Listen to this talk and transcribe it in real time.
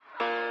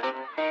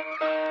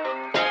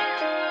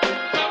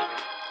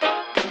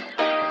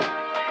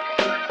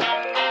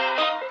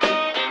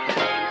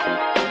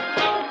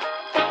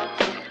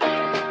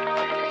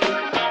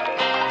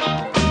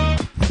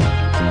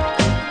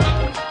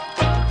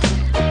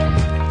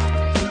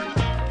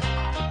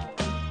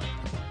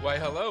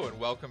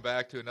welcome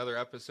back to another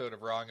episode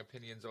of Wrong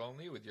Opinions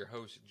Only with your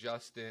hosts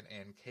Justin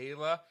and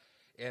Kayla.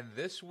 And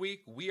this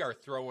week we are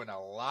throwing a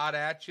lot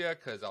at you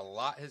because a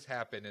lot has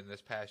happened in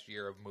this past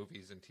year of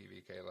movies and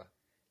TV, Kayla.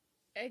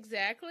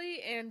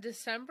 Exactly, and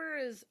December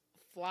is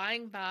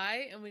flying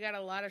by, and we got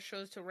a lot of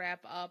shows to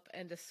wrap up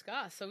and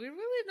discuss. So we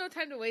really have no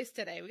time to waste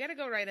today. We got to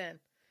go right in.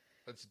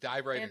 Let's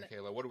dive right in,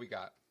 Kayla. What do we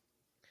got?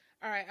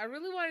 All right, I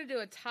really want to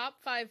do a top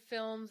 5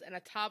 films and a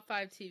top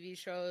 5 TV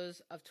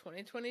shows of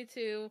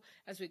 2022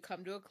 as we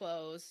come to a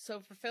close. So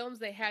for films,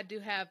 they had to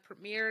have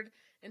premiered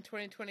in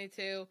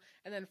 2022,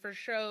 and then for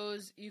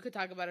shows, you could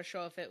talk about a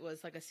show if it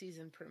was like a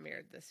season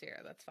premiered this year.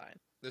 That's fine.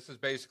 This is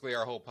basically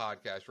our whole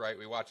podcast, right?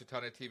 We watch a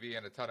ton of TV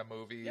and a ton of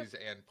movies,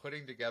 and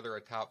putting together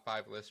a top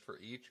 5 list for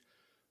each,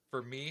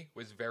 for me,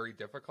 was very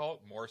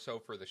difficult, more so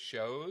for the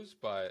shows,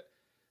 but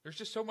there's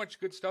just so much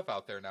good stuff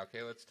out there now,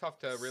 Kayla. It's tough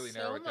to really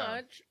narrow it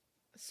down.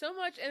 So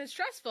much, and it's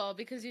stressful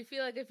because you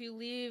feel like if you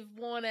leave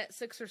one at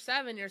 6 or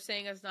 7, you're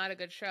saying it's not a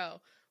good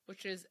show,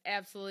 which is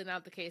absolutely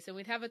not the case. And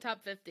we'd have a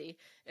top 50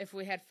 if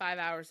we had 5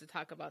 hours to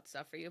talk about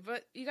stuff for you.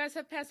 But you guys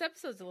have past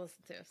episodes to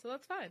listen to, so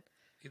that's fine.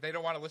 They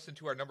don't want to listen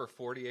to our number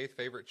 48th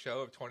favorite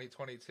show of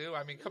 2022?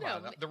 I mean, come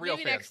on. The real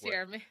maybe fans next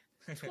year.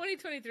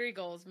 2023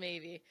 goals,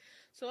 maybe.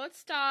 So let's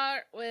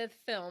start with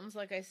films,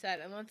 like I said,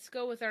 and let's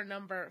go with our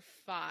number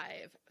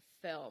 5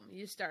 film.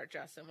 You start,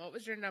 Justin. What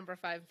was your number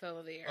 5 film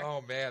of the year?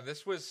 Oh, man,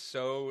 this was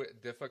so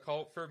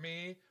difficult for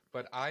me,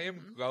 but I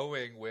am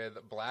going with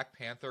Black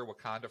Panther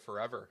Wakanda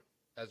Forever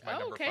as my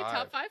number 5. Okay,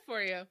 top 5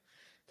 for you.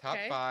 Top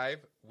 5.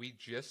 We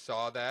just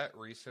saw that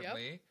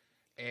recently,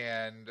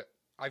 and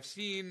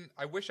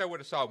I wish I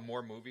would have saw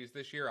more movies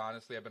this year.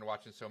 Honestly, I've been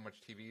watching so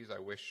much TVs. I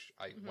wish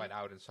I went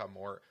out and saw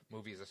more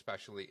movies,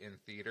 especially in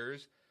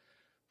theaters.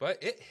 But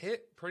it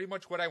hit pretty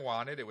much what I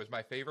wanted. It was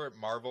my favorite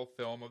Marvel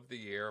film of the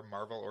year,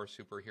 Marvel or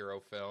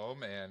superhero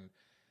film. And,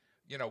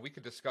 you know, we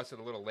could discuss it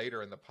a little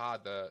later in the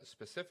pod, the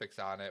specifics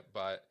on it.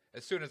 But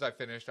as soon as I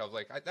finished, I was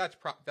like,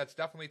 that's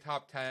definitely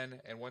top 10.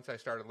 And once I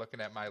started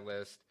looking at my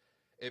list,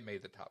 it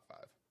made the top 5.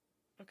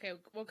 Okay,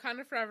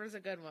 Wakanda Forever is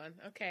a good one.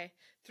 Okay,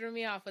 threw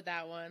me off with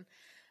that one.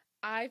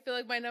 I feel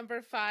like my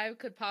number 5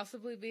 could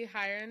possibly be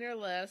higher on your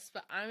list,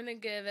 but I'm going to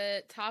give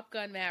it Top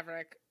Gun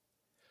Maverick.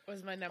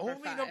 Was my number 5.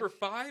 Only number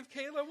 5,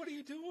 Kayla? What are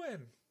you doing?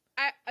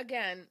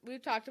 Again,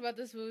 we've talked about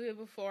this movie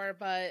before,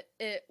 but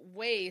it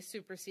way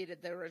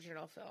superseded the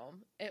original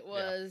film. It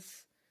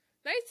was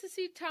nice to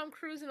see Tom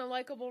Cruise in a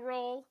likable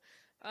role,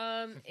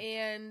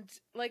 and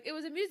like it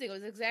was amusing. It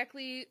was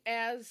exactly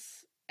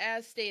as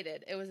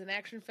stated. It was an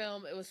action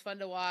film. It was fun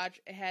to watch.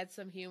 It had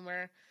some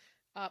humor.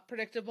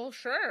 Predictable,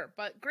 sure,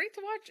 but great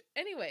to watch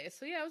anyway.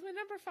 So yeah, it was my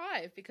number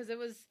 5 because it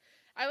was.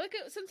 I like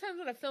it sometimes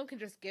when a film can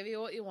just give you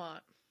what you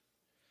want.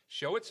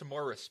 Show it some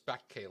more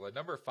respect, Kayla.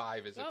 Number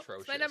 5 is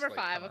atrocious. It's my number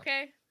 5,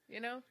 okay? You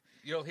know?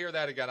 You'll hear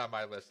that again on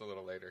my list a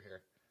little later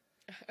here.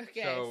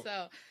 Okay,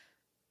 so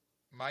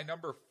my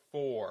number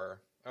 4,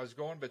 I was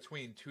going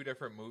between 2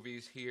 different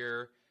movies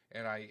here,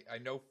 and I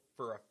know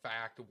for a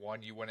fact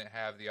one you wouldn't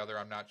have, the other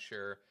I'm not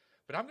sure.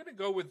 But I'm going to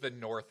go with The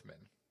Northman.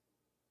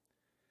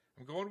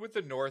 I'm going with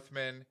The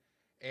Northman,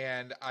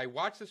 and I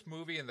watched this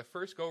movie, and the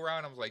first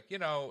go-around, I was like, you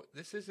know,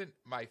 this isn't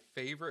my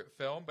favorite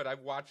film, but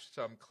I've watched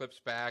some clips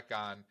back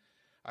on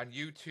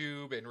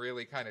YouTube and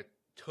really kind of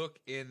took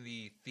in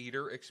the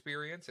theater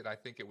experience, and I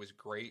think it was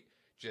great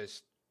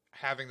just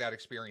having that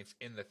experience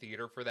in the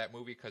theater for that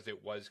movie because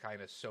it was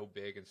kind of so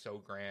big and so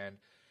grand.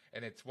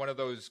 And it's one of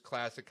those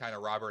classic kind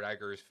of Robert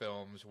Eggers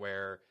films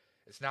where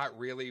it's not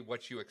really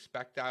what you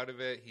expect out of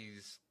it.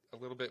 He's a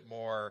little bit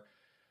more,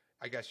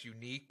 I guess,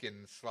 unique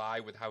and sly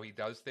with how he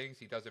does things.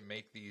 He doesn't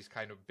make these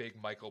kind of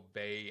big Michael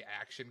Bay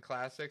action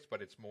classics,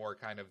 but it's more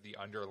kind of the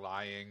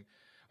underlying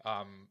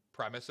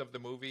premise of the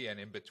movie and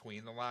in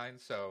between the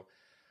lines. So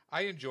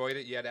I enjoyed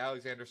it. You had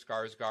Alexander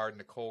Skarsgård,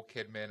 Nicole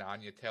Kidman,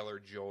 Anya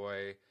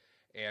Taylor-Joy,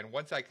 and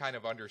once I kind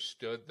of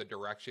understood the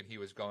direction he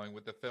was going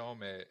with the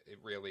film, it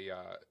really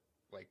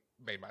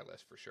made my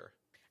list for sure.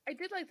 I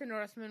did like The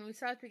Northman. We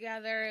saw it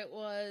together. It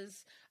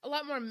was a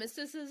lot more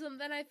mysticism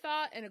than I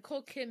thought, and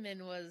Nicole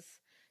Kidman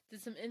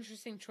did some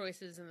interesting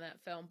choices in that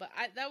film. But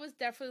that was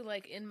definitely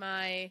like in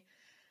my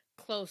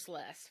close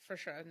list for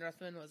sure.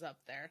 Northman was up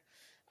there.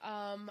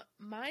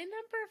 My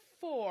number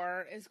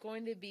 4 is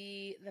going to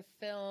be the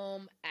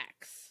film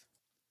X,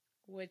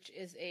 which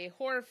is a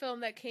horror film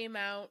that came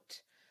out,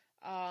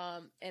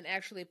 and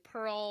actually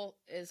Pearl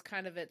is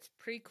kind of its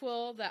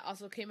prequel that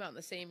also came out in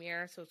the same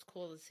year, so it's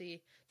cool to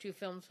see 2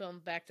 films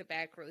filmed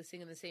back-to-back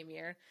releasing in the same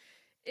year.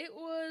 It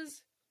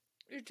was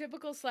your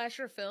typical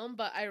slasher film,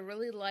 but I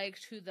really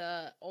liked who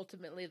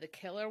ultimately the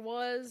killer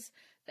was.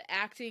 The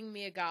acting,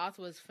 Mia Goth,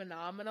 was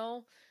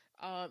phenomenal.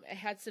 It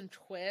had some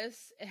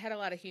twists. It had a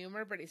lot of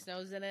humor. Brittany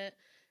Snow's in it.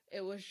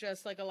 It was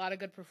just like a lot of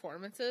good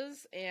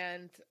performances,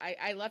 and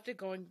I left it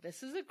going,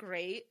 this is a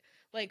great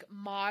like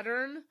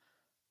modern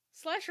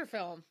slasher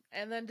film.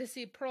 And then to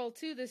see Pearl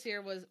 2 this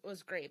year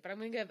was great, but I'm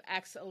going to give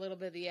X a little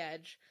bit of the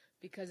edge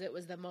because it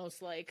was the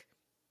most like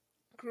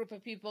group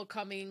of people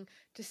coming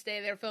to stay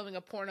there filming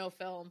a porno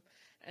film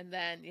and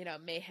then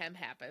mayhem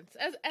happens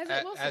as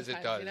it will sometimes, as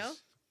it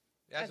does,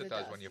 as it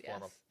does when you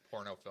form yes. a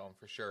porno film,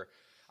 for sure.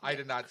 I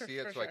did not see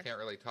it, so I can't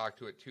really talk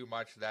to it too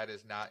much. That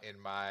is not in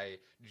my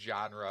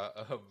genre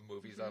of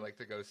movies I like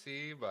to go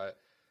see, but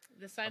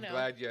I'm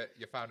glad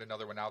you found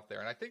another one out there.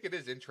 And I think it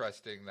is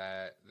interesting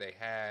that they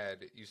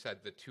had, you said,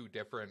 the two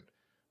different,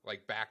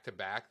 like,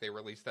 back-to-back. They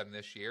released them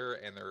this year,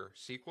 and they're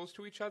sequels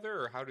to each other,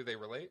 or how do they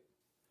relate?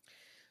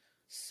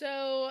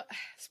 So,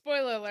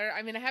 spoiler alert,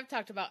 I mean, I have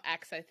talked about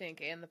X, I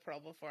think, and the Pearl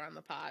before on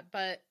the pod,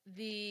 but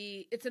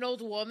it's an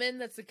old woman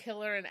that's the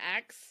killer in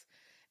X.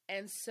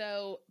 And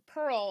so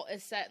Pearl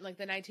is set in like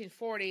the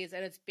 1940s,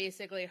 and it's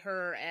basically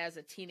her as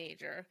a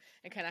teenager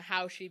and kind of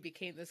how she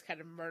became this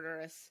kind of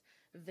murderous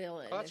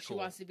villain. Oh, that's and she cool.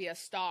 wants to be a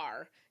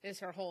star is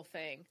her whole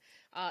thing.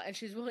 And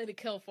she's willing to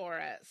kill for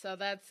it. So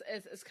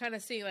it's kind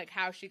of seeing like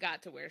how she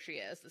got to where she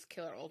is, this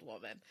killer old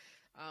woman,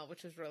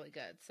 which is really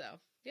good. So,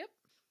 yep.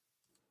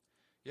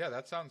 Yeah,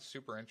 that sounds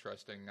super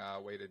interesting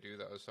way to do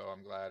those. So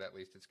I'm glad at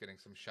least it's getting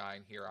some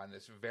shine here on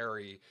this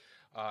very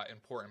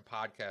important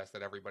podcast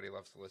that everybody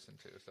loves to listen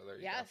to. So there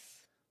you go.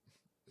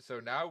 So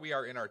now we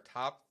are in our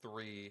top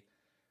 3.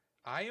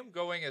 I am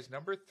going as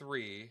number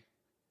 3,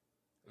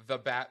 The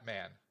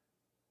Batman.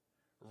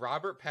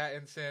 Robert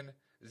Pattinson,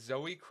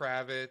 Zoe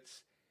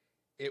Kravitz.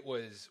 It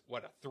was,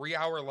 a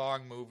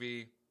 3-hour-long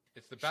movie.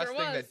 It's the best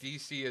thing that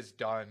DC has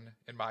done,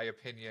 in my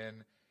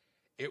opinion.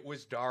 It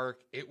was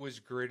dark. It was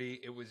gritty.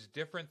 It was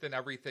different than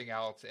everything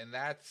else. And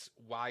that's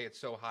why it's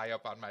so high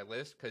up on my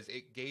list, because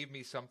it gave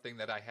me something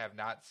that I have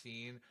not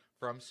seen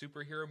from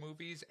superhero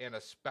movies, and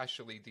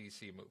especially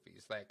DC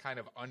movies. That kind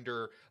of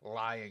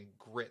underlying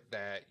grit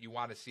that you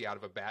want to see out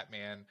of a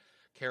Batman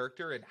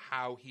character and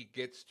how he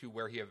gets to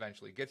where he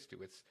eventually gets to.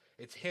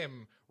 It's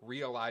him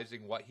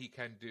realizing what he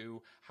can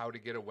do, how to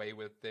get away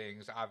with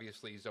things.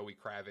 Obviously, Zoe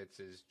Kravitz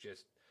is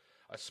just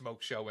a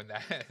smoke show in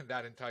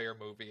that entire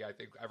movie. I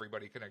think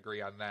everybody can agree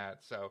on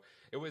that. So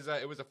it was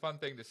a fun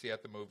thing to see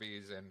at the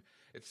movies, and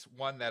it's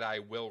one that I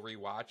will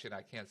rewatch, and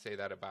I can't say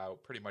that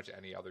about pretty much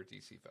any other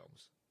DC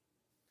films.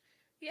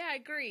 Yeah, I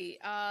agree.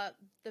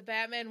 The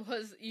Batman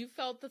you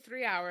felt the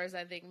 3 hours,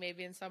 I think,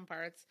 maybe in some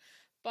parts.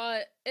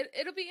 But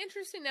it'll be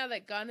interesting now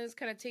that Gunn is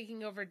kind of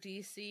taking over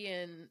DC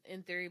and,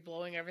 in theory,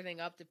 blowing everything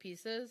up to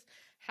pieces,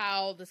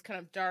 how this kind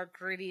of dark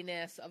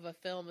grittiness of a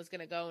film is going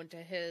to go into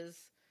his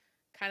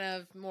kind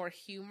of more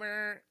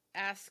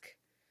humor-esque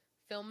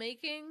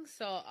filmmaking.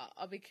 So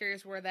I'll be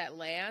curious where that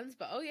lands.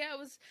 But, it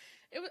was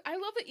I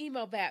love an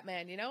emo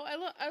Batman, I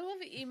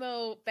love an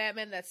emo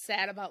Batman that's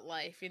sad about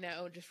life,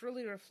 just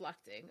really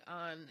reflecting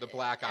on the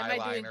black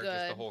eyeliner,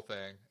 just the whole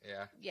thing.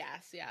 Yeah.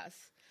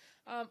 Yes.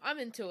 I'm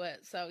into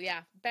it. So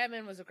yeah,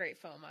 Batman was a great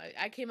film.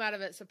 I came out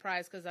of it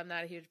surprised because I'm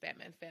not a huge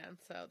Batman fan,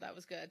 so that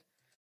was good.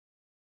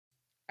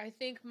 I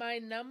think my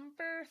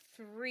number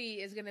 3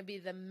 is going to be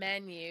The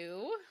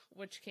Menu,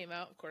 which came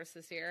out, of course,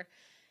 this year,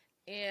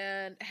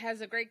 and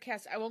has a great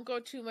cast. I won't go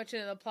too much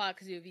into the plot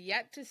because you've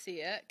yet to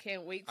see it.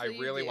 Can't wait till you do.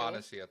 I really want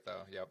to see it,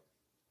 though. Yep.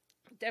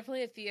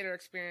 Definitely a theater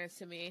experience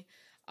to me.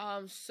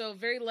 So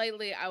very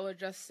lightly, I would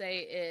just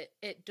say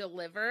it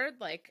delivered.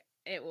 Like,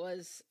 it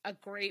was a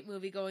great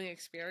movie-going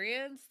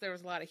experience. There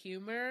was a lot of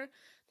humor.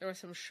 There was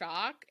some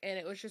shock, and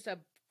it was just a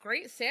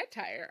great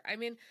satire. I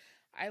mean,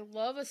 I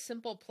love a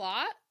simple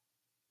plot,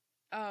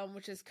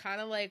 which is kind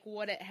of like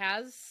what it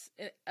has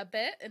a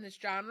bit in its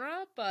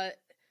genre, but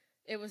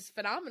it was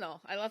phenomenal.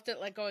 I left it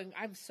like going,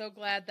 I'm so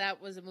glad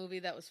that was a movie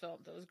that was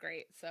filmed. It was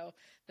great. So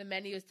The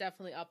Menu is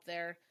definitely up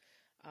there.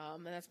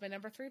 And that's my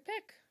number 3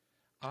 pick.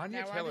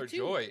 Anya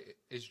Taylor-Joy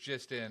is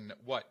just in,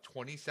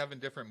 27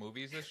 different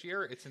movies this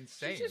year? It's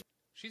insane.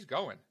 She's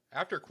going.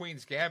 After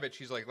Queen's Gambit,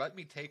 she's like, let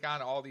me take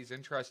on all these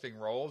interesting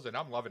roles, and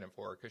I'm loving it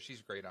for her because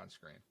she's great on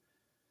screen.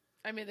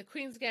 I mean, the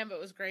Queen's Gambit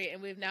was great,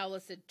 and we've now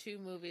listed 2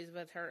 movies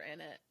with her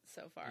in it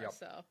so far,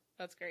 so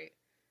that's great.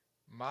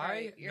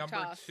 My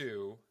number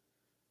 2,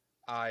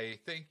 I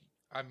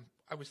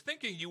was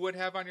thinking you would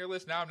have on your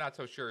list. Now I'm not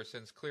so sure,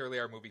 since clearly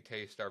our movie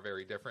tastes are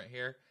very different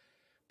here.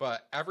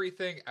 But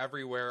Everything,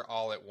 Everywhere,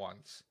 All at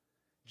Once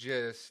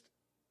just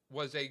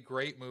was a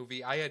great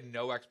movie. I had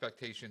no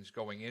expectations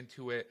going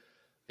into it.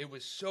 It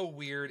was so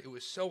weird. It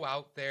was so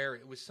out there.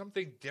 It was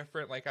something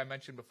different. Like I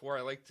mentioned before,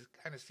 I like to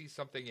kind of see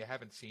something you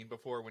haven't seen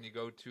before when you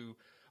go to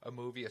a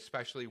movie,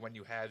 especially when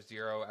you have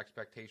zero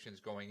expectations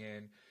going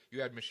in.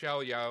 You had Michelle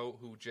Yeoh,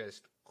 who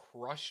just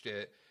crushed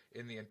it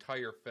in the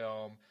entire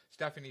film.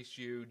 Stephanie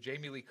Hsu,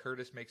 Jamie Lee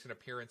Curtis makes an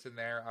appearance in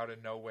there out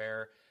of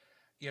nowhere.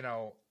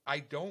 I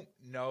don't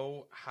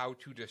know how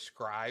to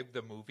describe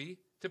the movie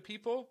to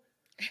people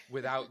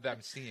without them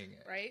seeing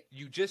it. Right?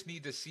 You just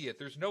need to see it.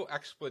 There's no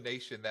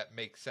explanation that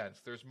makes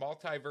sense. There's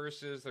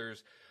multiverses.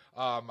 There's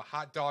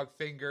hot dog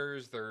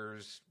fingers.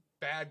 There's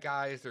bad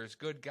guys. There's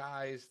good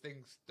guys.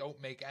 Things don't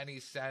make any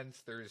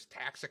sense. There's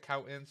tax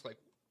accountants. Like,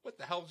 what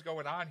the hell's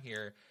going on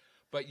here?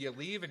 But you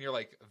leave and you're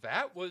like,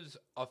 that was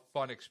a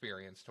fun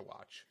experience to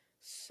watch.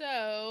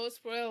 So,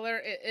 spoiler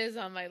alert, it is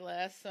on my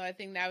list. So I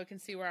think now we can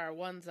see where our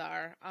ones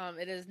are.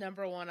 It is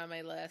number 1 on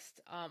my list.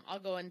 I'll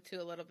go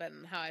into a little bit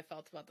on how I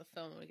felt about the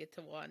film when we get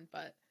to 1,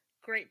 but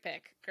Great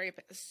pick. Great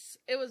pick.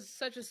 It was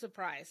such a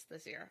surprise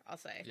this year, I'll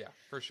say. Yeah,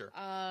 for sure.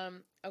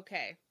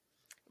 Okay.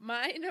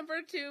 My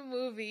number 2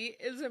 movie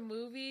is a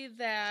movie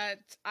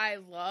that I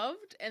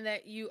loved and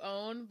that you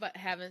own but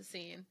haven't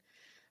seen.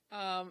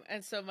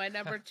 And so my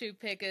number 2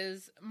 pick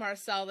is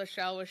Marcel the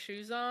Shell with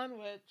Shoes On,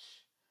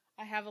 which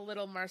I have a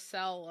little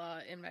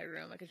Marcel in my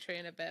room. I can show you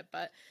in a bit,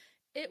 but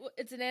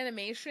it's an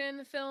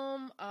animation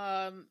film.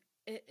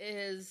 It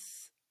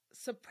is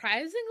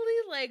surprisingly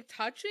like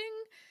touching.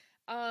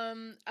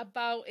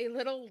 About a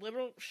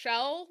little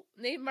shell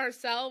named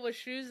Marcel with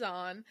shoes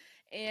on,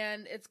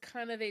 and it's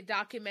kind of a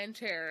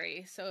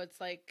documentary. So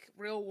it's like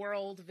real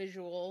world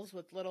visuals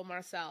with little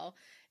Marcel,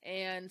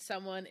 and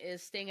someone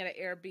is staying at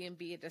an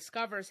Airbnb,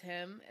 discovers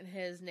him and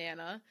his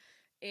Nana,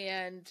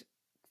 and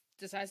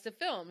decides to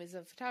film. He's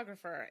a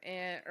photographer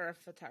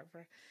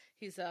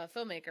He's a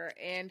filmmaker,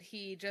 and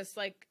he just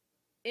like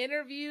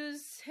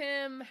interviews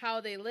him,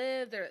 how they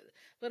live. Their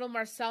little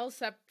Marcel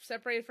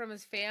separated from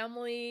his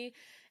family.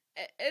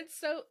 It's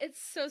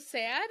so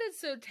sad. It's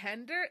so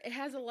tender. It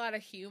has a lot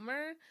of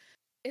humor.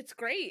 It's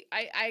great.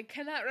 I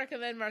cannot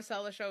recommend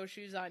Marcel the Shell with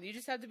Shoes On. You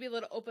just have to be a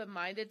little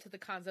open-minded to the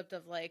concept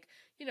of like,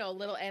 you know, a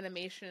little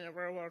animation in a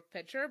real world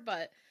picture.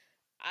 But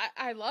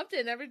I loved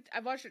it. And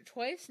I've watched it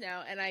twice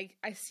now, and I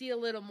see a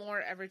little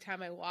more every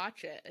time I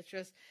watch it.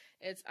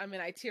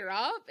 I tear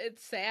up.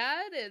 It's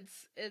sad.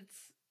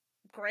 It's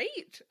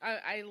great.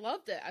 I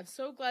loved it. I'm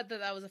so glad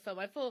that was a film.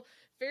 I feel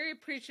very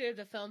appreciative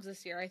of films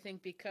this year, I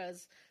think,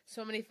 because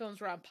so many films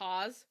were on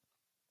pause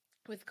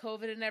with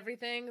COVID and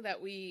everything,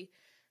 that we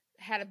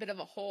had a bit of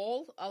a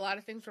hole. A lot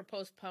of things were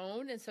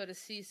postponed, and so to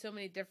see so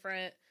many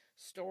different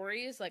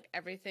stories, like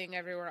Everything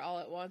Everywhere All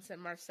at Once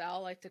and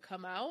Marcel, like to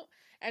come out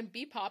and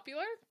be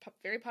popular,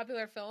 very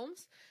popular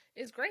films,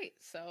 is great.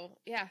 So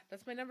yeah,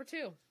 that's my number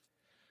 2.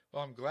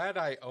 Well, I'm glad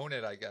I own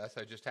it, I guess.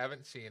 I just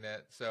haven't seen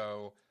it.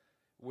 So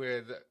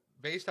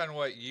based on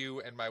what you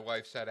and my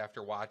wife said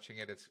after watching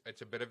it,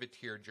 it's a bit of a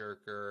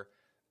tearjerker,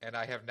 and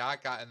I have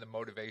not gotten the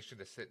motivation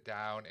to sit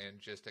down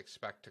and just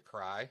expect to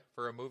cry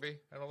for a movie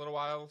in a little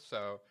while.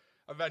 So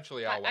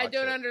eventually I'll watch it. I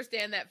don't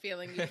understand that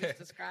feeling you just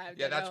described.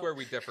 Yeah, that's where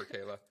we differ,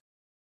 Kayla.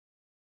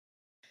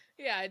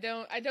 Yeah,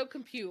 I don't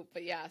compute,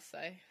 but yes,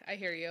 I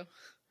hear you.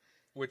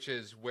 Which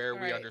is where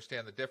we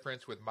understand the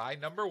difference with my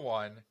number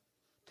 1,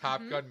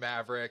 Top Gun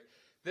Maverick.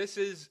 This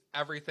is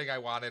everything I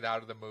wanted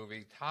out of the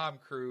movie. Tom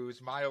Cruise,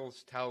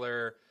 Miles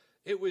Teller.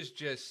 It was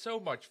just so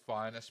much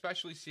fun,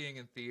 especially seeing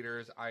in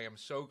theaters. I am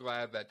so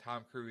glad that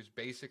Tom Cruise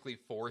basically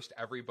forced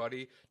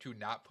everybody to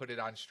not put it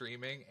on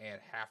streaming and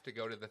have to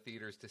go to the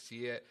theaters to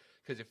see it.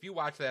 Because if you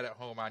watch that at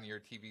home on your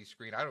TV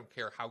screen, I don't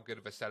care how good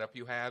of a setup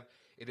you have,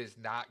 it is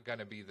not going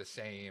to be the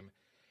same.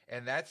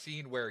 And that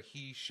scene where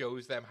he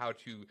shows them how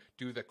to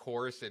do the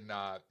course in,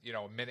 a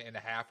minute and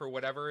a half or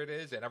whatever it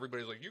is, and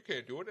everybody's like, you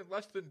can't do it in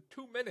less than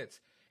 2 minutes.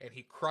 And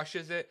he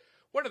crushes it.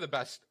 One of the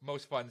best,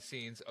 most fun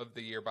scenes of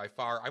the year by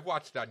far. I've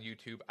watched it on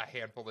YouTube a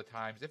handful of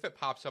times. If it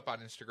pops up on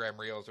Instagram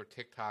Reels or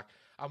TikTok,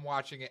 I'm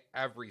watching it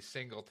every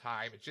single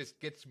time. It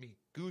just gets me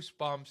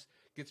goosebumps,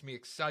 gets me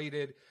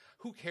excited.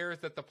 Who cares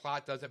that the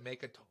plot doesn't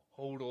make a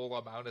total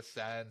amount of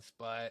sense?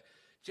 But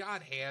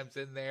John Hamm's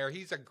in there.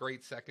 He's a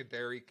great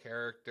secondary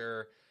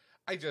character.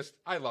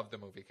 I love the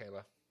movie,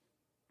 Kayla.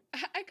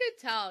 I could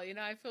tell,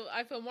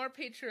 I feel more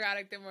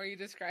patriotic than where you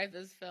describe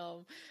this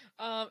film.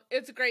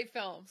 It's a great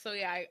film. So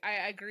yeah,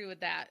 I agree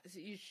with that.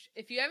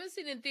 If you haven't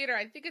seen it in theater,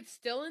 I think it's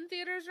still in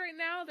theaters right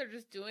now. They're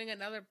just doing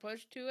another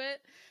push to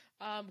it,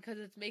 because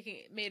it's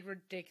made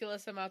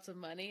ridiculous amounts of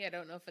money. I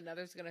don't know if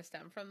another's going to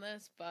stem from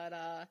this,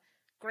 but,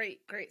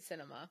 great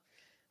cinema.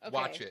 Okay.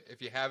 Watch it.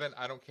 If you haven't,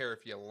 I don't care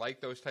if you like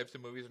those types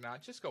of movies or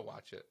not, just go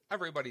watch it.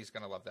 Everybody's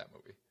going to love that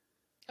movie.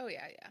 Oh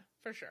yeah,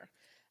 for sure.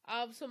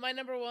 So my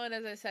number 1,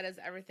 as I said, is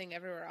Everything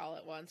Everywhere All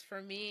at Once.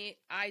 For me,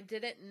 I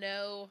didn't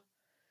know,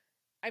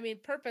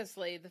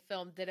 purposely, the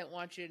film didn't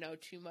want you to know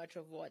too much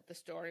of what the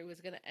story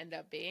was going to end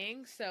up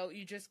being. So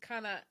you just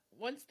kind of,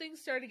 once things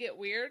started to get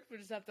weird,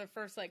 which is after the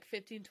first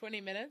 15,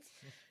 20 minutes,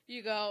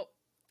 you go,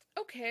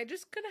 okay, I'm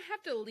just going to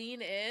have to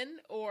lean in,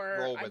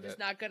 or I'm just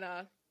not going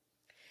to.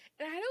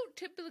 And I don't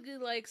typically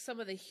like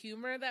some of the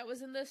humor that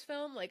was in this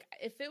film. Like,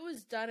 if it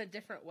was done a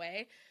different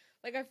way,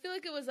 I feel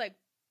like it was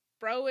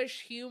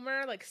bro-ish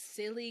humor,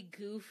 silly,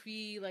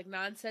 goofy,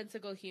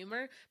 nonsensical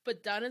humor,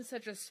 but done in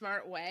such a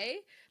smart way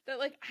that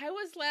I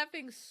was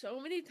laughing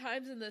so many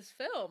times in this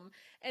film,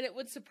 and it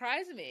would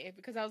surprise me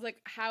because I was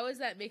like, how is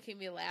that making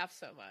me laugh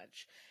so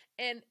much?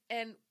 And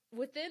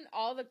within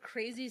all the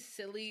crazy,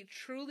 silly,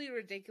 truly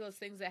ridiculous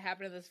things that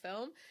happened in this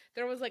film,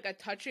 there was a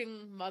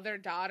touching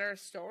mother-daughter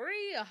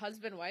story, a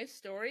husband-wife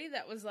story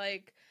that was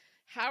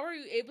how are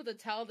you able to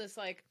tell this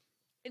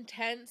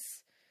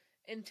intense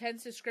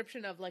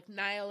description of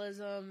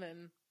nihilism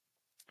and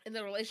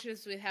the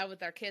relationships we have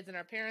with our kids and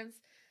our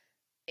parents,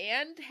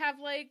 and have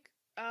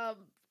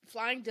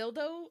flying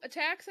dildo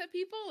attacks at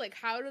people?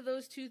 How do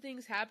those two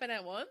things happen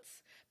at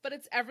once? But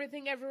it's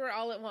Everything Everywhere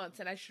All at Once,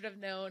 and I should have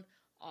known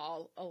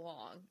all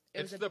along.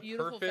 It was a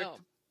beautiful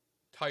film.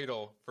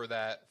 title for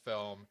that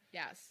film.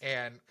 Yes.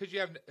 And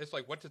because it's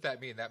like, what does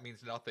that mean? That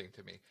means nothing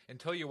to me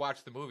until you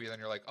watch the movie. Then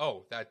you're like,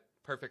 oh,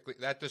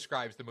 that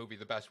describes the movie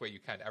the best way you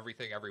can.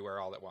 Everything, everywhere,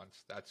 all at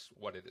once. That's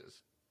what it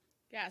is.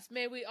 Yes.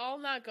 May we all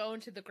not go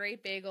into the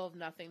great bagel of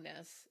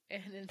nothingness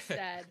and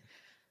instead,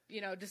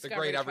 discover the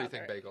great each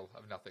everything other. bagel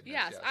of nothingness.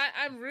 Yes, Yes.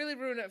 I'm really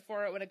rooting it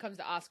for it when it comes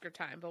to Oscar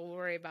time, but we'll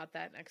worry about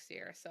that next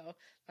year. So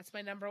that's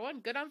my number one.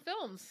 Good on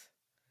films.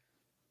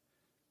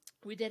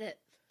 We did it.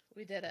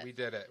 We did it. We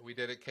did it. We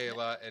did it,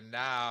 Kayla. And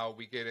now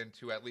we get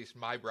into at least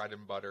my bread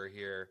and butter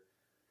here.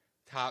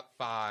 Top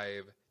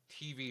 5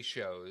 TV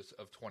shows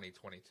of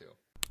 2022.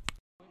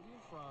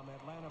 From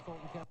Atlanta,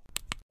 Fulton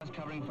County,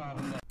 covering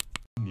 5.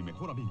 Mi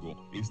mejor amigo,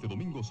 este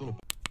domingo solo.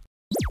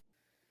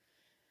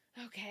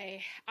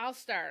 Okay, I'll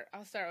start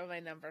with my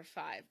number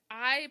 5.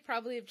 I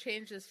probably have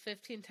changed this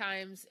 15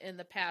 times in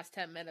the past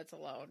 10 minutes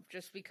alone,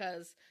 just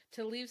because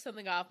to leave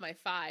something off my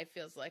 5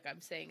 feels like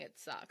I'm saying it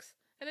sucks.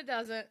 And it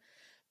doesn't.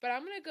 But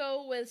I'm going to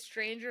go with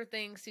Stranger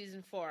Things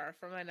Season 4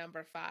 for my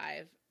number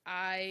 5.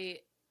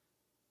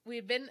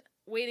 We've been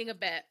waiting a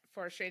bit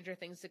for Stranger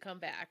Things to come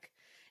back,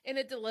 and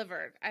it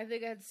delivered. I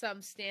think it had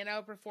some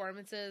standout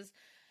performances.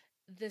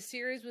 The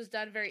series was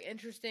done very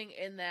interesting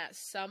in that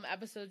some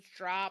episodes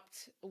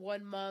dropped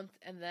 1 month,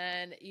 and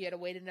then you had to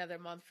wait another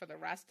month for the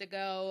rest to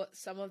go.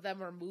 Some of them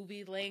were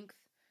movie length,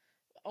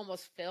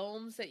 almost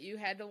films that you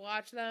had to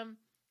watch them.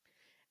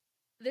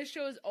 This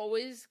show is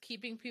always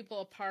keeping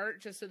people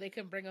apart just so they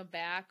can bring them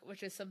back,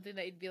 which is something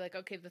that you'd be like,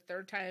 okay, the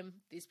third time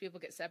these people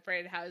get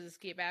separated, how does this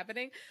keep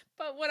happening?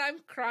 But when I'm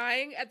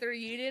crying at the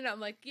reunion,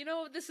 I'm like,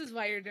 this is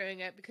why you're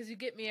doing it, because you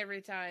get me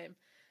every time.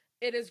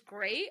 It is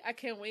great. I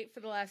can't wait for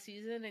the last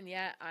season, and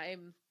yet I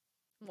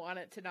want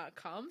it to not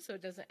come so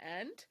it doesn't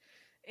end.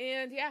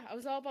 And yeah, I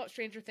was all about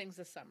Stranger Things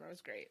this summer. It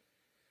was great.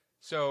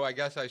 So I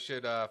guess I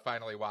should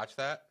finally watch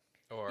that?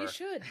 Or You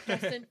should,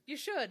 Justin. You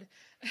should.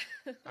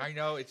 I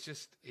know, it's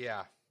just,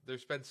 yeah,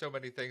 there's been so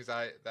many things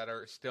that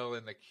are still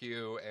in the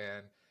queue,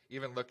 and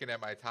even looking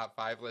at my top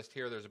 5 list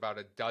here, there's about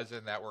a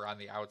dozen that were on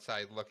the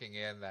outside looking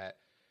in that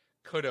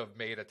could have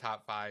made a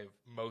top 5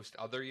 most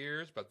other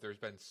years, but there's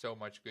been so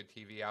much good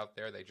TV out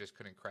there, they just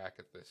couldn't crack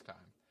it this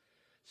time.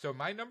 So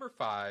my number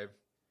 5,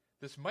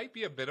 this might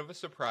be a bit of a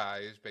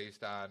surprise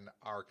based on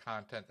our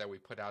content that we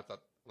put out the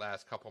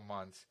last couple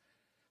months.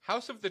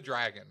 House of the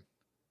Dragon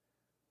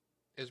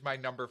is my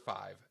number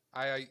 5.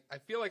 I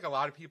feel like a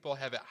lot of people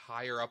have it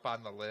higher up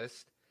on the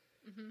list.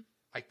 Mm-hmm.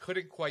 I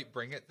couldn't quite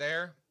bring it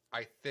there.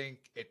 I think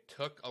it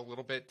took a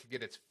little bit to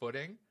get its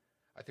footing.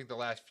 I think the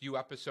last few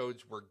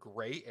episodes were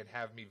great and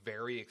have me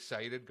very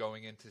excited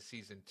going into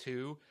season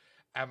 2.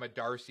 Emma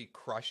Darcy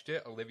crushed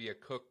it. Olivia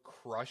Cook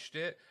crushed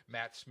it.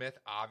 Matt Smith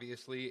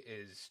obviously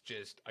is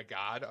just a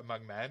god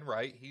among men,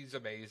 right? He's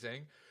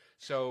amazing.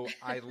 So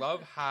I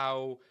love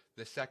how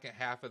the second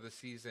half of the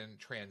season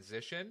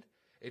transitioned.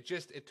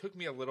 It took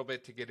me a little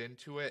bit to get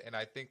into it, and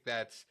I think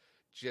that's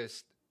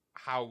just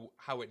how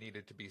it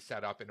needed to be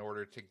set up in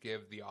order to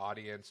give the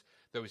audience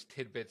those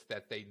tidbits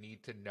that they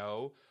need to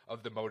know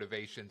of the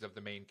motivations of the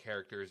main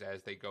characters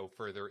as they go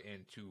further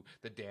into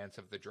the Dance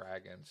of the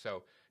Dragon.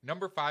 So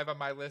number 5 on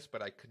my list,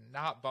 but I could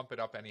not bump it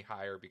up any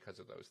higher because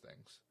of those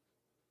things.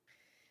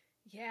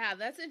 Yeah,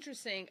 that's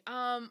interesting.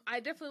 I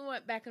definitely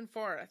went back and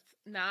forth,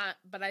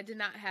 but I did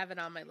not have it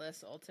on my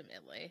list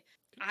ultimately.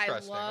 I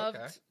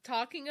loved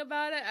talking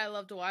about it. I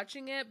loved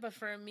watching it, but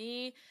for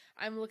me,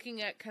 I'm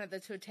looking at kind of the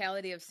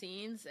totality of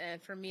scenes,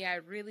 and for me, I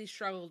really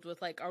struggled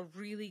with like a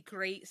really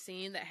great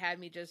scene that had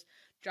me just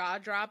jaw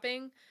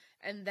dropping,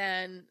 and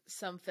then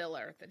some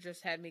filler that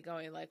just had me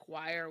going like,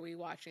 why are we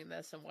watching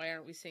this, and why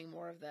aren't we seeing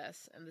more of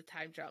this? And the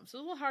time jump. So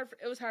it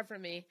was hard for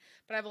me,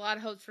 but I have a lot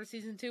of hopes for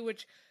season 2,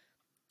 which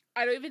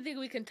I don't even think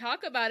we can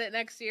talk about it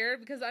next year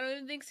because I don't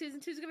even think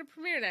season 2 is going to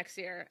premiere next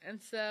year. And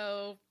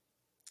so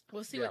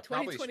we'll see what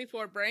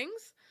 2024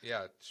 brings.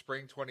 Yeah,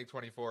 spring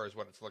 2024 is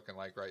what it's looking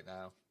like right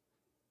now.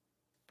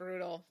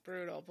 Brutal,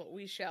 but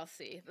we shall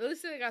see. At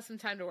least I got some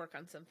time to work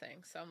on some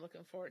things, so I'm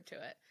looking forward to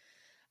it.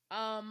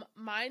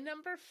 My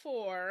number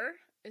 4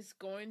 is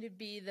going to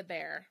be The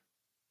Bear,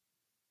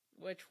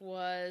 which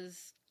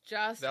was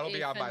just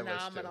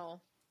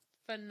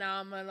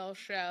phenomenal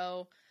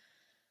show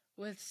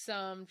with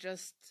some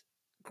just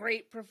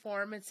great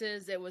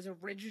performances. It was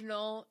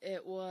original.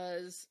 It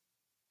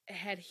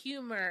had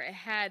humor. It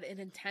had an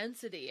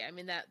intensity. I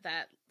mean,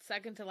 that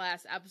second to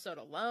last episode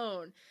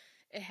alone,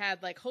 it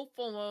had like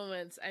hopeful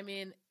moments. I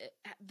mean,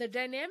 the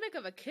dynamic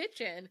of a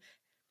kitchen,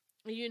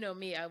 you know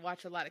me, I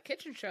watch a lot of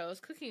kitchen shows,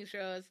 cooking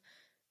shows,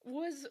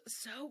 was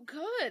so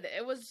good.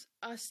 It was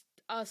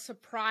a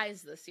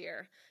surprise this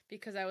year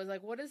because I was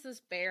like, what is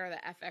this bear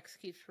that FX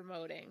keeps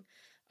promoting?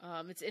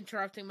 It's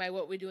interrupting my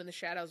What We Do in the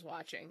Shadows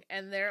watching.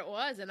 And there it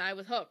was, and I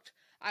was hooked.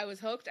 I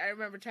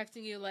remember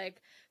texting you,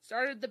 like,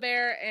 started The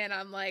Bear, and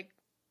I'm like,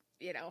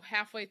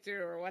 halfway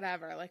through or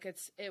whatever. Like,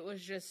 it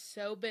was just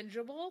so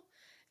bingeable.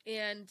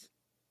 And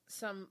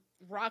some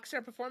rock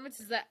star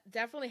performances that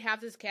definitely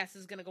half this cast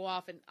is going to go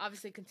off and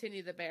obviously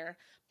continue The Bear,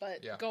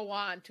 but go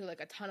on to,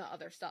 like, a ton of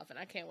other stuff, and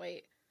I can't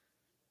wait.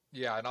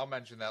 Yeah, and I'll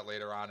mention that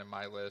later on in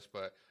my list,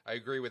 but I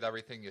agree with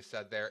everything you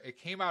said there. It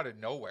came out of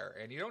nowhere,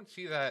 and you don't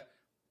see that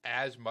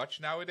as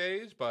much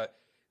nowadays, but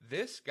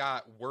this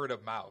got word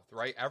of mouth,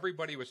 right?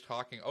 Everybody was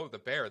talking, oh, the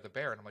Bear.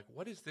 And I'm like,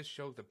 what is this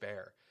show, The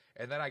Bear?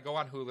 And then I go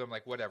on Hulu, I'm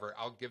like, whatever,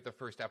 I'll give the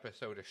first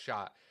episode a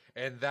shot.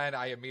 And then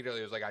I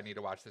immediately was like, I need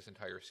to watch this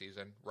entire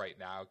season right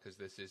now because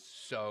this is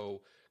so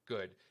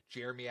good.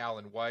 Jeremy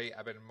Allen White,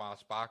 Eben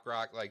Moss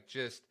Bachrach, like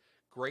just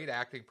great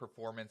acting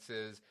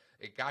performances.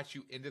 It got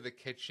you into the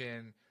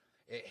kitchen.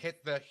 It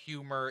hit the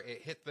humor,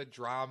 it hit the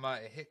drama,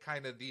 it hit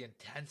kind of the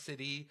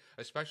intensity,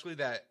 especially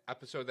that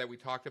episode that we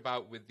talked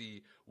about with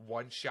the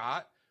one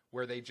shot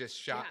where they just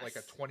shot like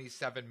a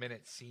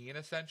 27-minute scene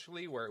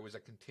essentially, where it was a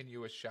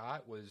continuous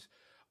shot, was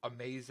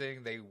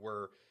amazing. They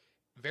were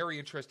very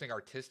interesting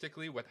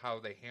artistically with how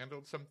they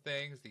handled some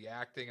things. The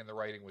acting and the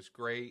writing was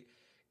great.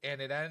 And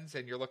it ends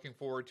and you're looking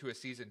forward to a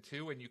season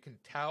 2, and you can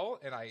tell,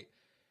 and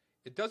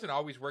it doesn't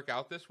always work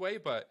out this way,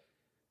 but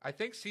I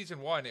think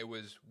season 1, it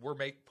was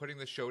putting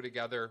the show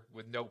together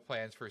with no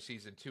plans for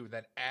season 2.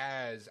 Then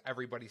as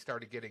everybody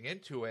started getting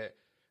into it,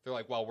 they're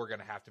like, well, we're going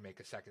to have to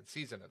make a second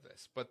season of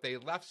this. But they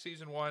left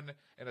season 1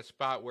 in a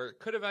spot where it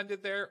could have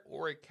ended there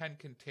or it can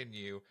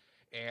continue.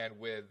 And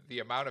with the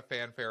amount of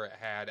fanfare it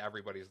had,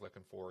 everybody's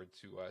looking forward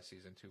to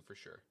season 2 for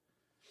sure.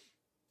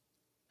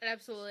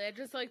 Absolutely. I'd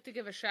just like to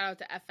give a shout out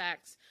to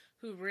FX,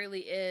 who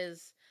really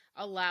is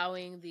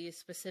allowing these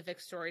specific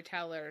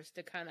storytellers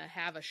to kind of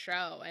have a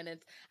show. And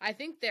I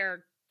think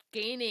they're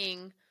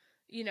gaining,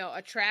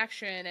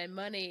 attraction and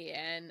money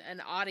and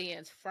an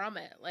audience from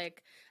it.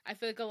 Like, I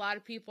feel like a lot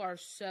of people are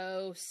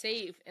so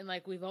safe and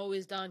like, we've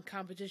always done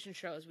competition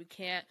shows. We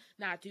can't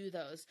not do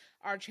those.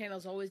 Our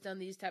channel's always done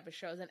these type of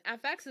shows. And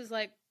FX is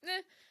like,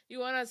 you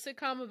want a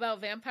sitcom about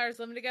vampires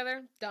living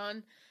together?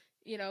 Done.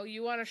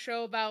 You want a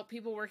show about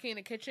people working in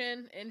a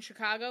kitchen in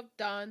Chicago?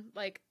 Done.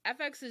 Like,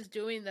 FX is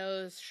doing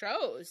those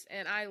shows,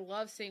 and I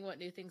love seeing what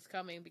new things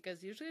coming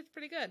because usually it's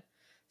pretty good.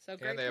 So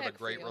great. And they have a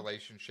great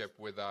relationship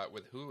with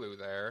Hulu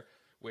there,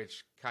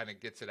 which kind of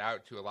gets it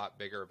out to a lot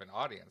bigger of an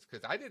audience.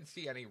 Because I didn't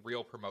see any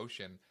real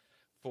promotion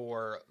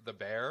for The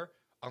Bear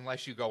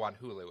unless you go on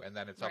Hulu, and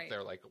then it's up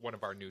there like one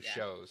of our new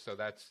shows. So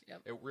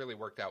it really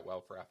worked out well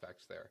for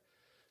FX there.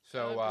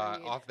 So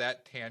off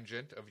that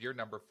tangent of your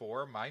number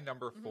 4, my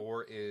number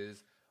 4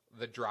 is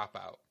The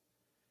Dropout.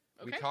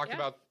 Okay, we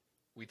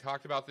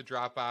talked about The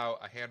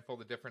Dropout, a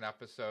handful of different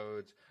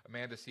episodes.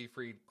 Amanda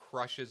Seyfried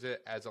crushes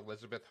it as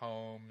Elizabeth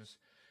Holmes.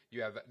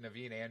 You have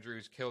Naveen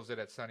Andrews kills it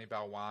at Sunny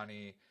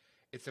Balwani.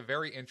 It's a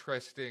very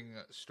interesting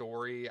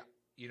story.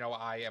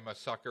 I am a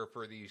sucker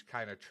for these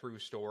kind of true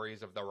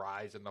stories of the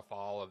rise and the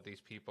fall of these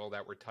people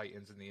that were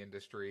titans in the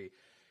industry.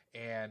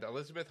 And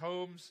Elizabeth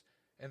Holmes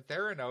and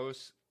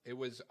Theranos, it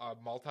was a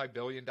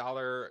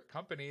multi-billion-dollar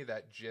company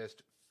that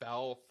just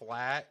fell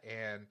flat,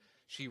 and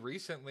she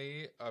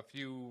recently, a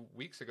few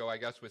weeks ago, I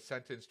guess, was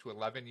sentenced to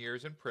 11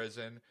 years in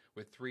prison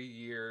with 3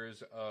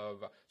 years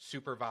of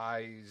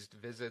supervised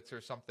visits or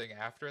something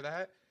after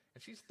that.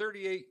 And she's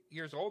 38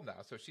 years old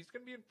now, so she's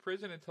going to be in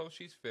prison until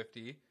she's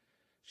 50.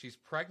 She's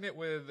pregnant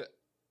with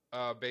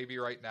a baby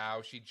right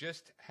now. She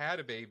just had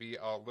a baby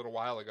a little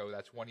while ago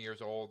that's 1 year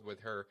old with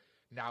her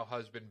now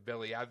husband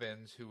Billy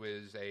Evans, who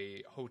is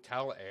a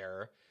hotel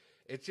heir.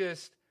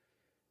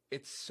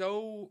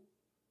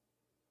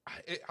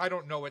 I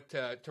don't know what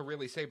to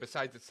really say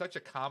besides it's such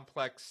a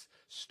complex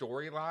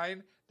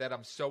storyline that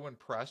I'm so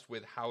impressed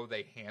with how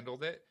they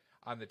handled it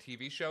on the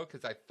TV show,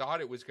 because I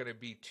thought it was going to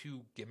be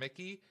too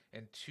gimmicky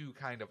and too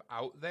kind of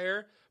out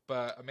there,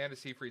 but Amanda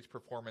Seyfried's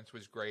performance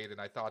was great,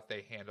 and I thought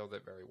they handled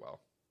it very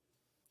well.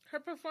 Her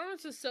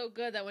performance was so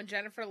good that when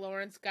Jennifer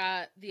Lawrence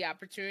got the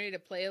opportunity to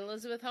play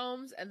Elizabeth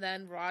Holmes and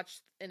then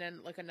watched in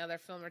another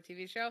film or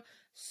TV show,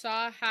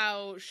 saw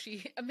how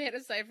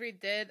Amanda Seyfried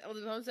did,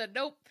 Elizabeth Holmes said,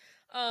 nope,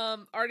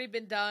 already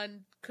been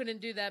done,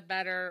 couldn't do that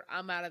better,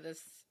 I'm out of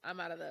this.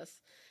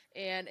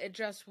 And it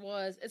just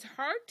was, it's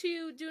hard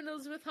to do an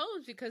Elizabeth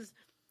Holmes because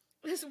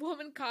this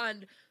woman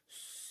conned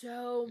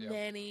so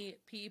many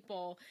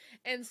people,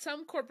 and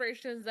some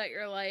corporations that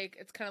you're like,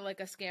 it's kind of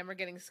like a scammer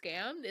getting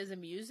scammed is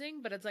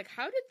amusing, but it's like,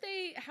 how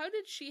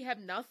did she have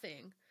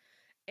nothing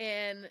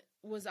and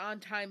was on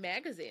Time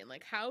magazine?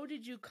 Like, how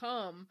did you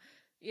come,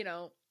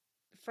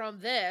 from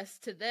this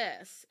to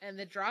this? And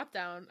the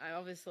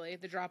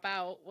the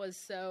dropout was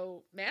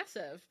so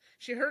massive.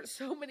 She hurt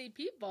so many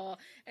people,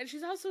 and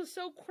she's also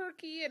so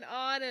quirky and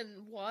odd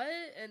and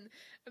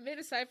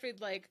Amanda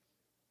Seyfried, like,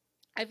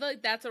 I feel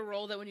like that's a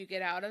role that when you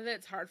get out of it,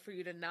 it's hard for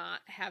you to not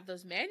have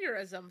those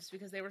mannerisms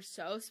because they were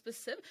so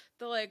specific.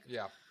 They're like,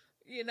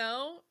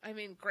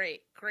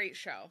 great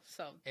show.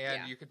 So,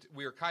 and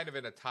we were kind of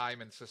in a time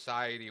in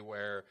society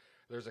where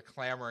there's a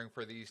clamoring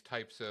for these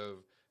types of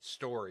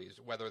stories,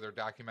 whether they're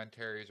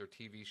documentaries or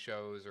TV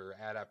shows or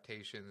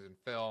adaptations in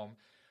film.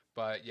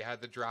 But you had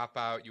The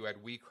Dropout, you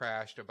had We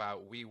Crashed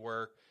about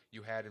WeWork,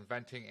 you had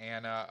Inventing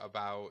Anna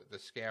about the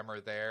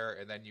scammer there,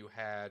 and then you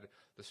had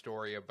the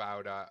story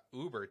about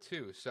Uber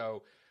too.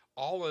 So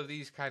all of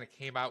these kind of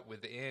came out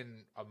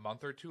within a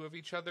month or two of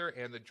each other,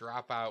 and The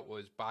Dropout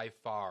was by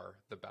far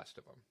the best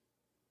of them.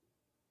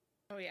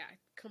 Oh yeah,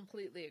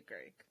 completely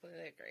agree.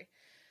 Completely agree.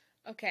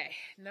 Okay,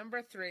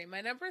 number 3.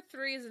 My number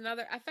 3 is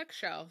another FX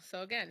show.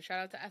 So again, shout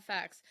out to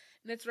FX,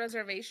 and it's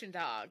Reservation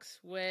Dogs,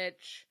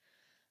 which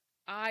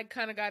I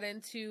kind of got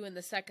into in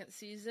the second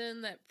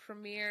season that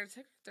premiered,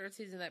 second or third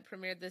season that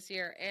premiered this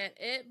year, and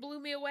it blew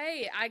me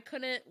away. I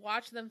couldn't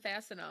watch them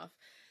fast enough.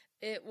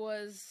 It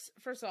was,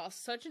 first of all,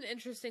 such an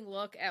interesting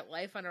look at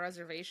life on a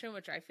reservation,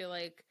 which I feel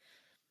like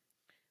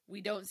we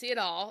don't see it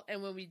all,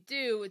 and when we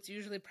do, it's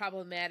usually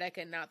problematic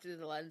and not through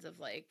the lens of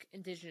like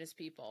indigenous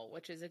people,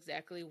 which is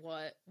exactly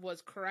what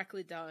was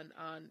correctly done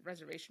on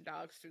Reservation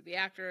Dogs through the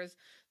actors,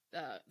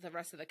 the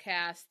rest of the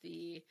cast,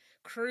 the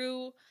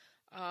crew,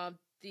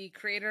 the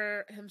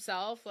creator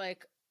himself,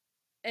 like,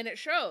 and it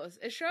shows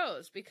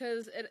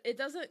because it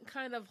doesn't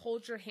kind of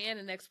hold your hand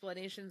in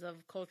explanations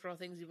of cultural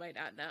things you might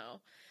not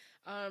know.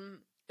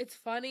 It's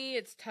funny,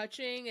 it's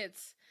touching,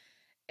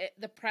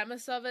 the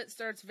premise of it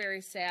starts very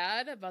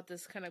sad about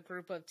this kind of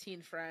group of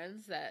teen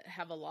friends that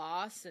have a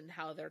loss and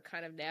how they're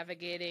kind of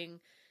navigating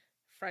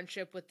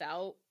friendship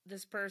without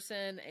this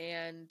person,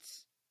 and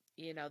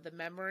the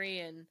memory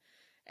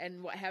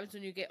and what happens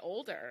when you get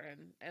older,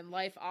 and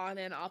life on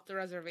and off the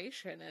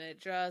reservation. And it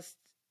just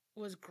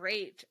was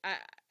great.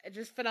 It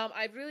just phenomenal.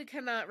 I really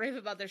cannot rave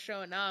about this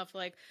show enough.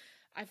 Like,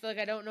 I feel like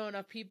I don't know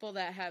enough people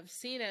that have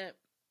seen it,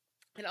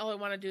 and all I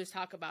want to do is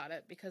talk about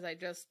it because I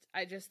just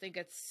think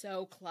it's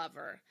so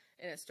clever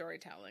in its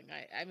storytelling.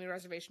 I mean,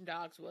 Reservation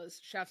Dogs was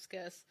chef's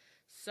kiss.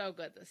 So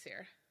good this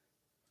year.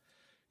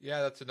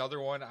 Yeah, that's another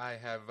one I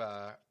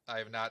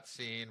have not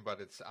seen, but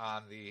it's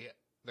on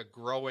the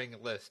growing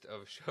list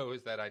of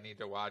shows that I need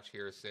to watch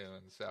here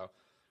soon. So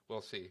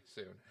we'll see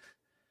soon.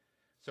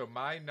 So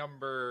my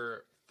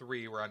number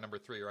 3, we're on number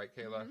 3, right,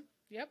 Kayla? Mm-hmm.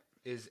 Yep.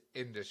 Is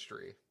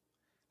Industry.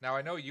 Now,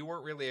 I know you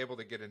weren't really able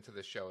to get into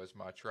the show as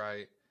much,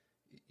 right?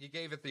 You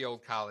gave it the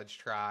old college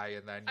try,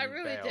 and then you I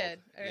really bailed. did.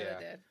 I really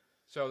did.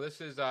 So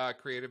this is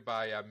created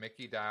by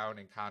Mickey Down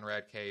and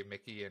Conrad K.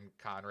 Mickey and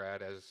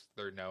Conrad, as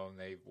they're known.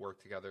 They've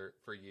worked together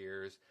for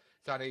years.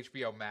 It's on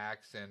HBO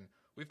Max, and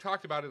we've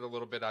talked about it a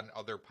little bit on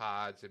other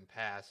pods in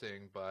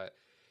passing, but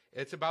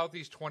it's about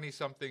these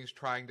 20-somethings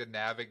trying to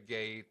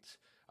navigate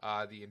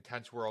the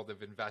intense world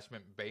of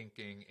investment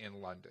banking in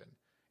London.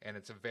 And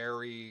it's a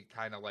very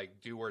kind of like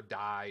do or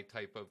die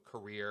type of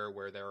career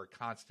where they're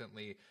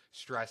constantly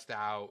stressed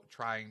out,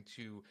 trying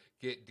to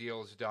get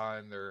deals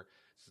done.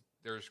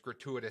 There's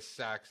gratuitous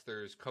sex,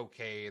 there's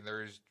cocaine,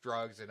 there's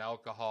drugs and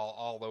alcohol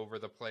all over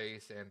the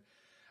place. And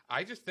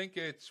I just think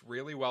it's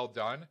really well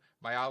done.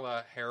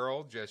 Mayala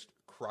Harrell just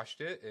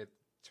crushed it.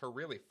 It's her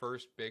really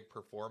first big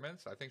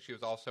performance. I think she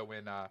was also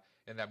in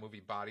that movie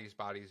Bodies,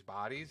 Bodies,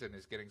 Bodies, and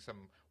is getting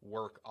some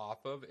work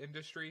off of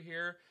Industry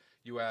here.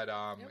 You had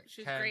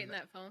she's great in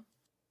that film.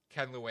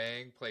 Ken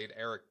Luang played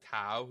Eric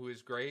Tao, who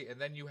is great. And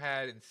then you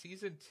had in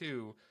season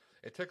 2,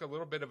 it took a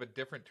little bit of a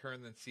different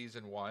turn than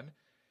season 1.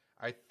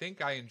 I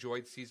think I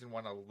enjoyed season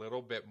 1 a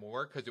little bit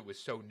more because it was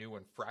so new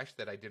and fresh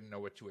that I didn't know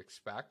what to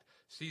expect.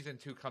 Season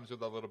 2 comes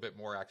with a little bit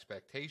more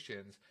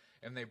expectations.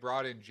 And they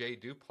brought in Jay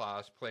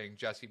Duplass playing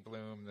Jesse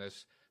Bloom,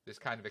 this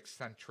kind of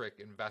eccentric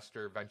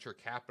investor, venture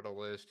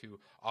capitalist who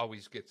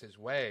always gets his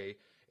way.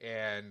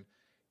 And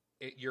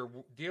you're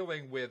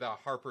dealing with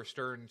Harper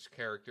Stern's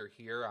character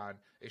here on,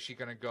 is she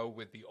going to go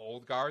with the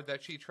old guard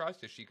that she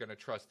trusts? Is she going to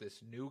trust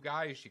this new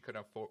guy? Is she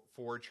going to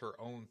forge her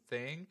own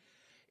thing?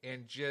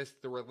 And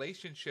just the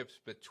relationships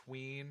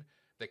between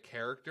the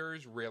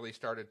characters really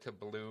started to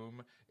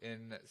bloom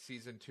in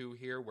season 2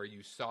 here, where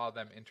you saw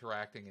them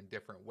interacting in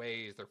different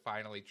ways. They're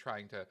finally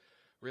trying to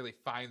really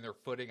find their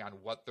footing on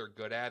what they're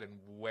good at and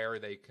where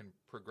they can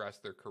progress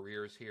their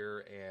careers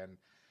here. And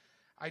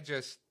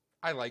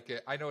I like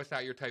it. I know it's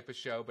not your type of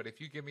show, but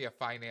if you give me a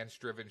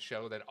finance-driven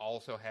show that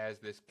also has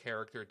this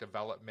character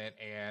development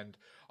and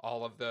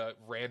all of the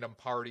random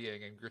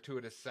partying and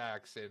gratuitous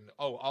sex, and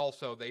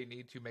also they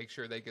need to make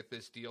sure they get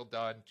this deal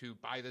done to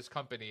buy this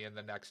company in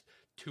the next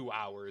 2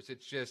 hours.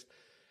 It's just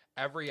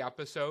every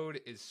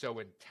episode is so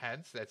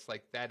intense. That's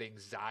like that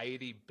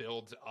anxiety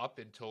builds up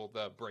until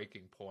the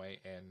breaking point,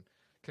 and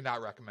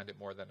cannot recommend it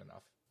more than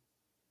enough.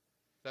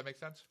 Does that make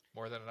sense?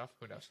 More than enough?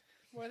 Who knows?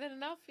 More than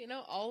enough,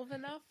 all of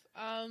enough.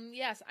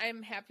 Yes,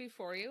 I'm happy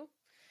for you.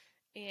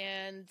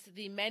 And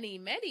the many,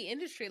 many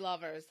industry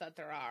lovers that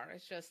there are.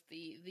 It's just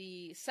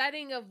the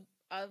setting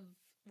of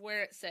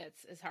where it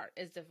sits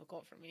is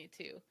difficult for me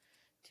to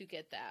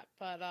get that.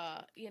 But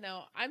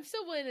I'm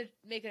still willing to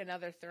make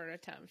another third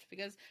attempt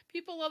because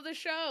people love the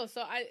show.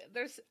 So I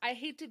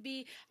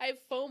have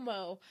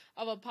FOMO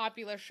of a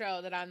popular show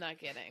that I'm not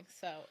getting.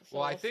 So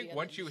well, I think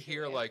once you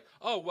hear like,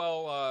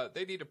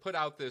 they need to put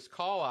out this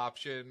call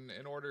option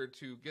in order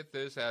to get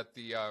this at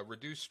the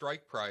reduced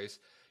strike price,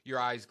 your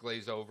eyes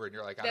glaze over and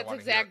you're like, I don't want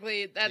to hear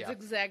it. That's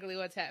exactly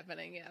what's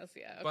happening. Yes,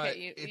 yeah.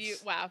 Okay,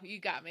 you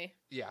got me.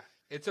 Yeah,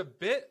 it's a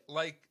bit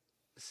like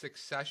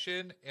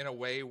Succession in a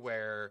way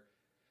where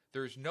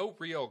there's no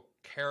real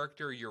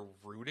character you're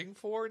rooting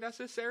for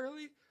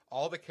necessarily.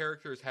 All the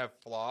characters have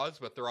flaws,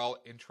 but they're all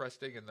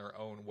interesting in their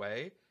own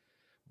way.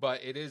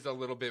 but it is a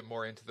little bit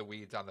more into the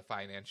weeds on the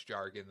finance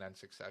jargon than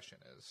Succession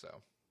is.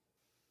 So,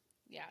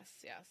 yes.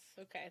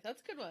 Okay,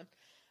 that's a good one.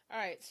 All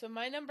right, so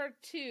my number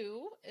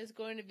 2 is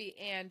going to be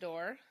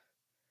Andor.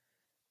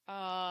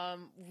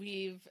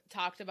 We've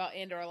talked about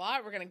Andor a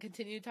lot. We're going to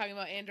continue talking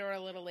about Andor a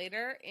little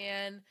later,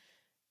 and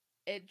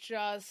it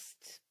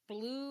just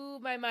blew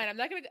my mind. I'm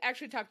not going to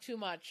actually talk too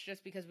much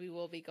just because we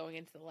will be going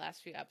into the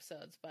last few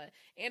episodes, but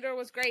Andor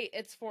was great.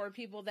 It's for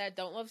people that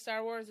don't love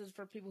Star Wars. It's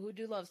for people who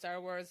do love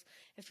Star Wars.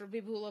 It's for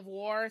people who love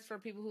war. It's for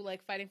people who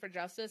like fighting for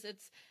justice.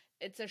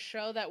 It's a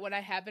show that when I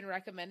have been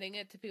recommending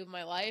it to people in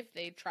my life,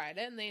 they tried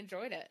it and they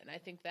enjoyed it. And I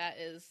think that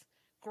is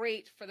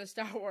great for the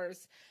Star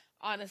Wars,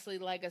 honestly,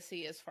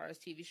 legacy as far as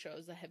TV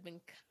shows that have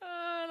been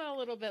kind of a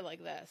little bit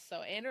like this.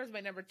 So Andor is my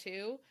number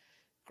 2.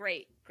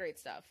 Great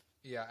stuff.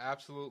 yeah,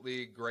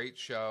 absolutely great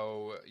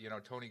show. You know,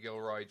 Tony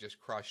Gilroy just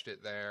crushed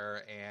it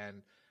there.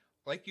 And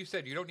like you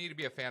said, you don't need to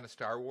be a fan of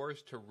Star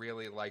Wars to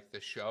really like the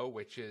show,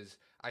 which is,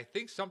 I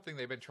think, something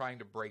they've been trying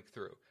to break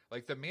through.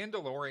 Like, The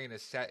Mandalorian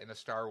is set in a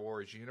Star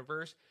Wars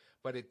universe,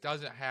 but it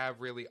doesn't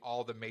have really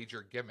all the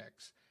major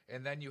gimmicks.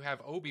 And then you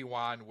have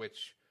Obi-Wan,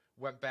 which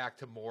went back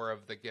to more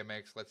of the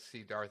gimmicks. Let's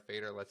see Darth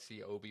Vader, let's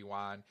see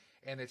Obi-Wan.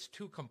 And it's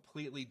two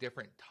completely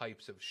different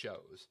types of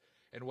shows.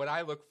 And what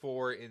I look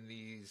for in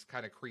these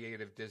kind of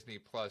creative Disney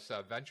Plus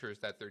ventures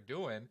that they're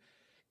doing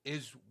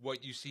is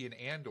what you see in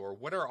Andor.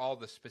 What are all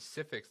the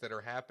specifics that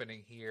are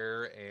happening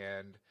here,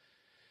 and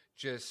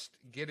just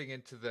getting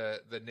into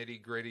the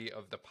nitty gritty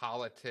of the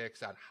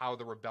politics on how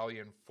the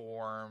rebellion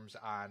forms,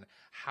 on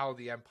how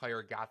the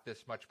Empire got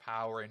this much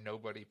power and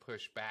nobody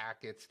pushed back.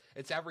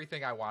 It's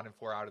everything I wanted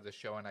for out of the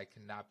show, and I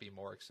cannot be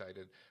more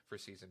excited for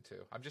season 2.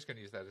 I'm just going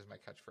to use that as my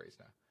catchphrase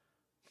now.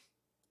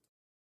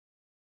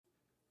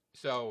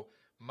 So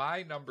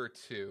my number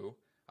 2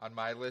 on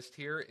my list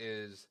here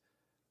is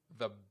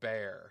The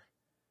Bear.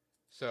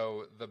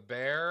 So The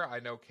Bear, I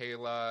know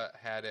Kayla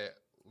had it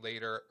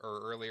later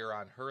or earlier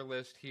on her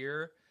list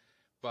here,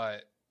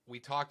 but we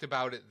talked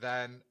about it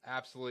then.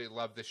 Absolutely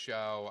love the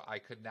show. I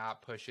could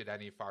not push it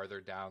any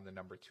farther down than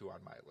number 2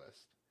 on my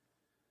list.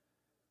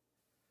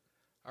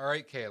 All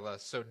right, Kayla.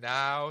 So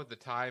now the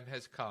time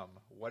has come.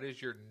 What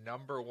is your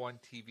number 1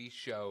 TV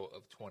show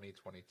of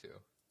 2022?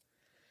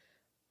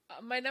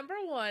 My number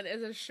 1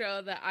 is a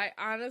show that I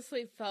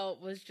honestly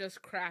felt was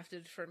just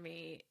crafted for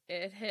me.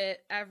 It hit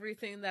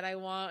everything that I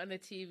want in a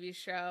TV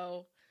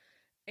show,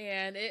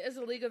 and it is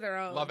A League of Their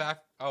Own.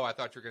 Oh, I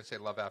thought you were going to say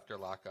Love After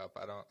Lockup.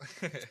 I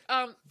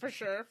don't. For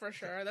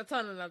sure. That's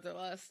on another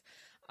list.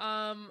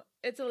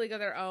 It's A League of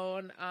Their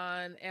Own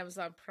on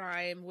Amazon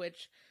Prime,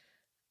 which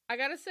I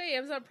gotta say,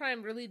 Amazon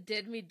Prime really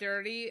did me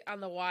dirty on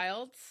the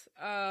Wilds.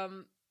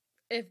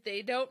 If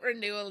they don't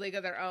renew A League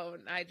of Their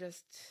Own, I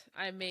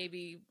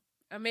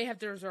may have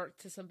to resort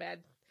to some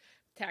bad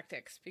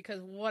tactics,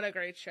 because what a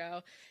great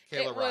show.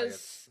 Kayla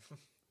riots.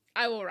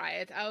 I will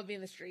riot. I will be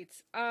in the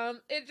streets.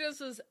 It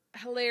just was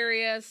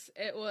hilarious.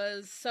 It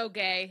was so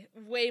gay,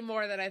 way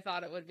more than I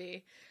thought it would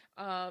be,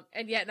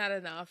 and yet not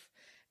enough.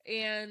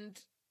 And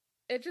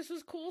it just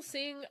was cool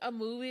seeing a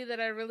movie that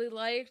I really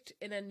liked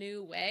in a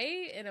new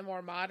way, in a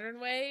more modern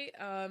way.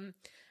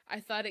 I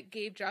thought it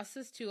gave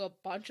justice to a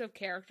bunch of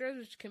characters,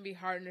 which can be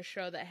hard in a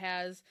show that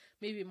has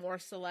maybe more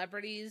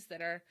celebrities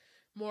that are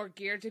more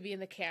geared to be in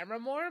the camera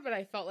more, but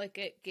I felt like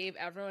it gave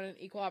everyone an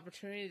equal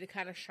opportunity to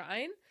kind of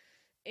shine.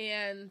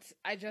 And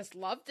I just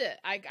loved it.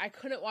 I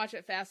couldn't watch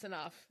it fast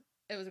enough.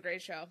 It was a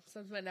great show. So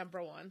it's my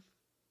number 1.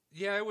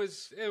 Yeah, it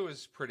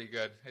was pretty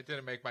good. It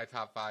didn't make my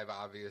top 5,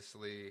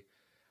 obviously.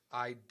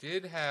 I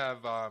did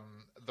have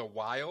The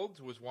Wild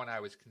was one I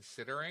was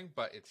considering,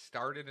 but it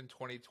started in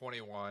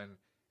 2021.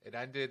 It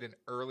ended in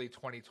early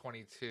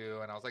 2022,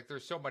 and I was like,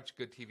 there's so much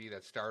good TV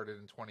that started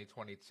in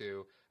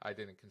 2022. I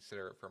didn't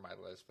consider it for my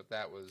list, but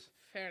that was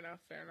fair enough.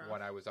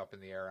 One I was up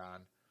in the air on.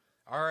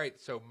 All right,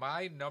 so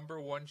my number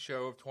 1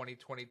 show of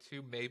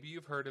 2022, maybe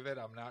you've heard of it,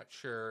 I'm not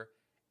sure,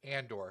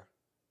 Andor.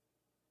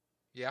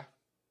 Yeah?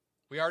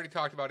 We already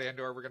talked about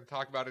Andor. We're going to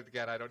talk about it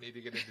again. I don't need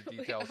to get into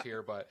details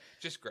here, but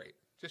just great.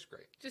 Just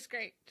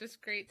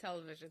great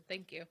television.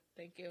 Thank you.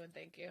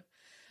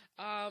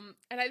 And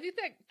I think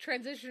that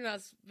transitioned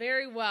us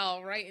very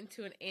well right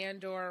into an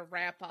Andor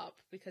wrap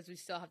up, because we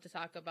still have to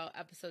talk about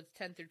episodes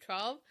 10 through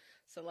 12.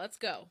 So let's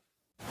go.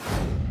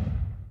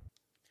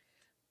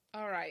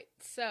 All right.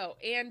 So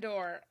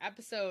Andor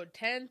episode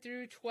 10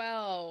 through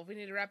 12. We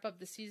need to wrap up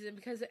the season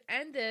because it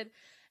ended,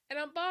 and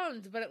I'm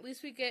bummed, but at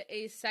least we get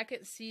a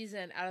second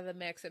season out of the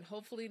mix, and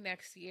hopefully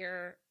next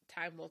year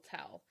time will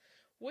tell.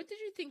 What did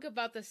you think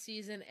about the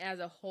season as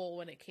a whole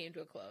when it came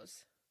to a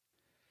close?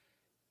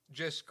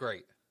 Just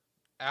great.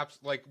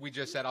 Like we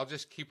just said, I'll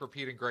just keep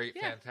repeating great,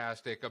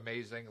 fantastic,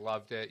 amazing,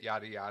 loved it,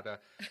 yada, yada.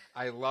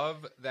 I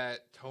love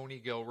that Tony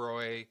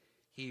Gilroy,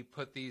 he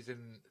put these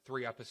in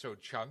 3-episode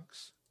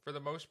chunks for the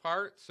most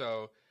part.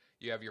 So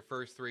you have your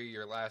first 3,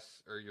 your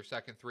last, or your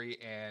second 3,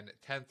 and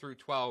 10 through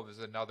 12 is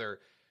another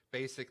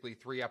basically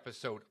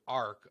 3-episode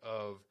arc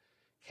of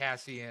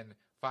Cassian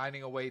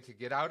finding a way to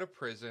get out of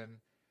prison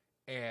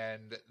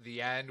And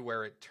the end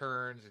where it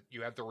turns,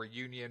 you have the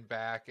reunion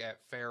back at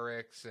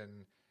Ferrix,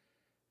 and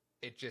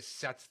it just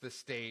sets the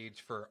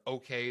stage for,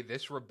 okay,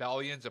 this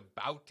rebellion's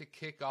about to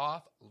kick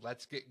off.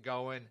 Let's get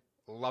going.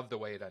 Love the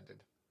way it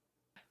ended.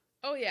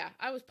 Oh yeah,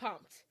 I was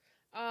pumped.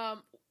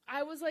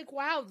 I was like,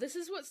 wow, this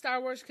is what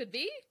Star Wars could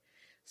be.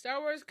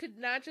 Star Wars could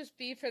not just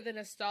be for the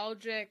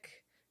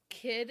nostalgic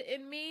kid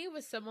in me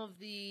with some of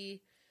the,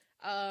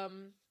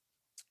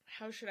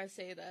 how should I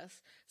say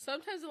this?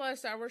 Sometimes a lot of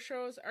Star Wars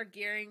shows are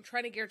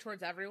trying to gear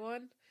towards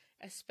everyone,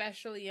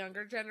 especially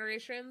younger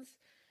generations,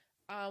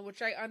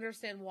 which I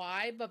understand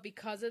why, but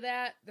because of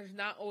that, there's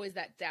not always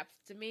that depth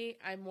to me.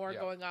 I'm more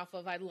going off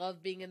of, I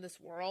love being in this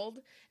world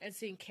and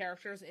seeing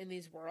characters in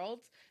these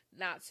worlds,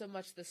 not so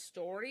much the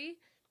story.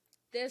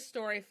 This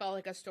story felt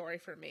like a story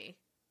for me.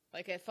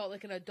 Like, it felt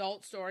like an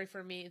adult story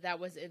for me that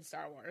was in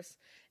Star Wars.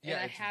 And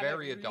I haven't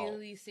very adult.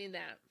 really seen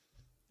that.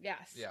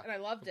 Yes, and I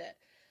loved it.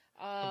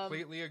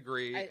 Completely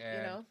agree.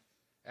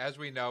 As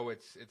we know,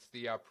 it's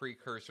the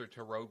precursor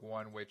to Rogue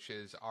One, which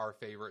is our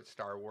favorite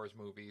Star Wars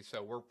movie.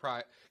 So we're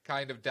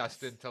kind of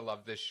destined to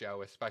love this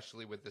show,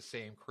 especially with the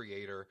same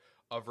creator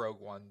of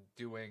Rogue One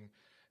doing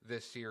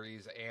this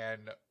series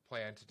and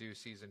plan to do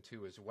season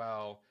 2 as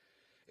well.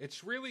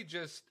 It's really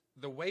just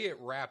the way it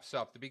wraps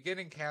up. The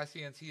beginning,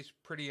 Cassian's, he's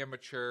pretty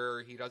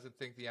immature. He doesn't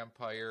think the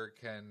Empire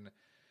can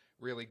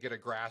really get a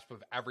grasp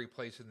of every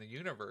place in the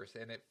universe.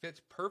 And it fits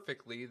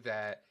perfectly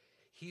that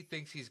he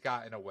thinks he's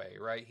gotten away,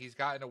 right? He's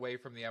gotten away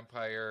from the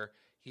Empire.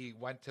 He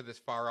went to this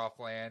far-off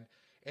land.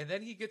 And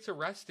then he gets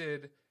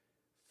arrested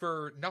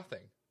for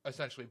nothing,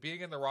 essentially,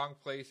 being in the wrong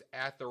place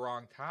at the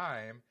wrong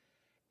time.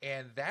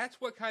 And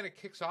that's what kind of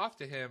kicks off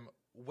to him,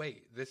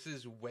 wait, this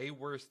is way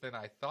worse than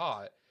I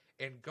thought.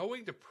 And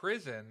going to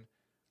prison,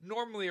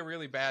 normally a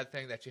really bad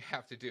thing that you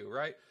have to do,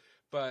 right?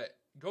 But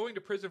going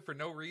to prison for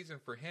no reason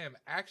for him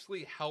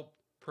actually helped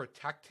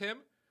protect him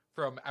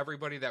from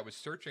everybody that was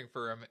searching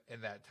for him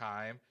in that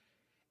time.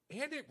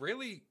 And it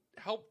really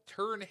helped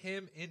turn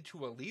him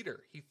into a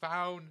leader. He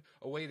found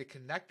a way to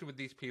connect with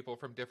these people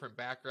from different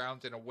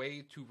backgrounds and a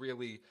way to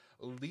really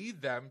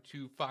lead them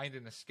to find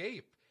an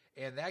escape.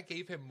 And that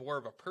gave him more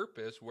of a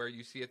purpose, where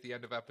you see at the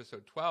end of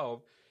episode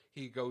 12,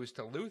 he goes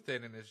to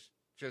Luthen and is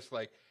just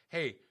like,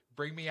 hey,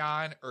 bring me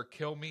on or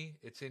kill me.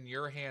 It's in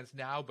your hands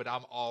now, but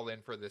I'm all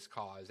in for this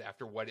cause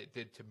after what it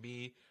did to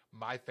me,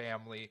 my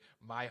family,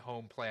 my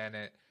home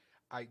planet.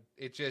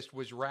 It just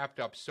was wrapped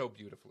up so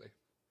beautifully.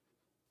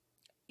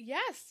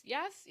 Yes,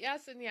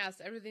 and yes.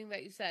 Everything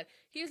that you said.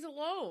 He's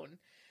alone.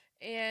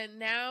 And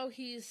now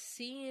he's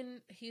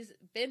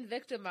been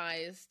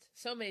victimized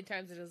so many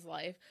times in his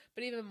life,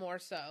 but even more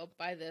so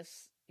by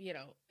this,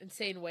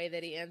 insane way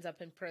that he ends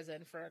up in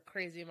prison for a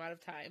crazy amount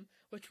of time,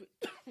 which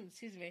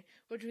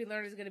we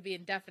learn is going to be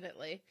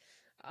indefinitely.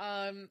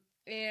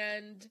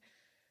 And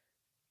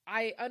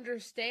I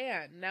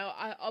understand. Now,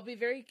 I'll be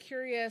very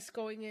curious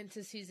going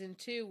into season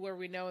 2, where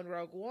we know in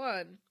Rogue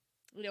One,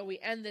 we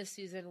end this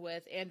season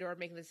with Andor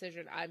making the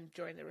decision, I'm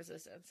joining the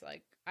Resistance.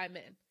 Like, I'm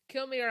in.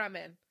 Kill me or I'm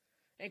in.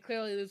 And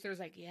clearly Luther's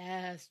like,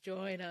 yes,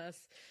 join us.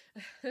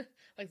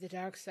 Like the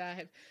dark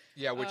side.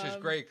 Yeah, which is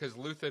great, because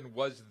Luthen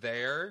was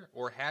there,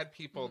 or had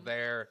people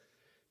there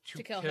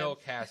to kill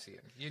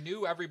Cassian. You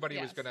knew everybody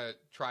was going to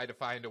try to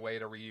find a way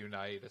to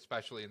reunite,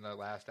 especially in the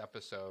last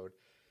episode.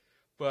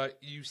 But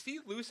you see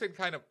Luthen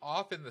kind of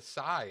off in the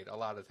side a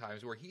lot of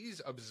times, where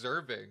he's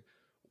observing,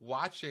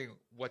 watching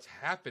what's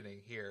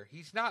happening here.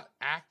 He's not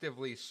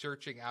actively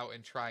searching out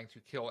and trying to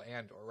kill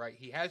Andor, right?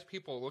 He has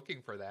people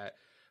looking for that,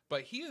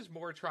 but he is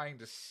more trying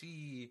to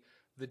see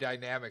the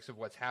dynamics of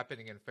what's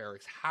happening in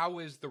Ferrix. How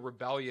is the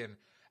rebellion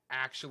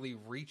actually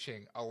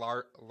reaching a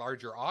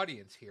larger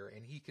audience here?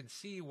 And he can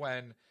see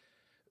when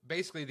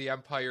basically the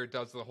Empire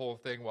does the whole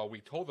thing, well,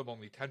 we told them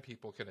only 10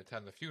 people can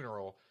attend the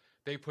funeral.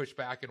 They push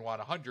back and want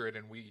 100,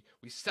 and we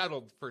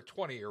settled for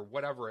 20 or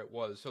whatever it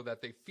was, so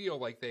that they feel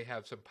like they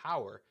have some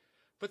power.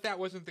 But that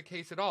wasn't the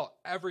case at all.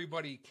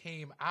 Everybody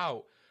came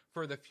out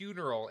for the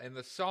funeral and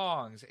the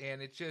songs,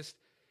 and it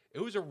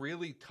was a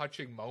really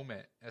touching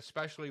moment,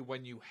 especially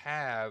when you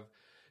have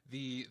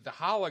the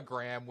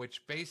hologram,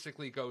 which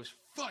basically goes,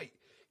 fight,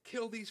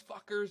 kill these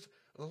fuckers,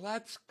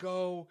 let's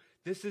go.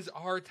 This is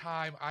our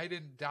time. I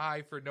didn't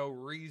die for no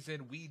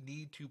reason. We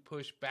need to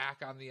push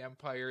back on the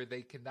Empire.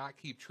 They cannot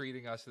keep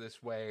treating us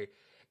this way.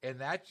 And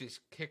that just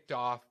kicked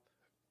off,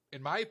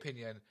 in my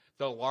opinion,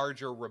 the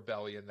larger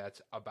rebellion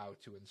that's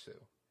about to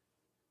ensue.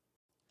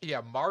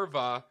 Yeah,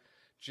 Marva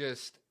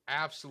just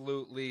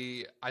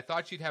absolutely, I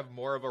thought she'd have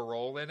more of a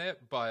role in it,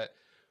 but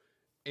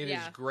it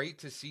is great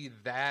to see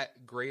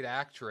that great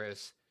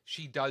actress.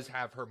 She does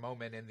have her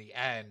moment in the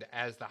end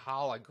as the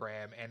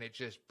hologram, and it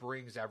just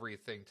brings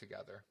everything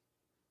together.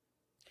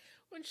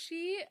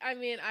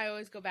 I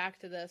always go back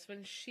to this.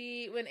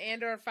 When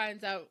Andor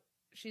finds out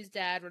she's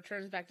dead,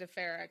 returns back to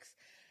Ferrix,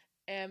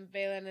 and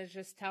Baylan is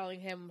just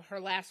telling him her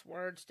last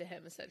words to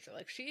him, essentially.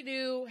 Like, she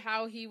knew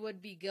how he would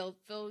be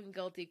feeling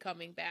guilty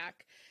coming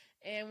back.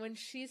 And when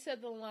she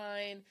said the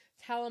line,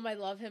 "Tell him I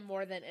love him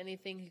more than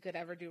anything he could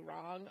ever do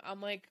wrong,"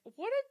 I'm like,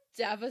 what a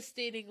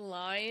devastating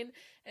line.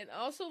 And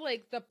also,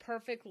 like, the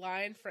perfect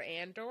line for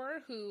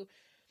Andor, who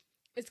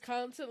is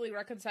constantly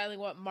reconciling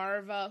who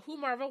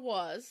Marva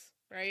was,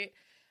 right?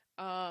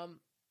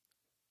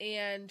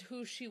 And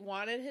who she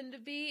wanted him to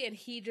be. And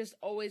he just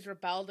always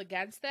rebelled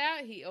against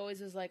that. He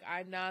always is like,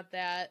 I'm not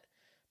that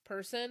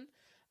person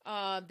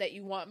that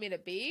you want me to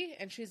be.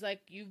 And she's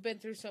like, you've been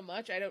through so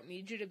much, I don't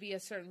need you to be a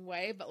certain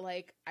way, but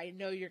like, I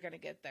know you're gonna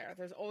get there.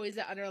 There's always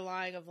that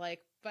underlying of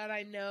like, but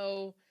I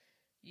know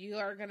you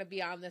are gonna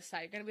be on this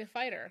side, you're gonna be a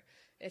fighter.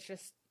 It's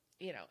just,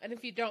 and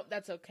if you don't,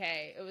 that's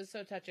okay. It was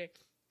so touching.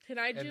 Can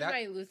I do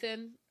my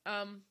Luthen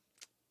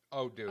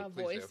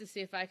voice to see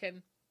if I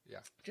can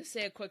just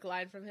say a quick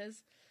line from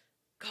his?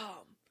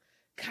 Calm,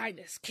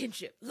 kindness,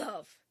 kinship,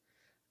 love.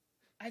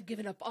 I've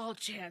given up all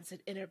chance at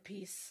inner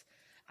peace.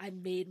 I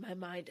made my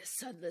mind a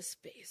sunless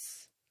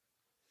space.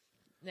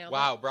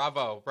 Wow,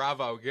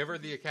 bravo. Give her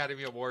the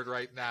Academy Award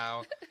right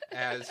now.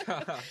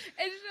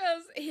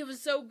 He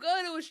was so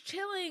good. It was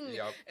chilling.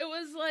 Yep. It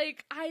was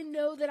like, I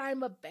know that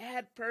I'm a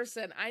bad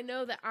person. I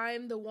know that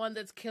I'm the one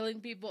that's killing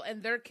people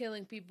and they're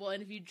killing people.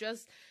 And if you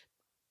just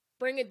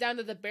bring it down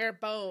to the bare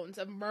bones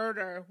of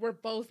murder, we're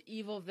both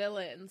evil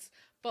villains.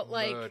 But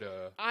like,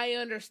 I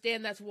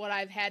understand that's what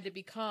I've had to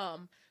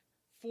become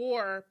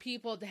for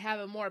people to have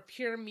a more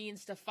pure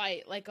means to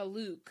fight, like a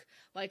Luke,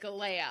 like a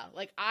Leia.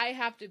 Like, I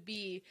have to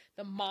be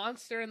the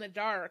monster in the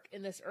dark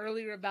in this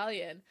early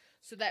rebellion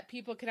so that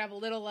people can have a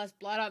little less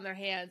blood on their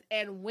hands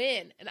and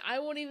win. And I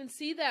won't even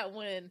see that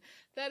win.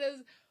 That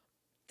is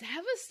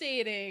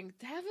devastating.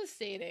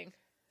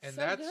 And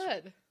so that's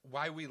good.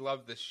 Why we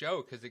love the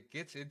show, because it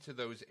gets into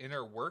those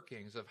inner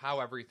workings of how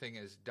everything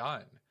is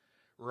done.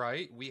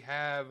 Right? We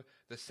have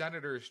the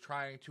senators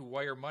trying to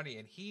wire money,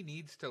 and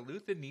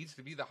Luthen needs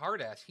to be the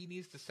hard ass. He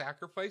needs to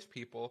sacrifice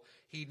people.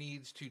 He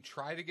needs to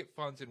try to get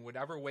funds in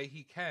whatever way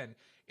he can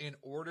in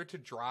order to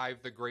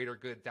drive the greater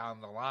good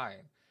down the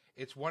line.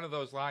 It's one of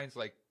those lines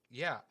like,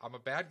 yeah, I'm a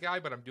bad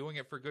guy, but I'm doing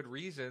it for good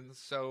reasons,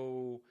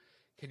 so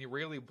can you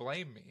really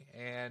blame me?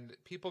 And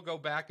people go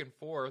back and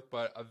forth,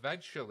 but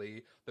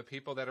eventually the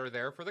people that are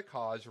there for the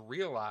cause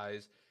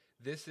realize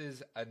this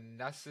is a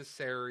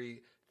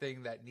necessary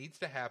thing that needs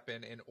to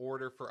happen in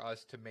order for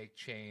us to make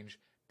change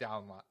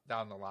down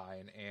the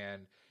line.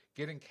 And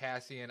getting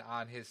Cassian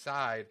on his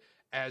side,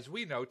 as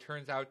we know,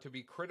 turns out to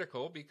be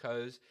critical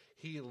because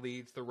he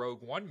leads the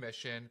Rogue One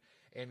mission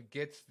and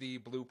gets the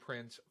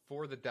blueprints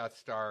for the Death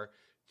Star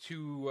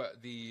to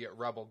the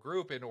rebel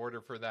group in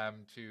order for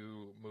them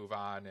to move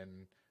on.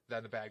 And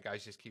then the bad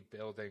guys just keep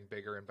building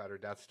bigger and better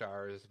Death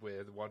Stars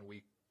with 1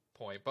 week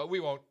point, but we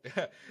won't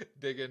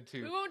dig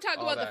into. We won't talk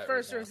about the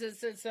first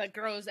resistance that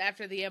grows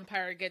after the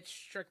Empire gets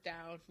stripped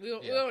down. We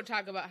won't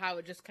talk about how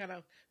it just kind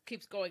of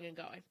keeps going and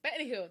going. But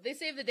anywho, they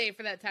save the day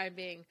for that time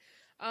being.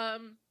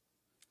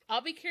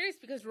 I'll be curious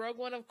because Rogue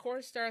One, of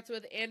course, starts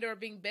with Andor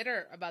being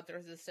bitter about the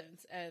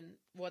Resistance and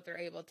what they're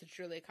able to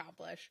truly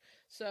accomplish.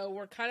 So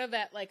we're kind of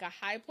at like a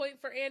high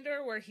point for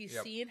Andor where he's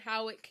seen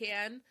how it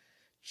can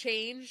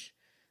change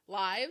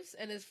lives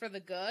and is for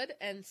the good,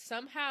 and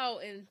somehow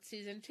in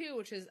season 2,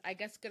 which is I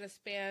guess going to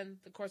span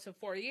the course of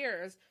 4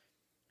 years,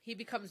 he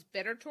becomes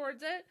bitter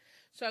towards it.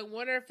 So I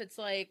wonder if it's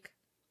like,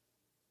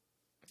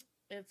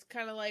 it's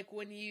kind of like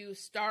when you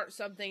start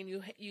something,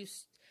 you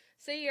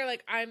say you're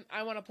like,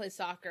 I want to play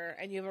soccer,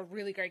 and you have a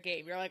really great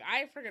game. You're like,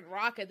 I freaking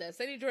rock at this.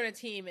 Then you join a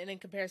team, and in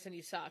comparison,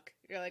 you suck.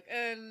 You're like,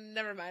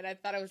 never mind. I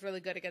thought I was really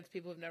good against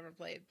people who've never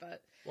played.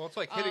 But well, it's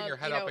like hitting your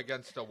head up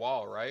against a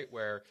wall, right?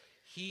 Where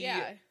he,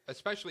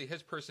 especially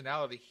his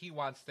personality, he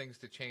wants things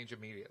to change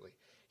immediately.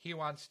 He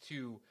wants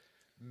to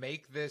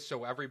make this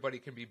so everybody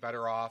can be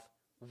better off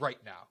right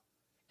now.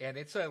 And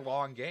it's a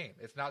long game.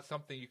 It's not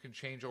something you can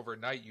change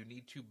overnight. You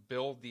need to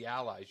build the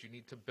allies. You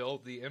need to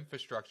build the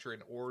infrastructure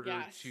in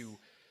order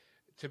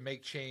to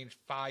make change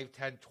 5,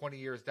 10, 20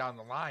 years down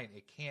the line.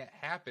 It can't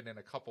happen in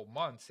a couple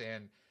months.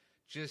 And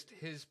just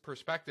his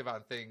perspective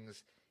on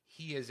things,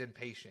 he is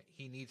impatient.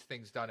 He needs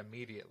things done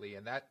immediately.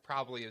 And that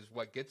probably is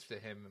what gets to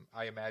him,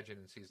 I imagine,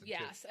 in season 2.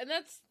 Yes, and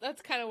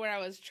that's kind of where I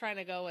was trying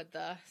to go with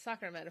the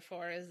soccer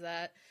metaphor, is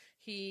that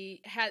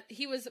he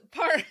was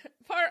part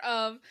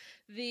of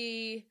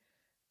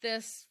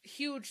this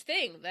huge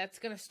thing that's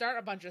going to start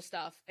a bunch of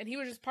stuff. And he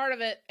was just part of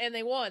it, and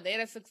they won. They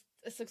had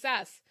a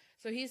success.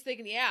 So he's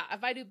thinking, yeah,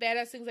 if I do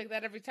badass things like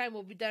that every time,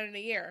 we'll be done in a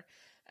year.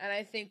 And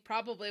I think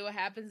probably what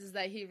happens is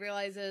that he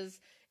realizes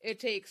it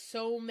takes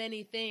so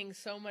many things,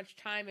 so much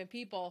time and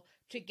people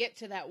to get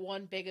to that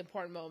one big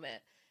important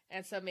moment.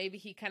 And so maybe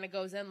he kind of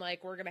goes in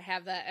like, we're going to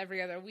have that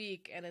every other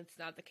week, and it's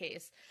not the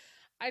case.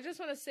 I just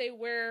want to say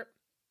where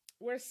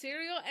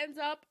Serial ends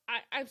up,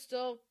 I'm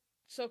still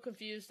so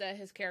confused at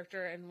his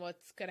character and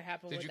what's going to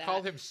happen with that. Did you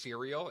call him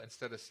Cereal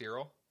instead of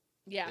Cyril?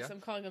 Yes, yeah? I'm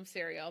calling him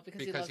Cereal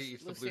because he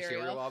eats the blue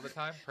cereal all the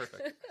time?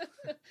 Perfect.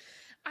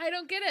 I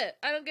don't get it.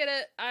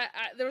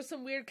 There was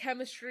some weird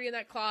chemistry in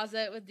that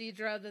closet with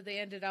Deidre that they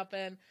ended up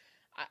in.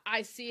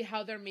 I see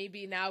how they're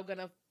maybe now going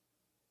to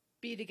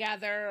be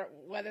together,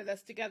 whether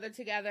that's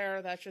together,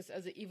 or that's just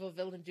as an evil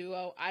villain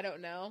duo. I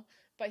don't know.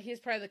 But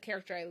he's probably the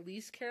character I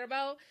least care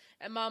about.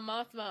 And Mon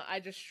Mothma, I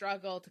just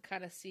struggle to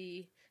kind of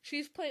see.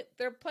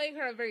 They're playing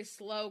her a very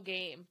slow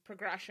game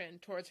progression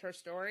towards her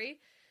story.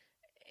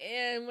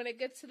 And when it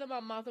gets to the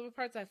Mon Mothma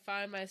parts, I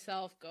find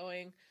myself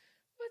going,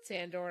 what's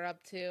Andor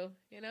up to,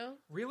 you know?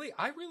 Really,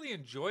 I really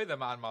enjoy the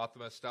Mon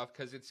Mothma stuff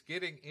because it's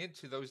getting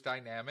into those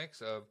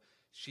dynamics of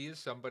she is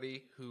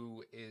somebody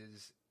who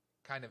is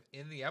kind of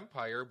in the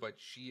Empire, but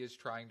she is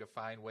trying to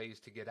find ways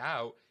to get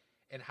out,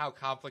 and how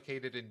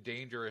complicated and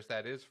dangerous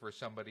that is for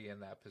somebody in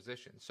that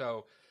position.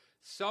 So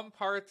some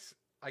parts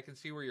I can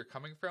see where you're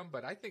coming from,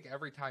 but I think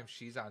every time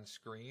she's on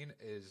screen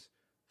is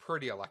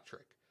pretty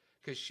electric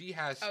because she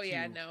has Oh,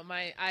 yeah, no.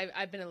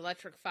 I've been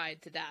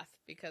electrified to death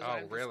because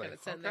I'm just going to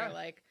sit there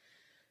like,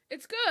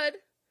 it's good.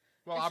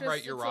 Well, I'm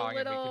right, you're wrong,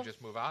 and we can just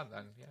move on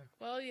then. Yeah.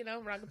 Well, you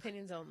know, wrong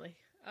opinions only.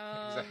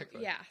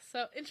 Exactly. Yeah,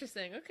 so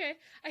interesting. Okay.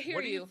 I hear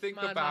what do you think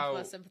Mon about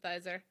Mothma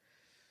sympathizer.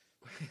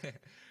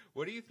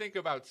 What do you think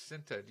about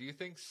Cinta? Do you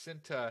think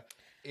Cinta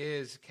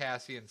is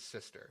Cassian's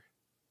sister?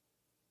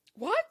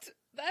 What?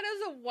 That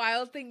is a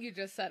wild thing you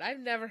just said. I've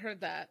never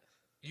heard that.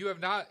 You have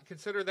not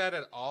considered that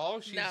at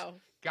all? She's No.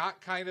 got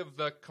kind of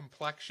the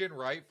complexion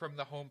right from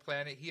the home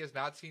planet. He has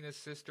not seen his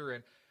sister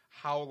in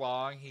how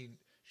long?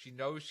 She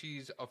knows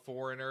she's a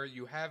foreigner.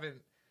 You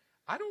haven't.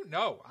 I don't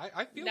know.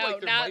 I feel like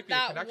there might be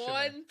a connection. No, not that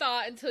one there.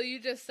 thought until you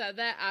just said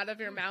that out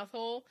of your mouth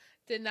hole.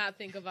 Did not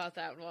think about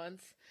that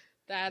once.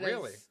 That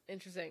Really? is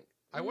interesting.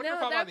 I wonder no,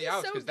 if I'm on the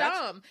outs because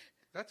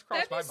that's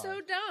crossed my mind.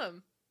 That'd be so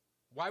dumb.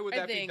 Why would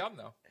that be dumb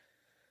though?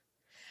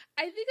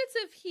 I think it's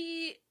if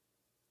he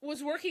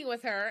was working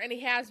with her, and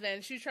he has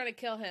been. She's trying to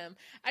kill him.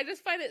 I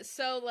just find it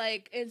so,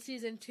 like, in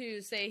season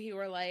 2, say he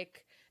were,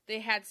 like, they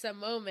had some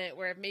moment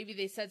where maybe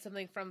they said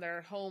something from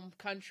their home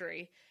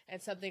country,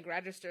 and something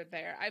registered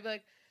there. I'd be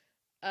like,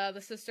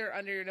 the sister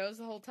under your nose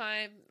the whole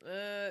time?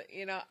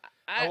 You know,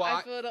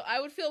 I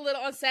would feel a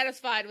little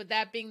unsatisfied with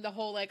that being the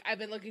whole, like, I've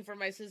been looking for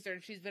my sister,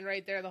 and she's been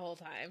right there the whole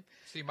time.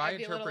 See, my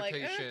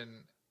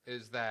interpretation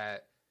is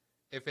that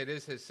if it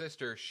is his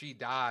sister, she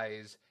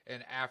dies,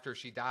 and after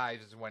she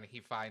dies is when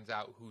he finds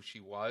out who she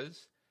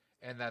was,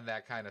 and then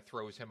that kind of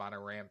throws him on a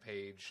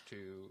rampage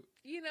to...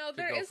 You know,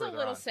 there is a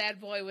little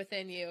sad boy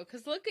within you,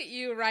 because look at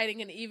you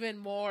writing an even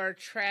more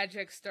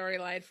tragic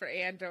storyline for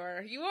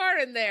Andor. You are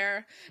in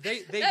there.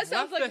 That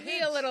sounds like me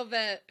a little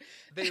bit.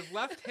 They've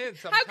left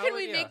hints. How can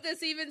we make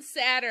this even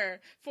sadder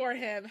for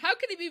him? How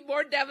can he be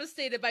more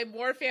devastated by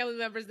more family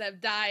members that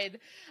have died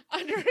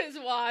under his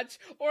watch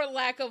or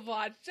lack of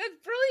watch? That's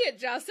brilliant,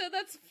 Justin.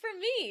 That's for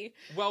me.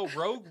 Well,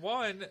 Rogue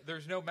One,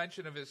 there's no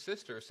mention of his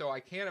sister, so I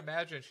can't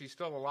imagine she's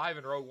still alive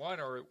in Rogue One,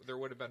 or there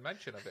would have been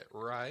mention of it,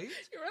 right?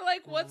 You were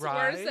like, what's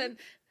worse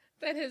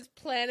than his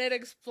planet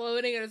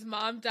exploding and his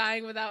mom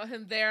dying without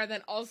him there, and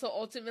then also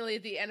ultimately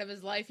at the end of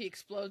his life he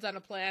explodes on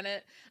a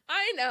planet?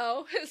 I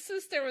know, his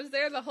sister was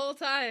there the whole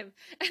time,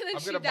 and then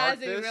she dies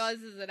and he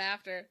realizes it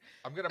after.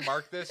 I'm going to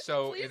mark this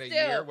so in a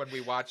year when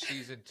we watch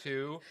season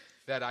 2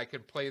 that I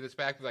can play this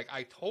back and be like,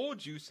 I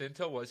told you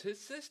Cinta was his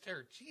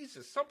sister.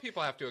 Jesus, some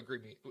people have to agree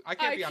with me. I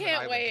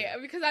can't wait,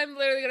 because I'm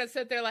literally going to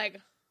sit there like...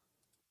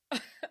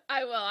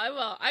 I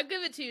will. I'll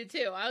give it to you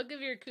too. I'll give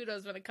you your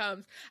kudos when it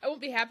comes. I won't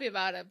be happy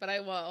about it, but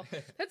I will.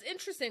 That's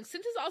interesting.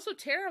 Cinta's also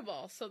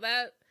terrible, so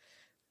that.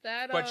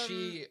 But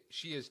she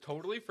is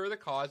totally for the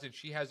cause, and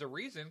she has a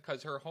reason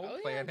because her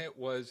home planet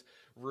was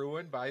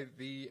ruined by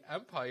the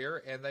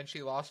Empire, and then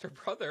she lost her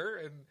brother,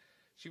 and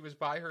she was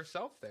by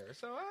herself there.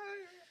 So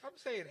I'm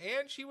saying,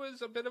 and she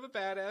was a bit of a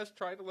badass,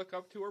 trying to look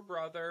up to her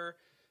brother.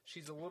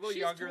 She's a little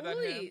younger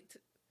than him.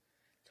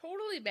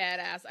 Totally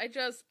badass.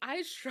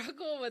 I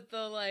struggle with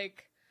the,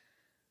 like,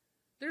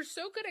 they're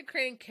so good at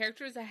creating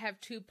characters that have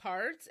two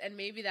parts, and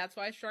maybe that's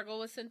why I struggle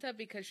with Cinta,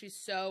 because she's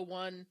so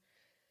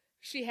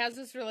she has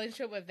this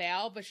relationship with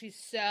Val, but she's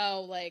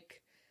so,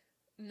 like,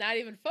 not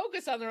even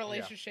focused on the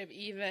relationship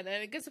even,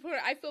 and it gets to the point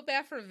where I feel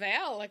bad for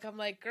Val. Like, I'm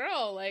like,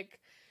 girl, like,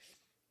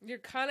 you're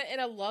kind of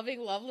in a loving,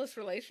 loveless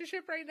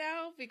relationship right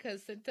now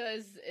because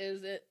Cinta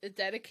is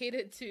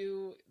dedicated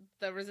to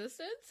the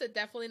Resistance and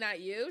definitely not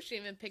you. She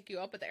didn't even pick you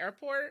up at the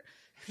airport.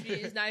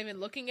 She's not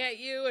even looking at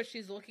you, or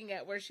she's looking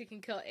at where she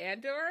can kill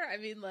Andor. I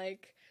mean,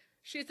 like,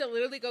 she has to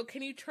literally go,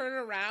 can you turn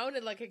around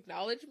and, like,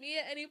 acknowledge me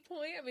at any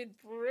point? I mean,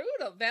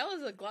 brutal. Val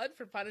is a glutton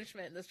for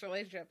punishment in this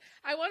relationship.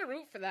 I want to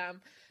root for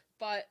them,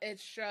 but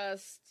it's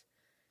just...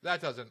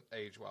 That doesn't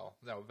age well.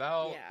 No,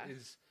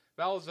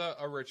 Val's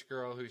a rich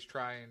girl who's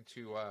trying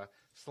to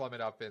slum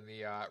it up in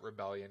the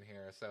rebellion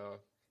here, so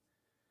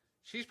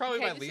she's probably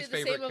my least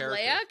favorite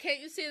character. Can't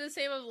you say the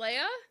same of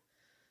Leia?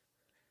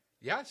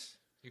 Yes,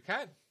 you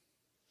can.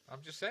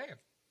 I'm just saying.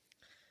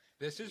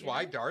 This is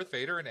why Darth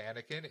Vader and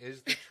Anakin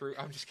is the true...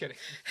 I'm just kidding.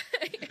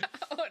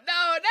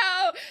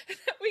 No!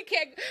 We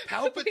can't...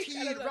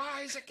 Palpatine,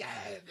 rise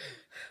again!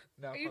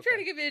 No, Are you trying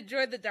to get me to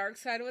enjoy the dark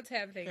side? What's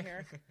happening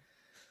here?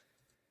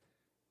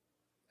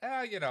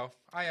 You know,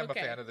 I am a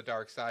fan of the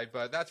dark side,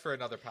 but that's for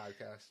another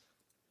podcast.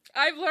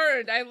 I've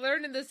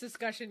learned in this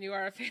discussion you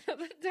are a fan of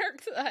the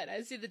dark side.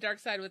 I see the dark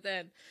side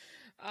within.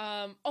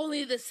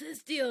 Only the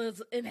Sith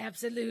deals in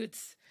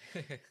absolutes.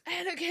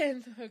 And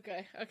again,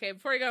 okay.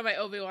 Before we go on my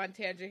Obi-Wan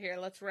tangent here,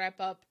 let's wrap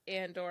up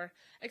Andor.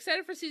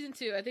 Excited for season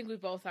 2. I think we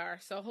both are.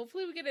 So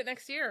hopefully we get it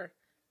next year.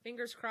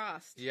 Fingers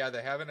crossed. Yeah,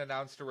 they haven't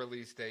announced a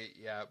release date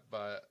yet,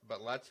 but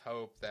let's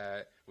hope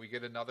that we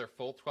get another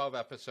full 12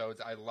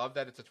 episodes. I love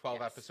that it's a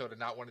 12 episode and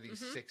not one of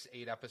these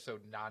 6-8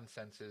 episode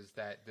nonsenses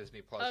that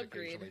Disney Plus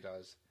occasionally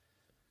does.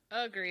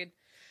 Agreed.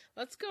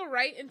 Let's go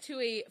right into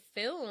a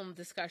film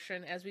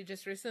discussion as we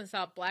just recently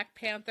saw Black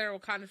Panther: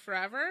 Wakanda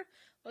Forever.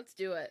 Let's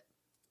do it.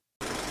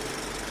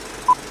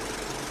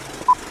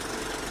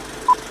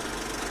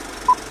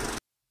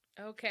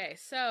 Okay,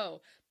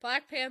 so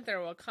Black Panther: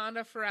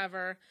 Wakanda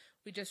Forever.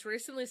 We just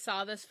recently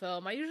saw this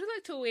film. I usually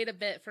like to wait a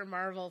bit for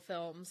Marvel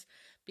films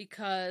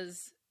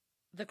because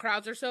the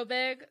crowds are so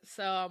big.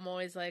 So I'm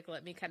always like,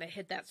 let me kind of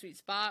hit that sweet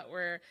spot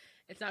where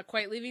it's not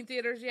quite leaving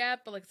theaters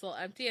yet, but like it's a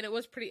little empty. And it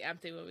was pretty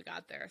empty when we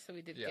got there. So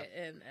we did get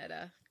in at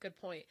a good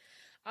point.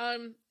 I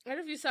don't know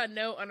if you saw a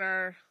note on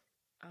our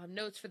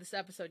notes for this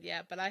episode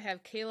yet, but I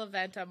have Kayla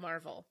Vent on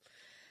Marvel.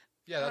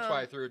 Yeah, that's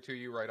why I threw it to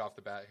you right off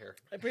the bat here.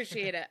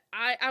 Appreciate it.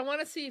 I want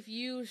to see if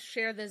you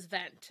share this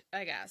vent,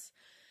 I guess.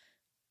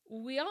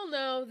 We all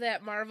know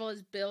that Marvel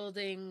is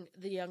building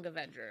the Young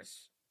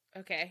Avengers,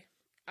 okay?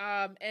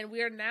 And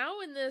we are now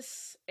in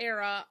this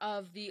era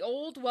of the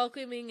old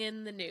welcoming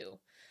in the new.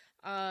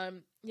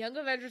 Young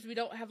Avengers, we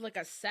don't have like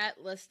a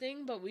set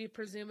listing, but we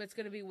presume it's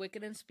going to be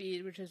Wiccan and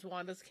Speed, which is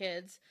Wanda's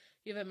kids.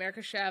 You have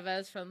America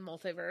Chavez from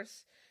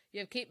Multiverse.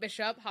 You have Kate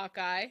Bishop,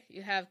 Hawkeye.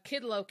 You have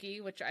Kid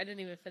Loki, which I didn't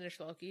even finish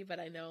Loki, but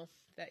I know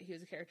that he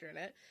was a character in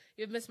it.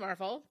 You have Miss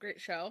Marvel, great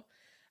show.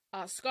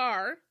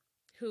 Scar,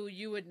 who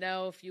you would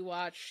know if you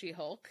watch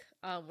She-Hulk,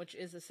 which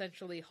is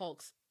essentially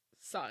Hulk's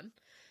son,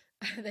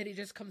 that he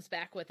just comes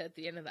back with at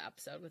the end of the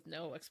episode with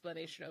no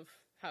explanation of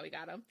how he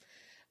got him.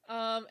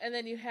 And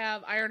then you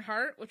have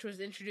Ironheart, which was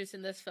introduced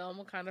in this film,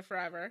 Wakanda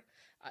Forever,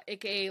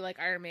 aka like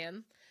Iron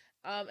Man.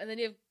 And then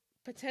you have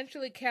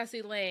potentially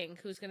Cassie Lang,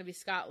 who's going to be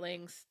Scott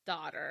Lang's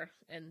daughter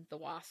in The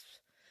Wasp,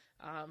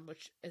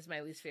 which is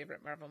my least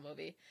favorite Marvel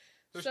movie.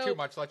 There's too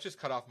much. Let's just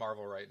cut off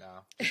Marvel right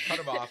now. Just cut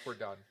them off. We're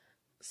done.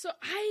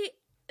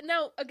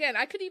 Now, again,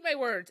 I could eat my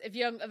words if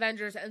Young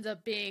Avengers ends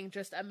up being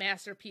just a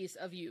masterpiece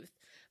of youth.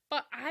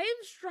 But I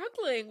am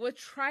struggling with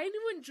trying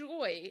to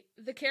enjoy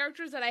the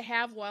characters that I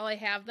have while I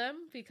have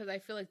them, because I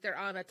feel like they're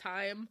on a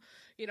time,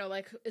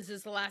 like, is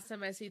this the last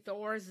time I see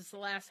Thor? Is this the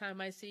last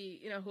time I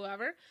see,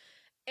 whoever?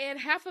 And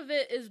half of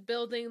it is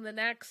building the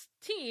next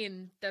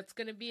teen that's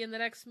going to be in the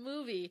next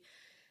movie.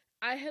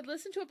 I had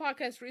listened to a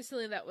podcast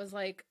recently that was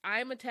like,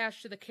 I'm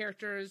attached to the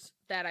characters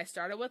that I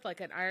started with,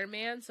 like an Iron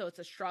Man, so it's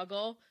a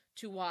struggle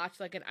to watch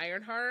like an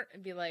Ironheart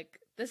and be like,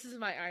 this is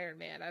my Iron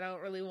Man. I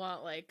don't really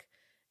want like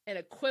an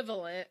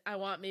equivalent. I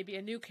want maybe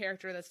a new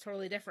character that's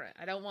totally different.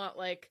 I don't want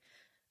like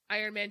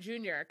Iron Man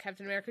Jr.,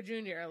 Captain America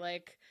Jr.,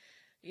 like,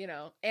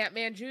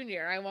 Ant-Man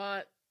Jr. I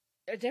want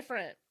a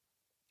different.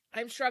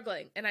 I'm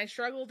struggling, and I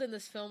struggled in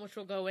this film, which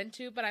we'll go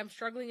into, but I'm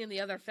struggling in the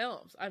other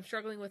films. I'm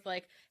struggling with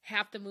like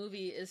half the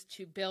movie is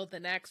to build the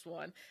next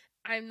one.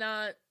 I'm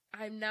not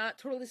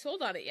totally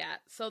sold on it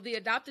yet. So the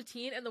adopted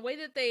teen and the way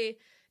that they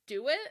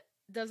do it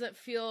doesn't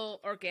feel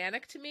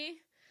organic to me.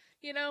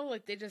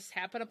 Like they just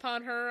happen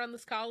upon her on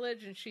this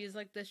college and she's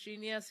like this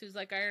genius who's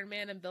like Iron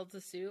Man and builds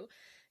a suit.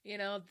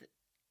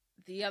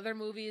 The other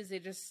movies, they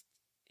just,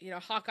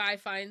 Hawkeye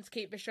finds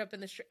Kate Bishop in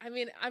the street. I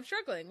mean, I'm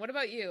struggling. What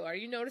about you? Are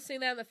you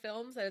noticing that in the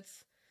films that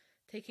it's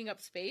taking up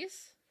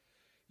space?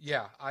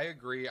 Yeah, I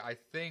agree. I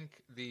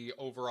think the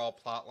overall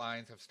plot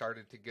lines have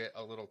started to get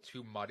a little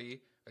too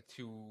muddy,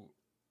 too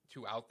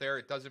out there.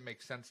 It doesn't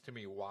make sense to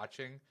me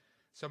watching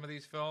some of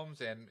these films.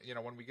 And,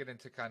 when we get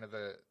into kind of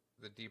the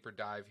deeper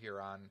dive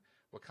here on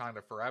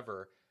Wakanda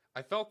Forever,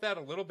 I felt that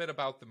a little bit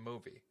about the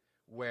movie,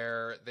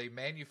 where they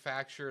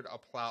manufactured a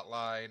plot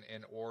line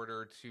in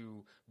order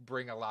to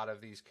bring a lot of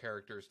these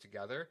characters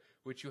together,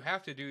 which you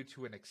have to do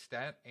to an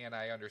extent. And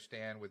I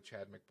understand with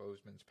Chadwick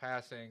Boseman's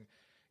passing,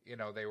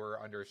 they were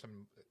under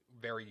some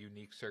very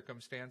unique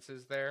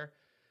circumstances there.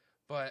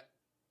 But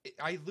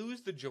I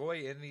lose the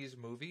joy in these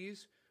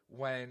movies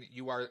when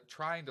you are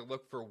trying to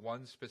look for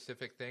one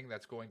specific thing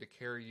that's going to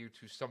carry you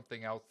to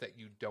something else that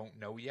you don't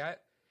know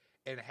yet,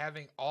 and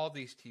having all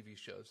these TV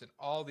shows and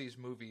all these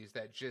movies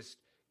that just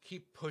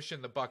keep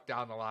pushing the buck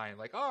down the line.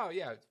 Like, oh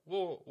yeah,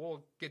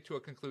 we'll get to a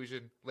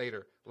conclusion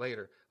later.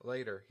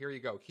 Here you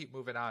go. Keep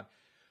moving on.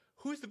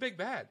 Who's the big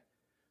bad?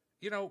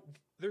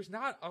 There's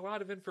not a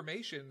lot of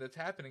information that's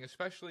happening,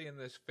 especially in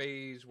this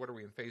phase. What are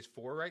we in, phase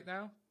 4 right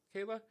now,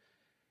 Kayla?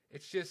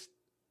 It's just,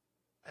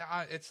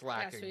 it's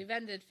lacking. Yes, we've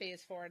ended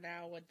phase 4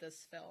 now with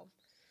this film.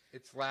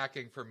 It's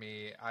lacking for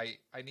me. I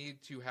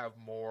need to have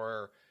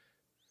more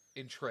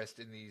interest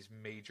in these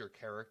major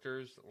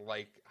characters,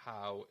 like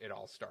how it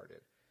all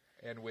started.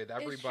 And with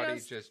everybody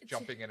just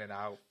jumping in and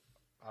out,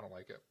 I don't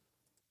like it.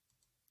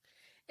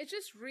 It's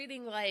just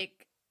reading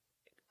like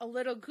a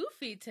little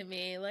goofy to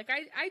me. Like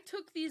I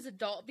took these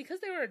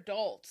because they were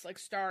adults, like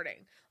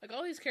starting. Like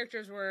all these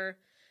characters were,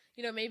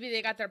 maybe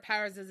they got their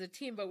powers as a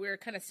teen, but we were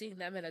kind of seeing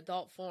them in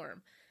adult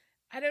form.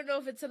 I don't know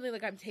if it's something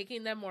like I'm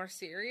taking them more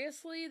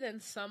seriously than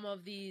some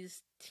of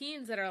these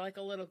teens that are like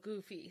a little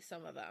goofy,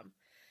 some of them.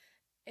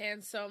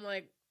 And so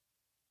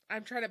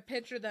I'm trying to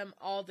picture them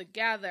all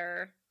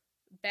together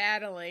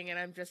battling, and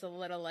I'm just a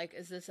little like,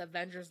 is this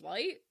Avengers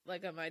Light?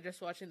 Like, am I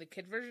just watching the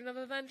kid version of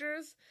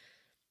Avengers?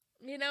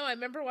 I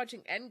remember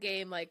watching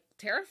Endgame, like,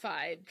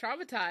 terrified,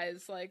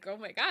 traumatized, like, oh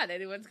my god,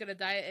 anyone's gonna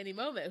die at any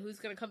moment. Who's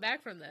gonna come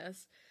back from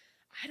this?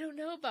 I don't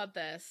know about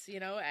this,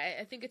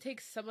 I think it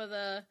takes some of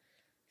the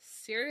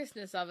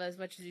seriousness of it as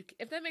much as you,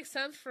 if that makes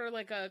sense for,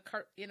 like, a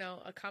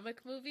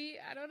comic movie,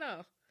 I don't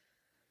know.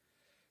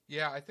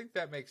 Yeah, I think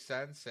that makes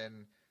sense,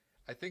 and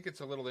I think it's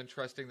a little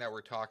interesting that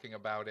we're talking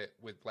about it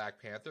with Black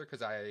Panther,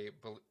 because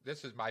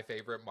this is my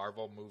favorite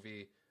Marvel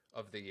movie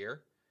of the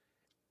year.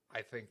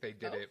 I think they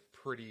did it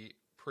pretty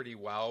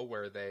well,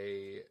 where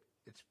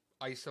it's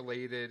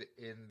isolated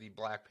in the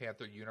Black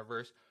Panther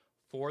universe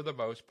for the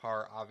most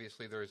part.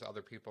 Obviously, there's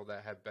other people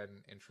that have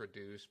been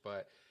introduced,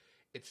 but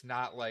it's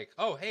not like,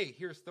 oh, hey,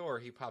 here's Thor,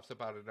 he pops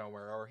up out of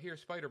nowhere, or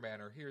here's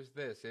Spider-Man, or here's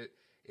this. It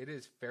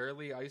is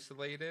fairly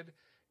isolated,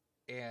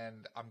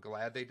 and I'm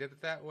glad they did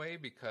it that way,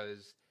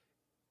 because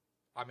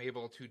I'm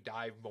able to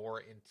dive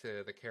more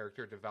into the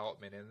character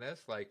development in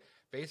this. Like,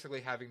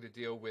 basically having to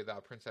deal with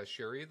Princess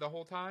Shuri the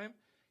whole time.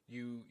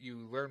 You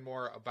learn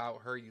more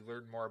about her. You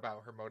learn more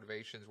about her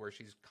motivations, where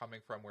she's coming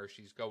from, where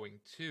she's going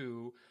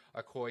to.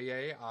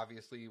 Okoye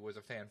obviously was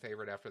a fan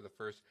favorite after the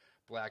first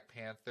Black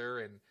Panther,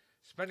 and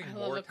spending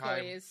more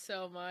time. Okoye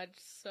so much.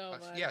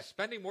 Yeah,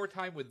 spending more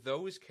time with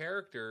those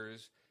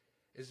characters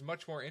is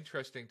much more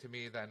interesting to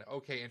me than,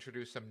 okay,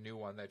 introduce some new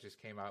one that just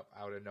came out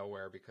of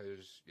nowhere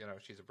because,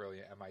 she's a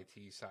brilliant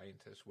MIT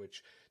scientist,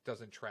 which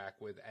doesn't track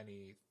with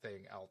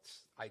anything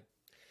else.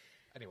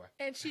 Anyway.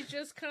 And she's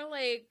just kind of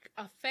like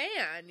a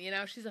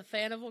fan, she's a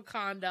fan of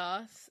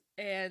Wakanda,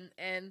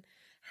 and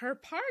her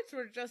parts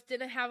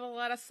didn't have a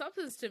lot of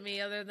substance to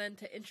me other than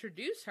to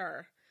introduce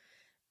her.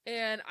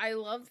 And I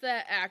love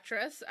that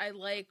actress. I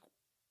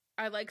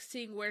like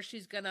seeing where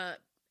she's gonna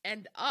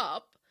end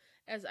up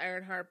as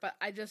Ironheart, but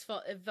I just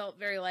felt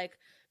very like,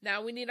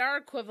 now we need our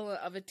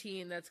equivalent of a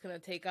teen that's going to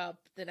take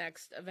up the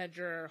next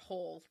Avenger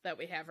hole that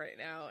we have right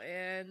now,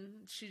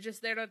 and she's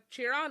just there to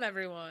cheer on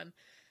everyone.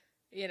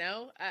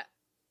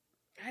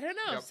 I don't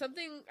know,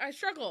 something, I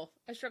struggle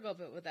a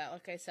bit with that,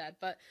 like I said,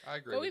 but I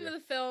agree going into the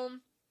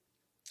film,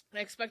 I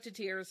expected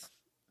tears.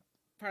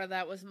 Part of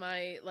that was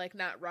my, like,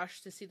 not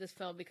rush to see this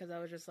film, because I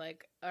was just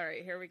like, all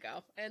right, here we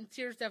go, and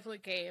tears definitely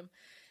came.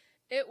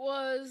 It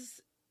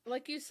was,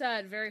 like you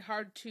said, very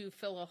hard to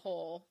fill a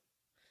hole,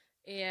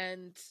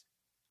 and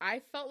I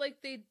felt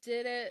like they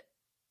did it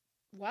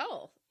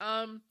well.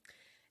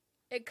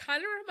 It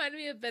kind of reminded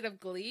me a bit of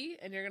Glee,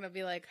 and you're going to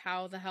be like,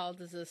 how the hell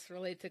does this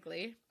relate to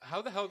Glee?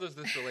 How the hell does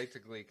this relate to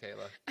Glee,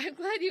 Kayla? I'm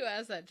glad you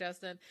asked that,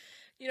 Justin.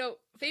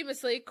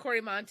 Famously,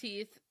 Corey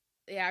Monteith,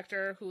 the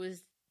actor who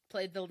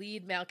played the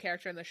lead male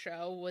character in the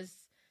show, was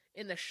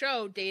in the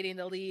show dating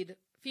the lead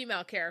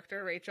female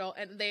character, Rachel,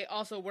 and they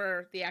also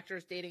were the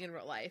actors dating in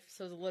real life,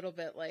 so it's a little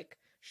bit like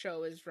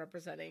show is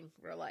representing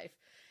real life.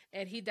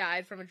 And he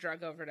died from a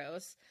drug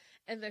overdose,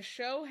 and the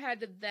show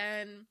had to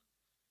then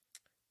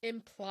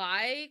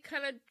imply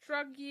kind of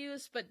drug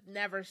use, but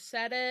never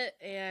said it,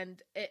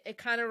 and it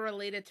kind of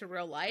related to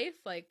real life,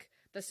 like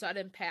the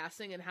sudden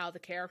passing and how the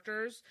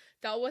characters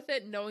dealt with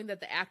it, knowing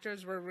that the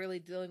actors were really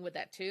dealing with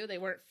that too. They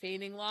weren't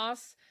feigning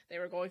loss, they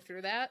were going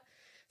through that.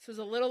 So it was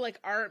a little like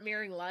art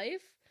mirroring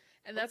life.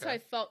 And that's why I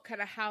felt kind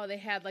of how they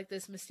had like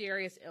this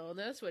mysterious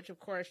illness, which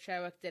of course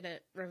Chadwick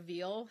didn't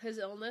reveal his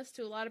illness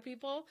to a lot of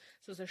people.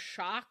 So it was a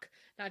shock,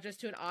 not just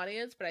to an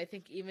audience, but I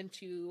think even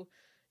to,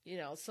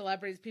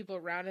 celebrities, people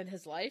around in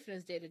his life and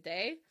his day to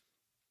day.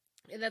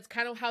 And that's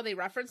kind of how they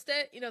referenced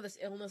it. This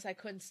illness I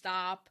couldn't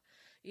stop,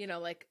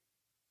 like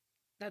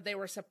that they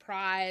were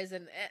surprised.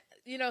 And,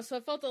 so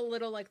it felt a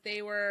little like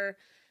they were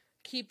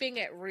keeping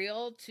it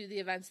real to the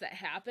events that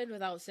happened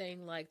without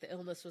saying like the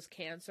illness was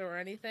cancer or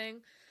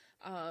anything.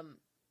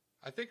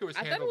 I think it was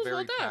handled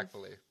very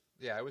tactfully.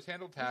 Yeah, it was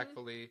handled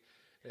tactfully.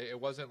 Mm-hmm. It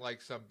wasn't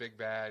like some big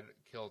bad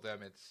killed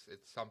him. It's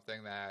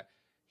something that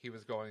he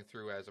was going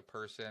through as a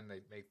person. They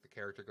make the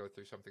character go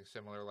through something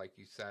similar, like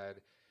you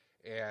said.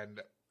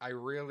 And I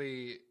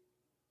really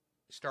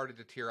started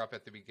to tear up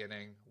at the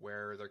beginning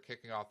where they're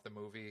kicking off the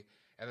movie,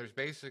 and there's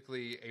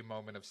basically a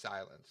moment of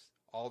silence.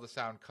 All the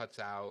sound cuts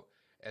out,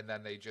 and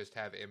then they just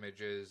have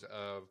images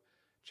of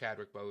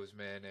Chadwick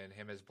Boseman and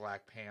him as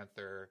Black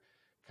Panther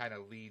kind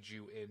of lead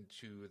you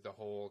into the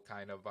whole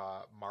kind of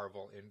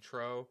Marvel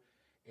intro.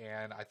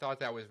 And I thought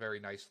that was very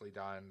nicely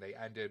done. They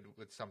ended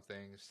with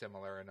something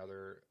similar,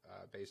 another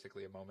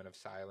basically a moment of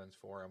silence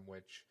for him,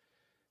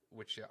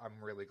 which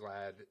I'm really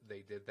glad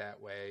they did that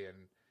way.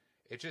 And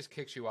it just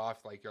kicks you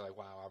off like you're like,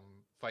 wow,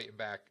 I'm fighting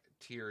back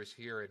tears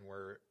here, and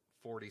we're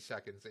 40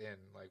 seconds in.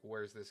 Like,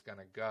 where's this going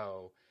to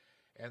go?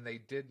 And they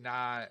did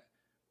not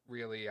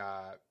really,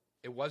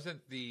 it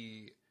wasn't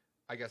the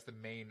I guess, the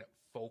main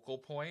focal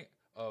point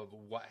of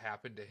what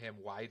happened to him.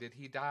 Why did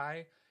he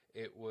die?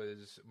 It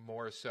was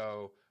more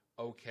so,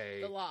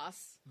 okay, The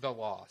loss. the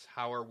loss.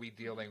 How are we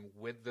dealing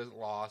with the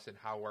loss, and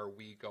how are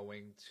we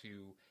going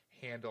to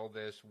handle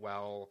this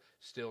while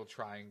still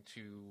trying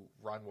to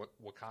run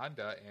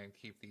Wakanda and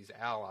keep these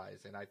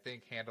allies? And I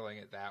think handling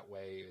it that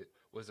way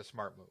was a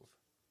smart move.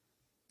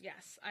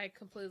 Yes, I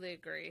completely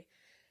agree.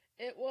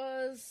 It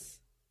was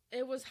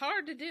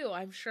hard to do,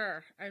 I'm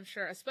sure.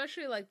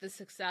 Especially like the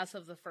success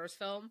of the first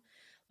film.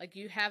 Like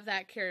you have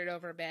that carried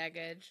over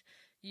baggage.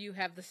 You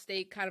have the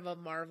state kind of a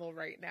Marvel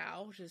right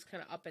now, which is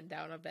kind of up and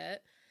down a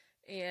bit.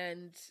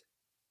 And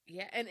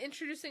yeah, and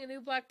introducing a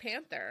new Black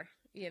Panther,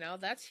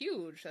 that's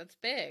huge. That's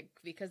big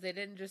because they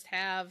didn't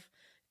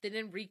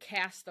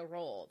recast the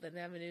role. They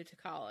didn't have Anu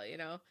T'Challa,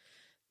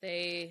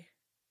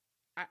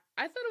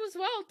 I thought it was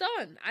well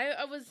done.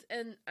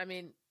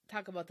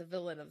 Talk about the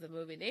villain of the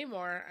movie,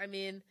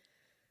 Namor.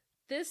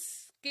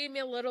 This gave me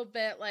a little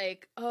bit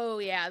like, oh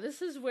yeah,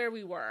 this is where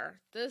we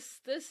were. This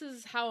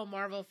is how a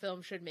Marvel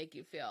film should make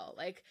you feel.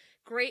 Like,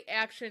 great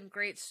action,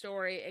 great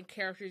story, and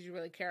characters you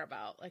really care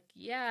about. Like,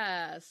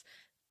 yes,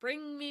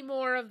 bring me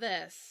more of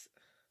this.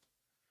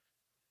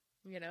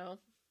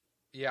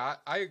 Yeah,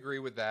 I agree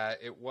with that.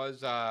 It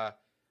was, I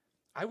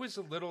was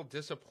a little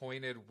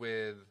disappointed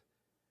with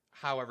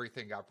how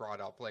everything got brought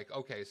up. Like,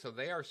 okay, so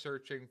they are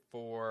searching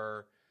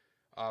for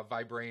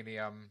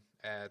vibranium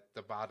at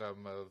the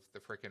bottom of the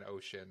freaking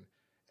ocean,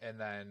 and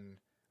then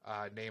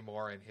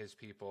Namor and his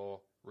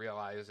people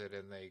realize it,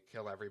 and they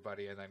kill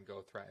everybody, and then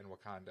go threaten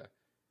Wakanda.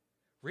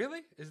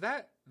 Really?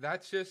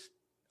 That's just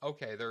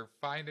okay? They're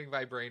finding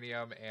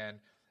vibranium, and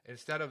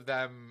instead of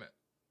them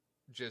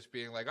just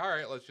being like, all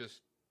right, let's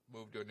just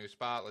move to a new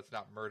spot, let's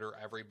not murder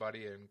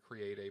everybody and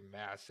create a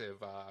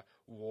massive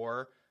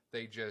war,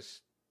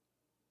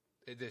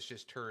 this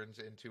just turns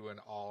into an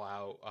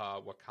all-out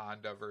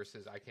Wakanda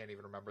versus, I can't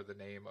even remember the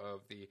name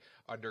of the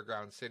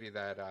underground city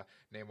that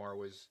Namor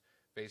was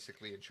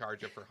basically in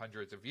charge of for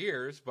hundreds of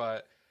years,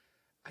 but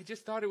I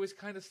just thought it was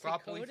kind of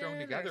sloppily thrown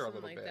together a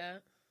little bit.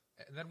 That.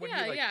 And then when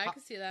I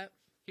could see that.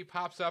 He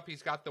pops up,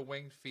 he's got the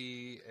winged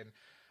feet, and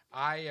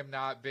I am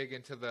not big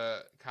into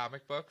the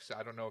comic books.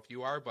 I don't know if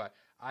you are, but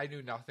I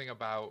knew nothing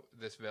about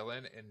this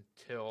villain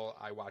until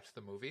I watched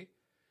the movie.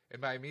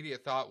 And my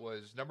immediate thought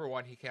was, number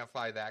one, he can't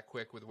fly that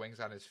quick with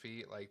wings on his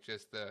feet. Like,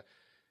 just the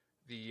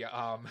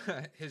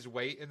his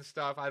weight and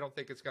stuff, I don't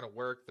think it's going to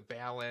work. The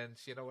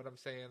balance, you know what I'm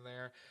saying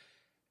there?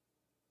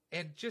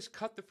 And just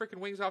cut the freaking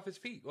wings off his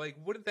feet. Like,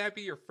 wouldn't that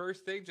be your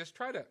first thing? Just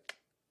try to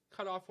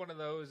cut off one of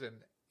those and,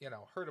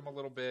 hurt him a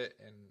little bit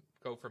and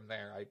go from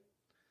there. I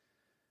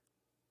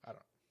don't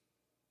know.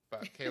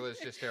 But Kayla's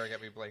just staring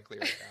at me blankly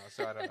right now,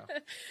 so I don't know.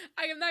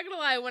 I'm not gonna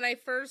lie, when I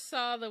first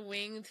saw the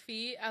winged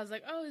feet, I was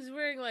like, oh, he's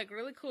wearing like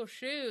really cool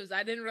shoes.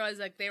 I didn't realize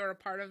like they were a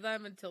part of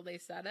them until they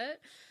said it,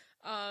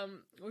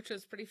 which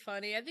was pretty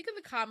funny. I think in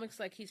the comics,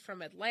 like, he's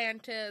from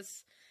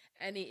Atlantis,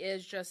 and he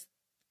is just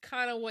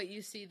kind of what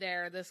you see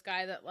there. This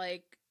guy that,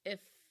 like,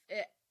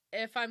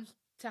 if I'm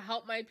to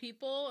help my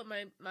people,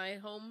 my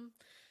home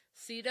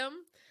sedum,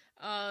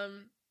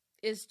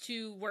 is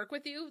to work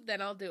with you,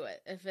 then I'll do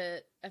it.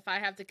 If I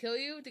have to kill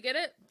you to get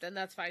it, then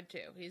that's fine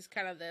too. He's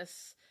kind of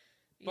this.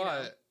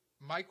 But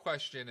my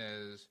question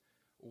is,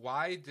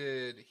 why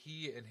did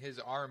he and his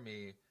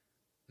army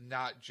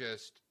not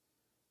just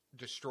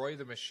destroy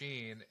the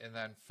machine and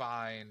then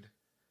find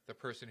the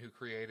person who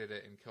created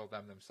it and kill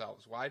them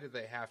themselves? Why did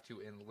they have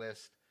to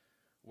enlist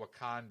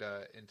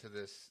Wakanda into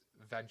this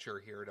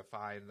venture here to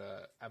find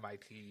the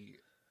MIT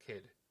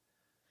kid?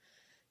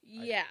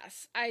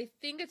 Yes, I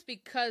think it's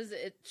because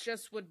it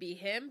just would be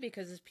him,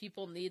 because his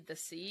people need the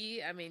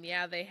sea.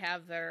 They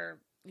have their,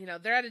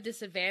 they're at a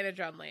disadvantage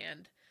on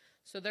land.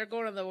 So they're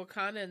going to the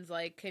Wakandans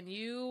like, can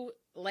you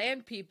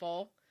land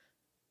people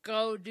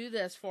go do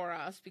this for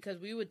us? Because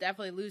we would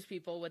definitely lose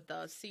people with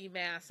the sea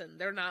mass, and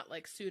they're not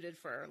like suited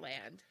for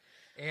land.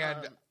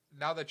 And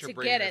now that you're to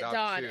bringing get it up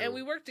done, too, and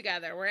we work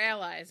together, we're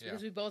allies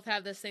because we both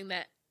have this thing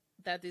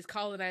that these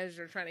colonizers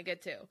are trying to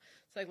get to.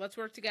 It's like, let's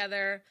work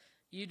together.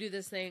 You do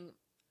this thing.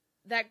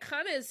 That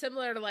kind of is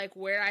similar to like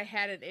where I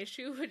had an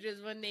issue, which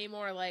is when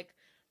Namor like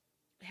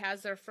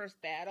has their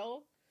first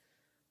battle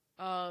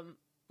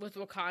with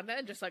Wakanda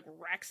and just like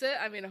wrecks it.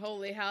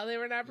 Holy hell, they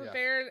were not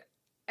prepared.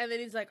 Yeah. And then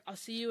he's like, I'll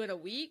see you in a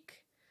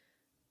week.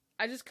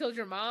 I just killed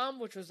your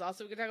mom, which was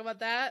also, we could talk about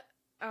that.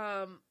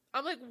 I'm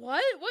like,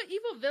 what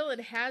evil villain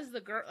has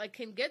the girl, like,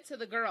 can get to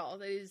the girl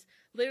that he's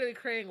literally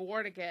creating a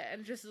war to get,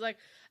 and just is like,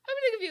 I'm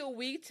gonna give you a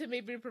week to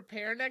maybe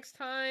prepare next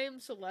time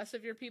so less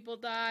of your people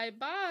die.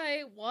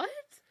 Bye. What?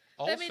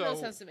 Also, that made no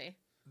sense to me.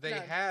 They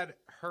had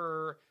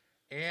her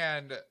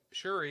and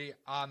Shuri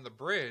on the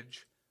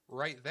bridge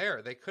right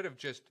there. They could have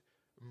just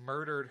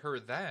murdered her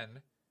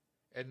then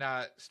and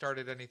not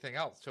started anything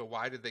else. So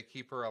why did they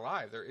keep her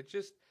alive there?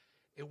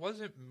 It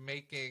wasn't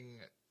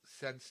making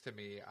sense to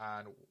me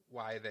on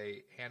why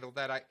they handled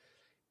that.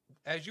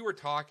 As you were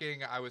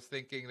talking, I was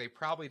thinking they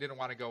probably didn't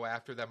want to go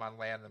after them on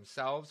land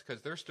themselves,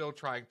 because they're still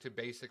trying to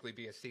basically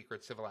be a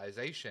secret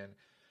civilization.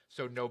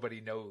 so nobody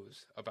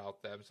knows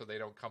about them, so they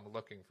don't come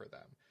looking for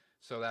them.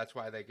 So that's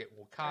why they get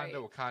Wakanda.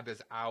 Right.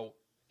 Wakanda's out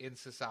in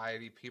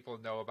society. People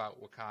know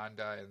about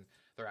Wakanda, and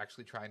they're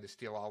actually trying to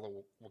steal all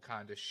the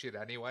Wakanda shit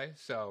anyway.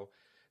 So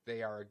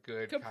they are a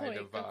good Good kind point.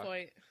 of Good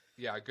point.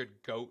 yeah, a good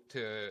goat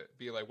to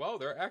be like, well,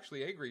 they're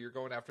actually angry. You're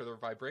going after their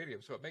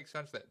vibranium, so it makes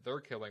sense that they're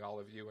killing all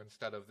of you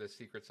instead of this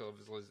secret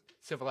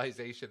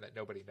civilization that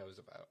nobody knows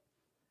about.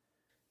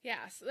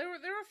 Yes, there were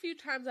a few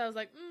times I was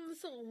like,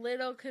 it's a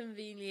little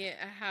convenient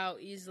how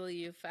easily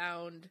you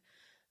found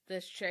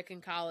this chick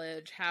in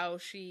college, how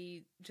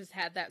she just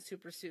had that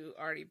super suit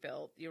already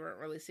built. You weren't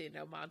really seeing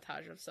no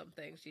montage of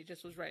something. She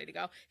just was ready to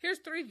go. Here's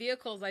 3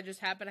 vehicles I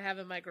just happen to have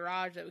in my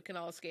garage that we can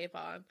all escape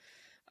on.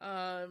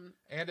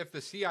 And if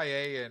the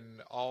CIA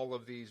and all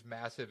of these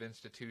massive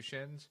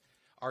institutions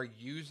are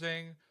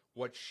using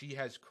what she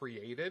has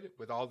created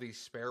with all these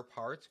spare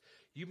parts,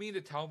 you mean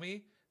to tell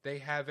me they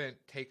haven't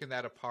taken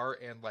that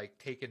apart and like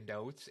taken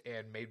notes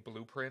and made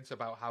blueprints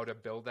about how to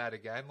build that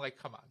again? Like,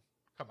 come on.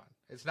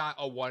 It's not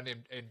a one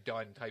and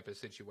done type of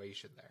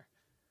situation there.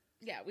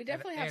 Yeah, we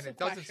definitely have and some it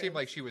doesn't questions. seem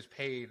like she was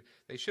paid.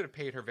 They should have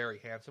paid her very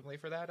handsomely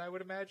for that, I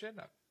would imagine.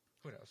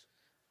 Who knows?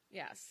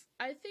 Yes.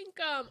 I think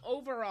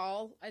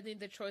overall, I think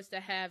the choice to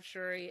have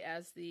Shuri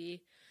as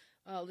the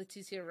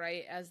Letitia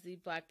Wright as the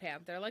Black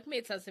Panther like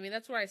made sense to me.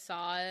 That's where I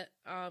saw it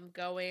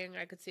going.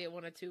 I could see it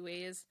one of two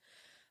ways.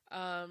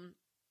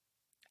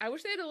 I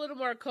wish they had a little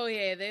more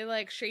Okoye. They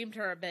like shamed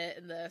her a bit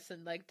in this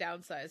and like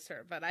downsized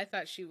her, but I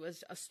thought she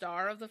was a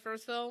star of the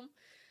first film.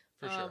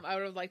 For sure. I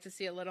would have liked to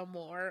see a little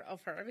more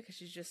of her because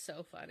she's just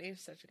so funny.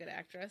 She's such a good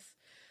actress.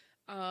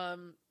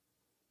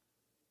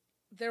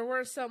 There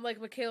were some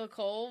like Michaela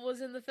Cole was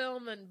in the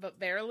film, but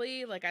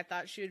barely. Like I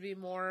thought she would be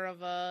more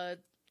of a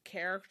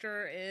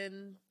character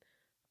in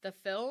the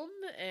film,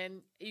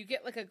 and you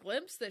get like a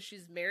glimpse that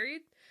she's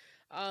married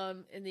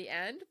in the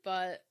end,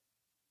 but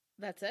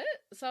that's it.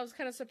 So I was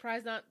kind of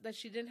surprised not that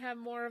she didn't have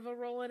more of a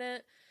role in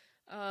it.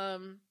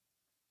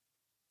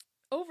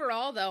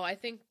 Overall, though, I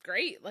think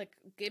great. Like,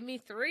 give me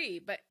 3.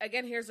 But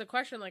again, here's the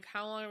question: like,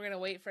 how long are we gonna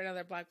wait for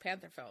another Black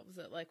Panther film? Is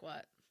it like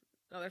what,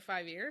 another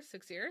 5 years,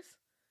 6 years?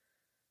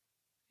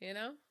 You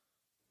know?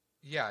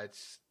 Yeah,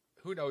 it's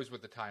who knows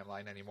with the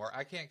timeline anymore.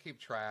 I can't keep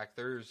track.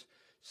 There's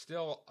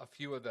still a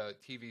few of the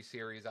TV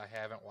series I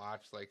haven't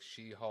watched, like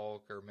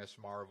She-Hulk or Miss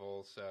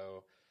Marvel.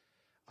 So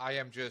I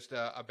am just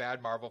a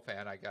bad Marvel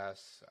fan, I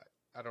guess.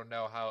 I don't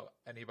know how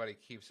anybody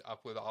keeps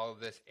up with all of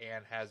this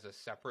and has a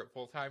separate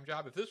full-time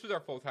job. If this was our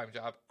full-time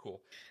job,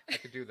 cool. I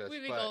could do this.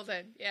 We'd be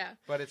golden, yeah.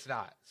 But it's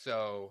not.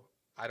 So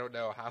I don't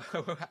know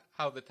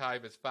how the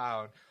time is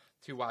found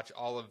to watch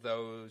all of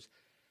those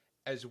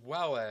as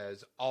well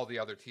as all the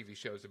other TV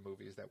shows and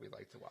movies that we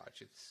like to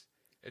watch.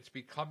 It's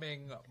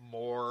becoming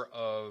more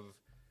of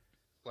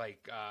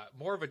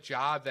a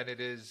job than it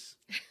is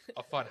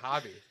a fun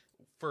hobby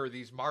for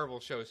these Marvel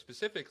shows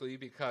specifically,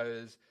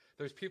 because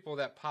there's people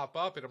that pop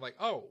up and I'm like,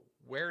 oh,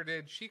 where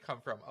did she come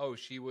from? Oh,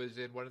 she was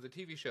in one of the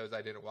TV shows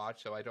I didn't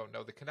watch, so I don't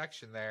know the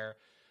connection there.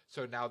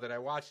 So now that I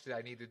watched it,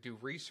 I need to do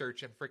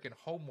research and freaking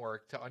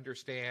homework to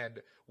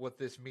understand what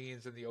this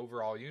means in the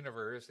overall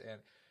universe.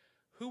 And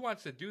who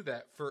wants to do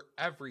that for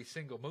every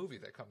single movie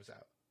that comes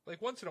out?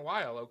 Like, once in a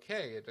while,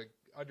 okay, to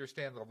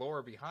understand the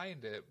lore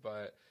behind it,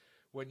 but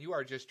when you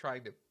are just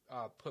trying to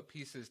put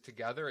pieces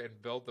together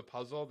and build the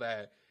puzzle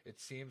that it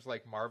seems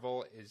like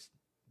Marvel is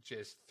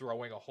just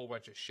throwing a whole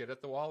bunch of shit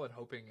at the wall and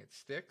hoping it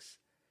sticks,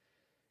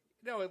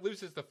 it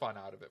loses the fun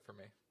out of it for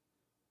me.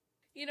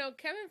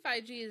 Kevin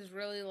Feige is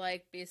really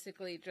like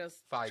basically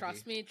just Feige.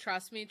 trust me,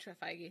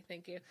 Feige,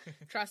 thank you.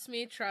 trust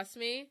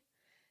me,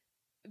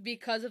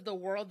 because of the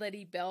world that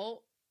he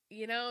built,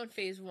 in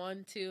phase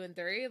 1, 2, and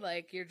 3.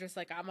 Like, you're just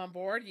like, I'm on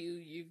board.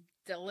 You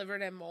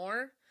delivered him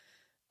more.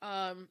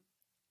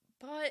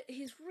 But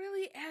he's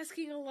really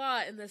asking a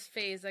lot in this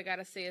phase, I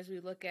gotta say, as we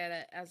look at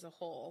it as a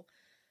whole.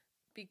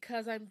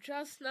 Because I'm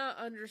just not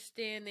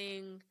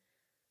understanding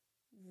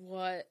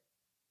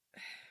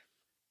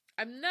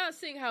I'm not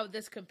seeing how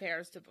this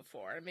compares to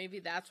before. Maybe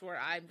that's where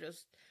I'm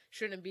just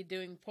shouldn't be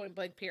doing point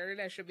blank period.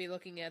 I should be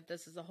looking at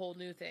this as a whole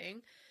new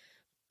thing.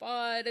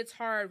 But it's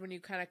hard when you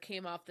kind of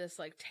came off this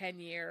like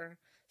 10-year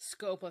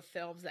scope of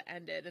films that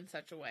ended in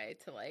such a way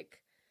to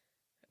like,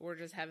 we're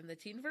just having the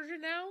teen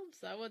version now.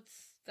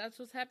 That's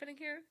what's happening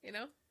here,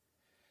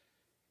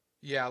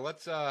 Yeah,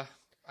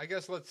 I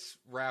guess let's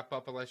wrap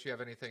up unless you have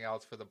anything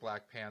else for the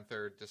Black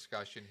Panther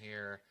discussion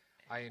here.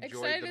 I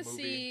enjoyed the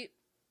movie.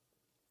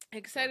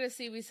 Excited to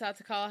see we saw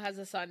T'Challa has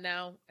a son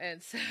now,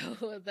 and so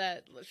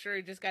that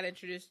Shuri just got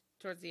introduced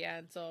towards the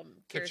end. So I'm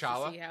curious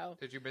to see how.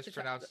 Did you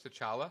mispronounce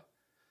T'Challa?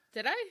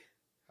 Did I?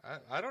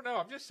 I don't know.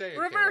 I'm just saying.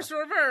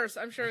 Reverse.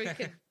 I'm sure we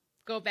could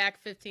go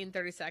back 15,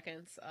 30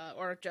 seconds,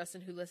 or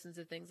Justin, who listens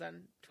to things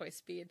on twice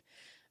speed,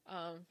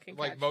 can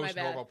like catch. most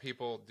normal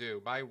people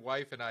do. My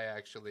wife and I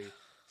actually.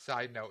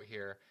 Side note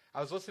here,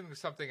 I was listening to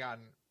something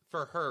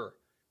for her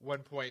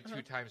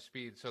 1.2 times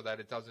speed so that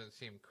it doesn't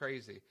seem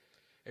crazy,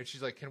 and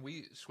she's like, "Can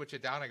we switch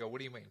it down?" I go, "What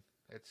do you mean?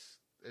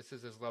 This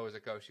is as low as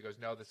it goes." She goes,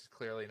 "No, this is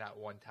clearly not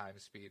 1 time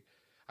speed."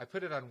 I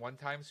put it on 1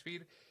 time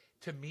speed,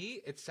 to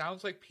me, it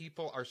sounds like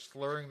people are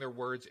slurring their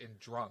words and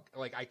drunk.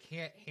 Like, I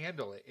can't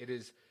handle it. It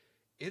is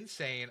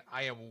insane.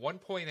 I am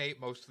 1.8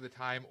 most of the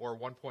time, or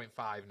 1.5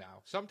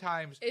 now.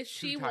 Sometimes Is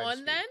she 2 times one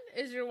speed.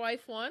 then? Is your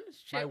wife one?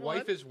 My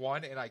wife is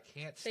one, and I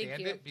can't Thank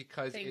stand you. it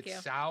because Thank it you.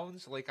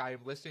 sounds like I am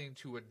listening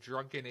to a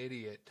drunken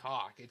idiot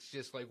talk. It's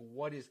just like,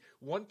 what is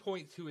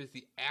 1.2 is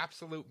the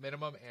absolute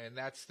minimum, and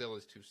that still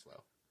is too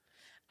slow.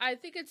 I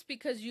think it's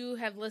because you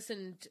have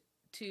listened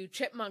to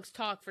chipmunks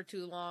talk for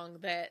too long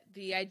that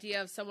the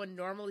idea of someone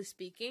normally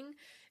speaking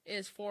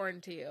is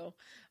foreign to you.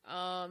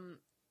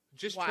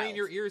 Just Wild. train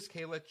your ears,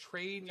 Kayla.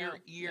 Train your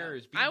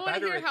ears. Be I want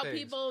to better hear at how things.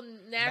 people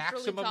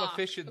naturally Maximum talk.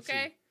 efficiency.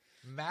 Okay.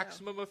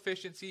 Maximum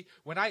efficiency.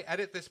 When I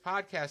edit this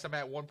podcast, I'm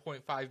at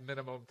 1.5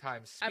 minimum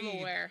times speed. I'm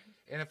aware.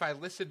 And if I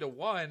listen to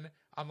one,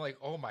 I'm like,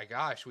 oh my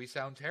gosh, we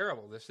sound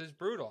terrible. This is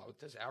brutal.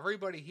 Does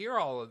everybody hear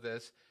all of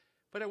this?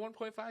 But at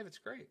 1.5, it's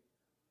great.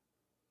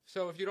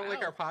 So if you don't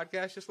like Wow. our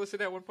podcast, just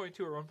listen at 1.2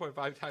 or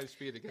 1.5 times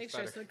speed. It gets Thanks,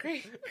 better.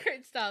 Justin.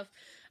 Great stuff.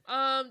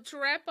 To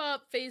wrap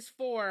up Phase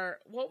 4,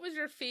 what was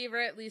your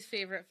favorite, least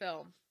favorite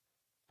film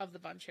of the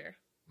bunch here?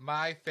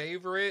 My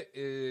favorite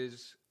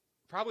is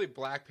probably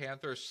Black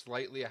Panther,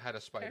 slightly ahead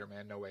of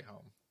Spider-Man No Way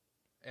Home.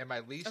 And my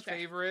least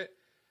favorite,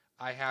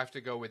 I have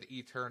to go with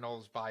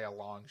Eternals by a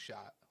long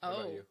shot. What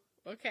about you?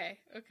 Okay.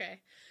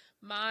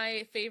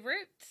 My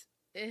favorite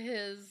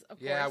is,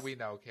 of Yeah, course, we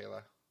know,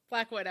 Kayla.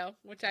 Black Widow,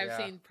 which I've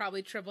seen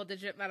probably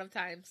triple-digit amount of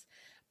times.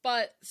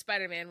 But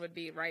Spider-Man would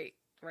be right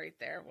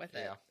there with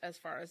it, as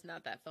far as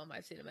not that film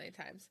I've seen it many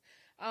times.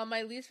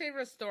 My least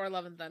favorite is Thor: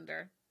 Love and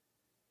Thunder.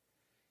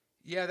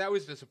 Yeah, that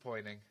was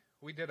disappointing.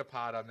 We did a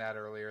pod on that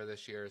earlier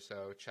this year,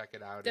 so check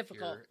it out if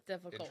you're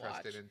interested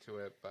watch. into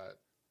it, but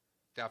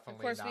definitely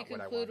Of course, not what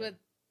I wanted.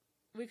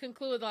 we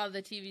conclude with a lot of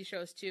the TV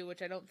shows too,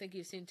 which I don't think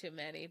you've seen too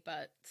many,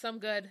 but some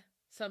good,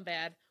 some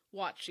bad.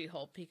 Watch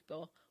She-Hulk,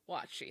 people.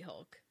 Watch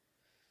She-Hulk.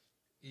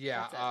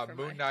 Yeah,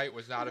 Moon Knight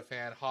was not a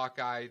fan.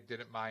 Hawkeye,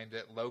 didn't mind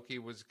it. Loki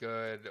was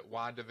good.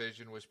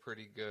 WandaVision was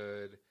pretty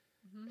good.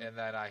 Mm-hmm. And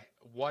then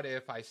What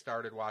If I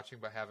started watching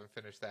but haven't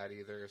finished that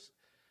either.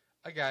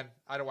 Again,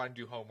 I don't want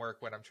to do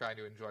homework when I'm trying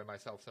to enjoy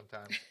myself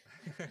sometimes.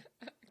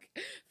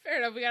 Fair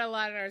enough. We got a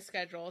lot on our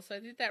schedule. So I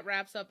think that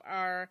wraps up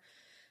our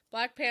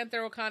Black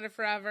Panther Wakanda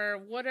Forever.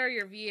 What are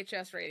your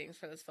VHS ratings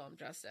for this film,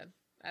 Justin?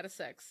 Out of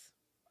 6.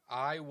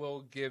 I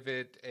will give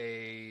it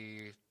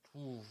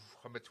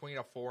I'm between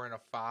a 4 and a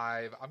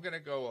 5. I'm going to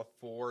go a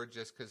 4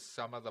 just because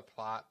some of the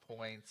plot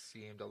points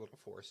seemed a little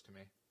forced to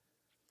me.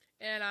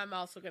 And I'm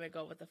also going to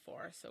go with a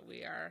 4. So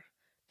we are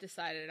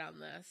decided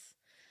on this.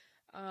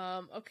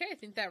 Okay, I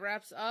think that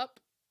wraps up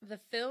the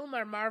film,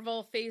 our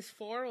Marvel Phase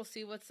 4. We'll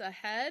see what's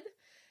ahead.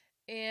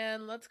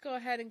 And let's go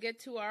ahead and get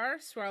to our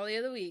Swirly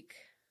of the Week.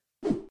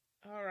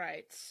 All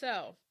right,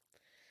 so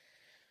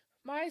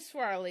my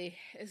Swirly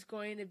is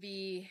going to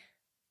be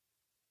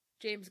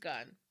James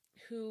Gunn,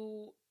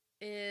 who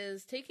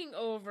is taking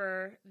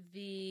over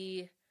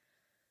the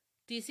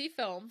DC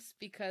films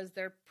because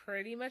they're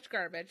pretty much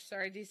garbage.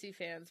 Sorry, DC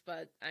fans,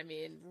 but I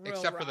mean,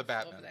 except for the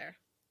Batman over there.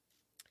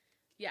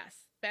 Yes,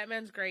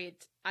 Batman's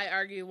great. I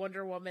argue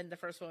Wonder Woman, the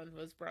first one,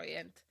 was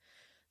brilliant.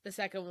 The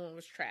second one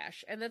was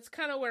trash. And that's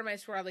kind of where my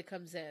Swirly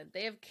comes in.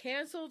 They have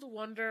canceled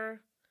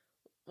Wonder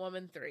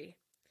Woman 3.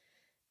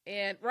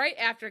 And right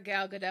after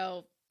Gal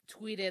Gadot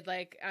tweeted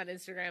on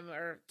Instagram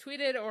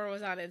or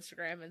was on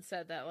Instagram and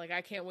said that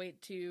I can't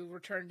wait to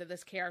return to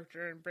this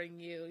character and bring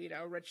you,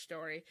 a rich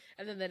story.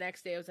 And then the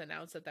next day it was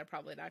announced that they're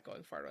probably not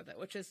going forward with it,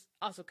 which is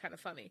also kind of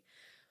funny.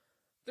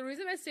 The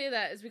reason I say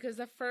that is because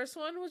the first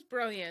one was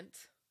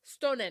brilliant.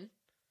 Stunning,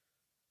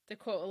 to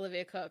quote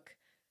Olivia Cook.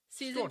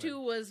 Season 2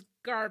 was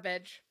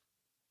garbage.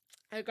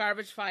 A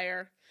garbage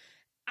fire.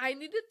 I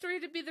needed 3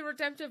 to be the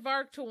redemptive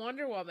arc to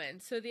Wonder Woman.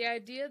 So the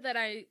idea that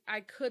I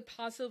could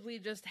possibly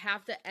just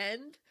have to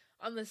end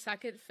on the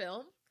second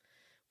film,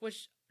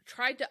 which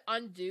tried to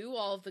undo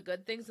all of the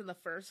good things in the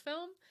first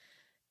film,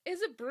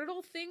 is a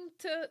brutal thing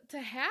to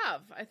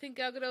have. I think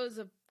Gal Gadot is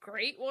a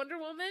great Wonder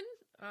Woman.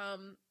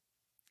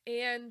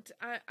 And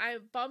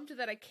I'm bummed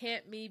that I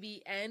can't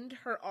maybe end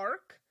her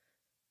arc.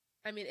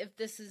 I mean, if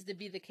this is to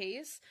be the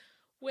case,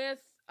 with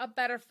a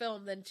better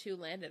film than 2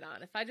 landed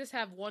on. If I just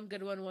have one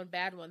good one, one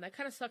bad one, that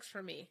kind of sucks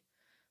for me.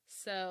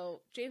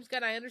 So, James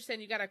Gunn, I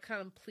understand you got to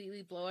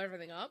completely blow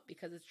everything up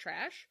because it's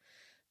trash.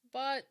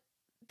 But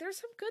there's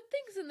some good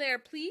things in there.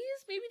 Please,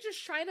 maybe just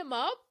shine them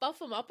up, buff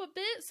them up a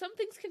bit. Some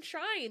things can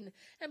shine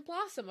and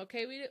blossom,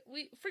 okay?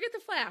 We forget the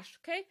Flash,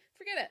 okay?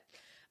 Forget it.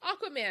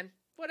 Aquaman,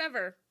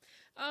 whatever.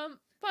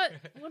 But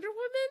Wonder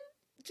Woman,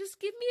 just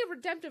give me a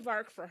redemptive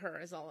arc for her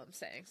is all I'm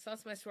saying. So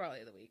that's my Swirly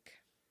of the Week.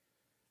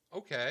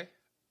 Okay.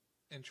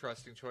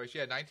 Interesting choice.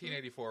 Yeah,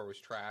 1984 was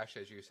trash,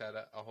 as you said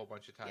a whole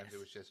bunch of times. Yes. It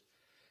was just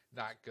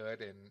not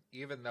good. And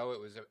even though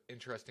it was an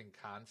interesting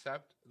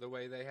concept, the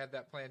way they had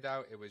that planned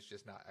out, it was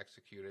just not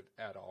executed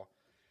at all.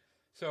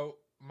 So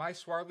my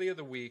Swirly of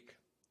the Week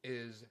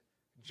is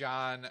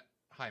John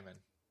Hyman.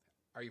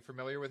 Are you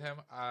familiar with him?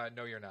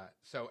 No, you're not.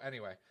 So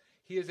anyway,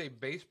 he is a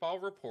baseball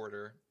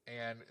reporter,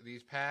 and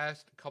these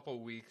past couple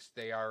weeks,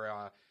 they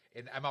are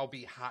an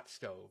MLB hot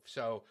stove.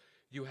 So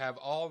you have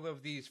all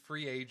of these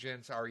free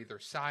agents are either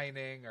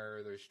signing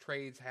or there's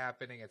trades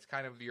happening. It's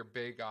kind of your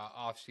big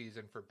off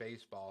season for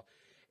baseball.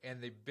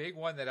 And the big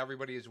one that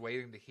everybody is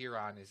waiting to hear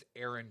on is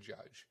Aaron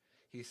Judge.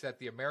 He set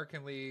the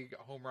American League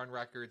home run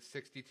record,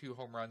 62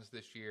 home runs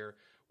this year,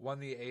 won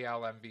the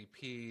AL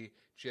MVP,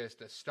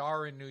 just a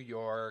star in New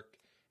York,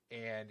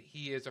 and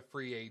he is a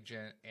free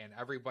agent, and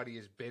everybody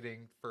is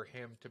bidding for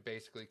him to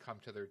basically come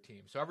to their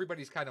team. So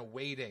everybody's kind of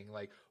waiting,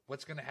 like,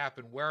 what's going to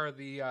happen?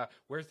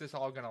 Where's this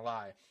all going to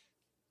lie?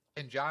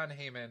 And John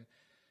Heyman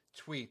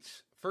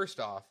tweets, first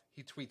off,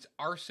 he tweets,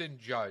 Arson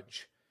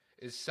Judge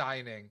is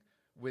signing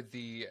with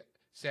the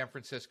San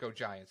Francisco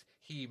Giants.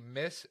 He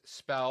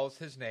misspells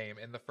his name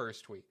in the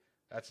first tweet.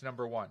 That's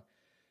number one.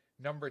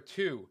 Number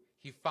two,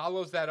 he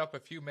follows that up a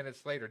few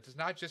minutes later, does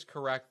not just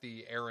correct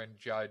the Aaron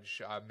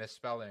Judge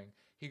misspelling.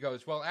 He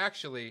goes, well,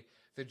 actually,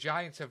 the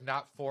Giants have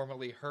not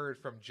formally heard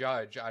from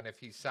Judge on if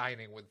he's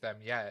signing with them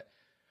yet,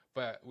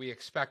 but we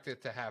expect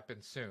it to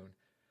happen soon.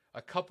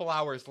 A couple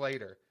hours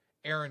later,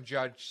 Aaron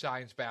Judge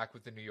signs back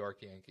with the New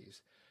York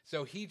Yankees.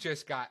 So he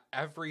just got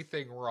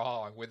everything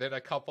wrong within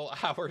a couple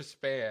hours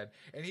span.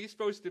 And he's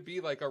supposed to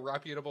be like a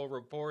reputable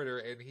reporter,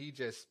 and he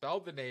just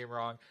spelled the name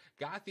wrong,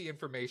 got the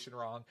information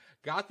wrong,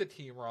 got the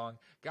team wrong,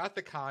 got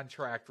the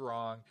contract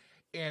wrong.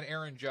 And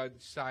Aaron Judge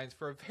signs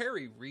for a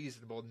very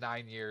reasonable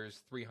 9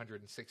 years,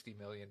 $360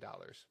 million.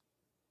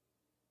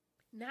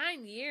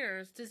 9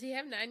 years? Does he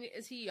have 9 years?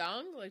 Is he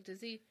young? Like,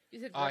 does he?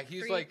 Is it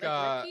he's like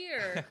rookie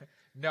or?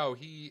 No,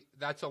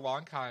 that's a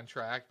long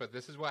contract, but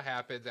this is what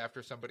happens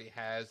after somebody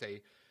has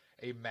a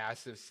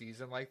massive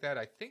season like that.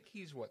 I think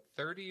he's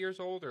 30 years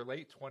old or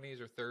late 20s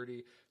or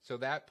 30. So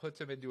that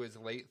puts him into his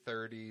late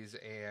 30s,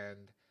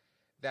 and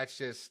that's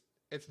just,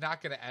 it's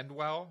not going to end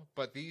well.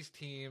 But these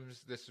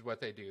teams, this is what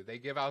they do. They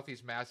give out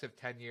these massive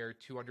 10-year,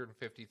 $250,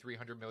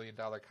 $300 million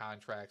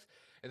contracts.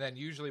 And then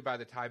usually by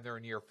the time they're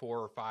in year 4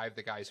 or 5,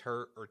 the guy's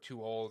hurt or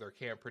too old or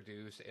can't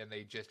produce, and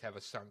they just have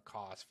a sunk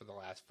cost for the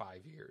last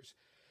 5 years.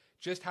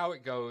 Just how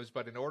it goes,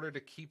 but in order to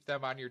keep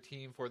them on your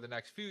team for the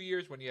next few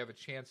years, when you have a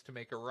chance to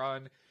make a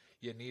run,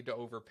 you need to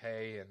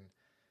overpay, and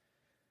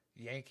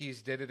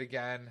Yankees did it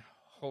again.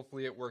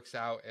 Hopefully it works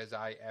out, as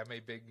I am a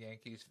big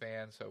Yankees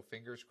fan, so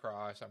fingers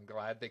crossed. I'm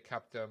glad they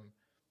kept him.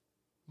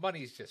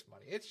 Money's just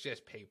money. It's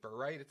just paper,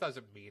 right? It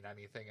doesn't mean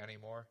anything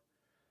anymore.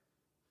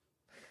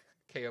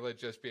 Kayla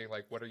just being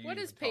like, what are you What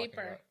even is paper?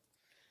 talking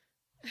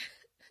about?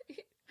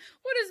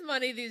 What is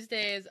money these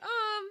days?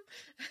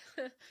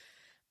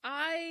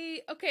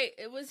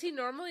 Was he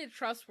normally a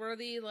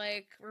trustworthy,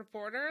 like,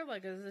 reporter?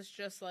 Like, is this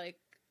just, like,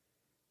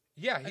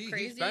 Yeah,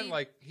 he's been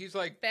like, he's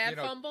like, bad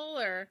fumble,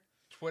 or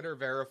Twitter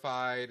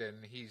verified,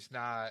 and he's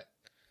not,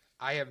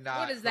 I have not.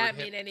 What does that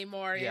mean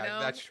anymore, you know?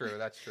 That's true.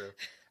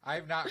 I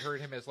have not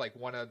heard him as like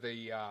one of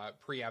the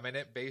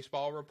preeminent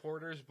baseball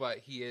reporters, but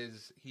he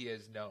is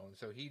known.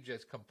 So he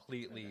just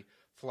completely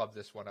flubbed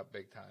this one up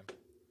big time.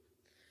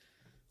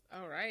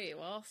 All right.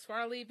 Well,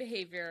 Swarly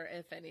behavior,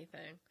 if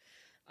anything.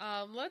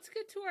 Let's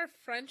get to our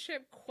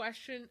friendship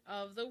question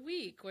of the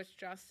week, which,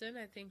 Justin,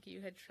 I think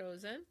you had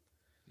chosen.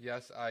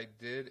 Yes, I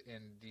did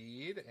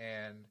indeed.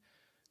 And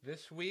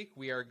this week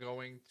we are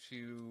going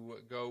to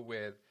go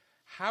with,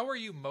 how are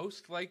you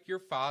most like your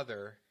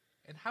father?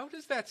 And how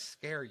does that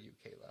scare you,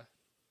 Kayla?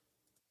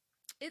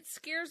 It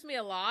scares me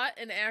a lot,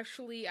 and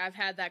actually I've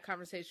had that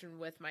conversation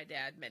with my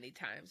dad many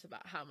times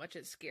about how much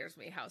it scares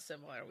me how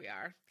similar we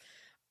are.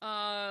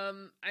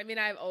 I mean,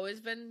 I've always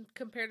been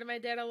compared to my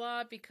dad a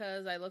lot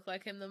because I look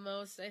like him the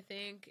most, I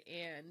think.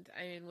 And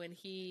I mean, when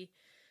he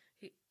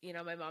you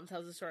know, my mom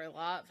tells the story a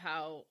lot of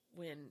how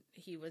when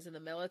he was in the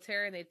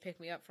military and they'd pick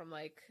me up from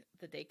like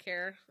the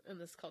daycare in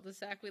this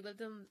cul-de-sac we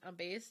lived in on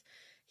base,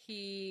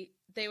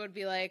 they would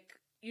be like,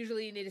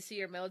 usually you need to see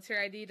your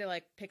military ID to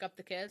like pick up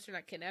the kids. You're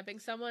not kidnapping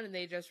someone. And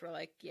they just were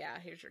like, yeah,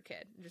 here's your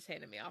kid. And just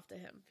handed me off to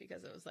him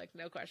because it was like,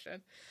 no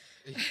question.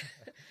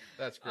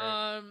 That's great.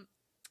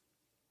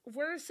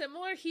 We're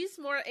similar. He's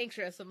more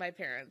anxious than my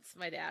parents.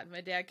 My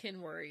dad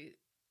can worry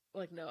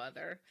like no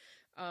other.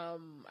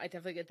 I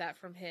definitely get that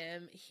from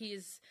him. He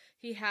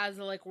has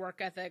a like work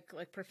ethic,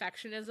 like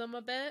perfectionism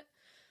a bit.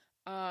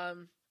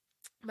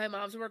 My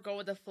mom's more go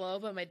with the flow,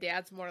 but my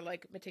dad's more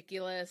like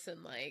meticulous,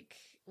 and like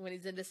when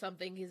he's into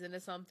something, he's into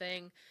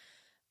something.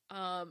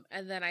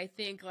 And then I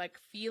think like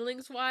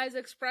feelings wise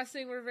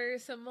expressing, we're very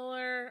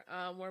similar.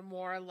 We're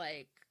more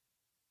like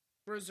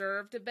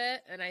reserved a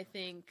bit, and I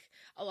think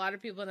a lot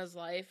of people in his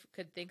life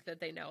could think that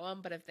they know him,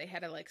 but if they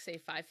had to like say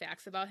 5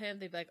 facts about him,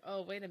 they'd be like,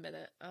 oh, wait a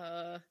minute,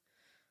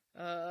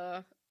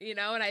 you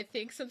know, and I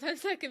think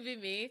sometimes that can be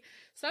me.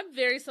 So I'm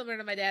very similar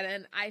to my dad,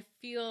 and I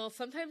feel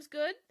sometimes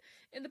good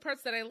in the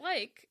parts that I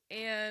like,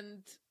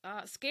 and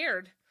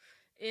scared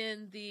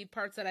in the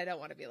parts that I don't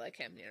want to be like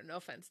him. You know, no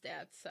offense,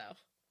 Dad. So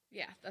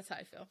yeah, that's how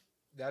I feel.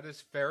 That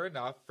is fair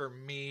enough. For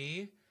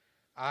me,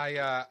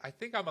 I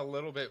think I'm a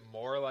little bit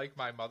more like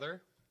my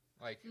mother,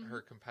 like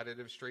her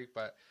competitive streak,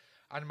 but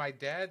on my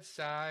dad's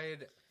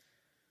side,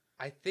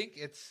 I think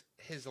it's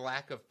his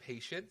lack of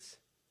patience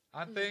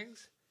on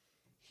things.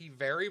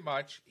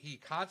 he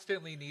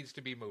constantly needs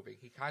to be moving.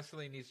 He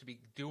constantly needs to be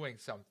doing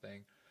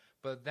something,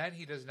 but then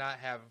he does not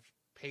have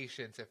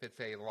patience if it's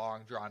a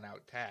long,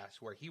 drawn-out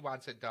task where he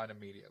wants it done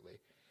immediately.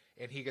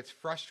 And he gets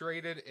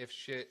frustrated if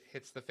shit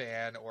hits the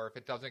fan or if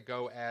it doesn't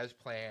go as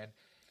planned.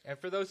 And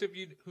for those of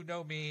you who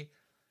know me,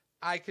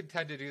 I can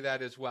tend to do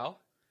that as well.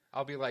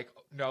 I'll be like,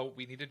 no,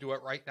 we need to do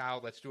it right now.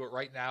 Let's do it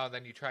right now. And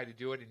then you try to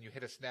do it and you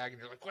hit a snag and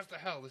you're like, what the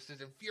hell? This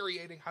is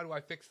infuriating. How do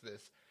I fix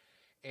this?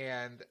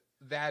 And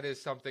that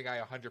is something I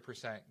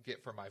 100%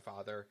 get from my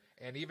father.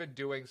 And even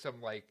doing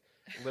some like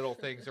little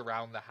things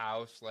around the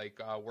house, like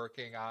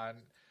working on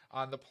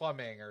the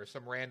plumbing or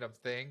some random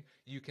thing,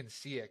 you can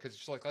see it because it's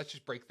just like, let's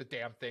just break the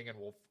damn thing and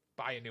we'll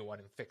buy a new one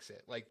and fix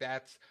it. Like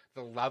that's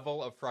the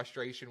level of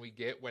frustration we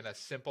get when a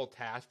simple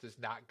task does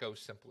not go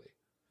simply,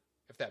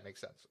 if that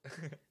makes sense.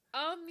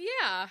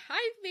 Yeah,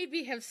 I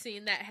maybe have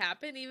seen that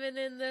happen even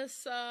in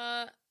this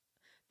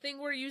thing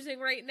we're using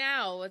right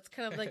now. It's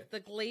kind of like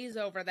the glaze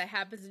over that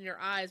happens in your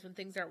eyes when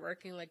things aren't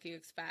working like you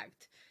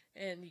expect,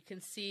 and you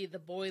can see the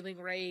boiling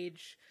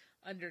rage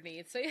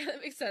underneath. So yeah,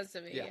 that makes sense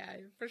to me. Yeah,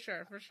 for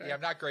sure. Yeah,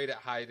 I'm not great at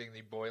hiding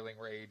the boiling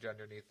rage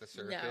underneath the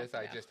surface.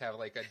 I just have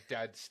like a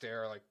dead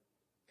stare, like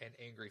an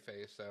angry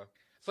face. So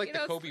it's like the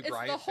Kobe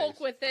Bryant it's the Hulk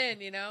face.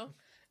 within, you know.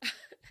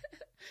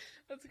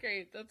 That's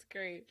great.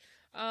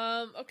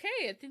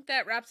 Okay, I think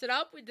that wraps it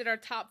up. We did our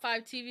top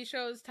 5 TV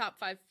shows, top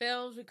 5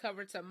 films. We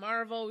covered some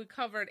Marvel. We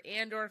covered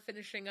Andor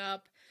finishing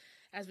up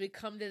as we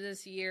come to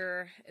this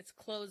year. It's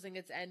closing,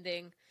 it's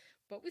ending,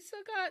 but we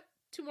still got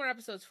 2 more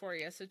episodes for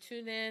you. So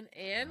tune in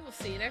and we'll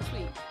see you next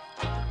week.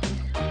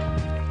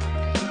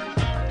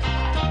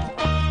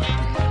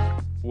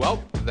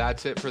 Well,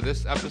 that's it for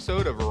this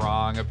episode of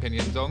Wrong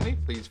Opinions Only.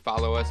 Please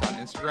follow us on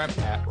Instagram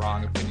at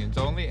Wrong Opinions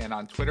Only and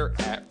on Twitter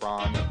at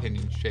Wrong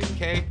Opinions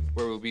JK,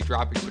 where we'll be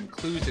dropping some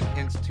clues and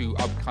hints to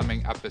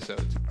upcoming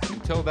episodes.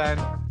 Until then,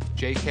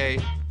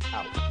 JK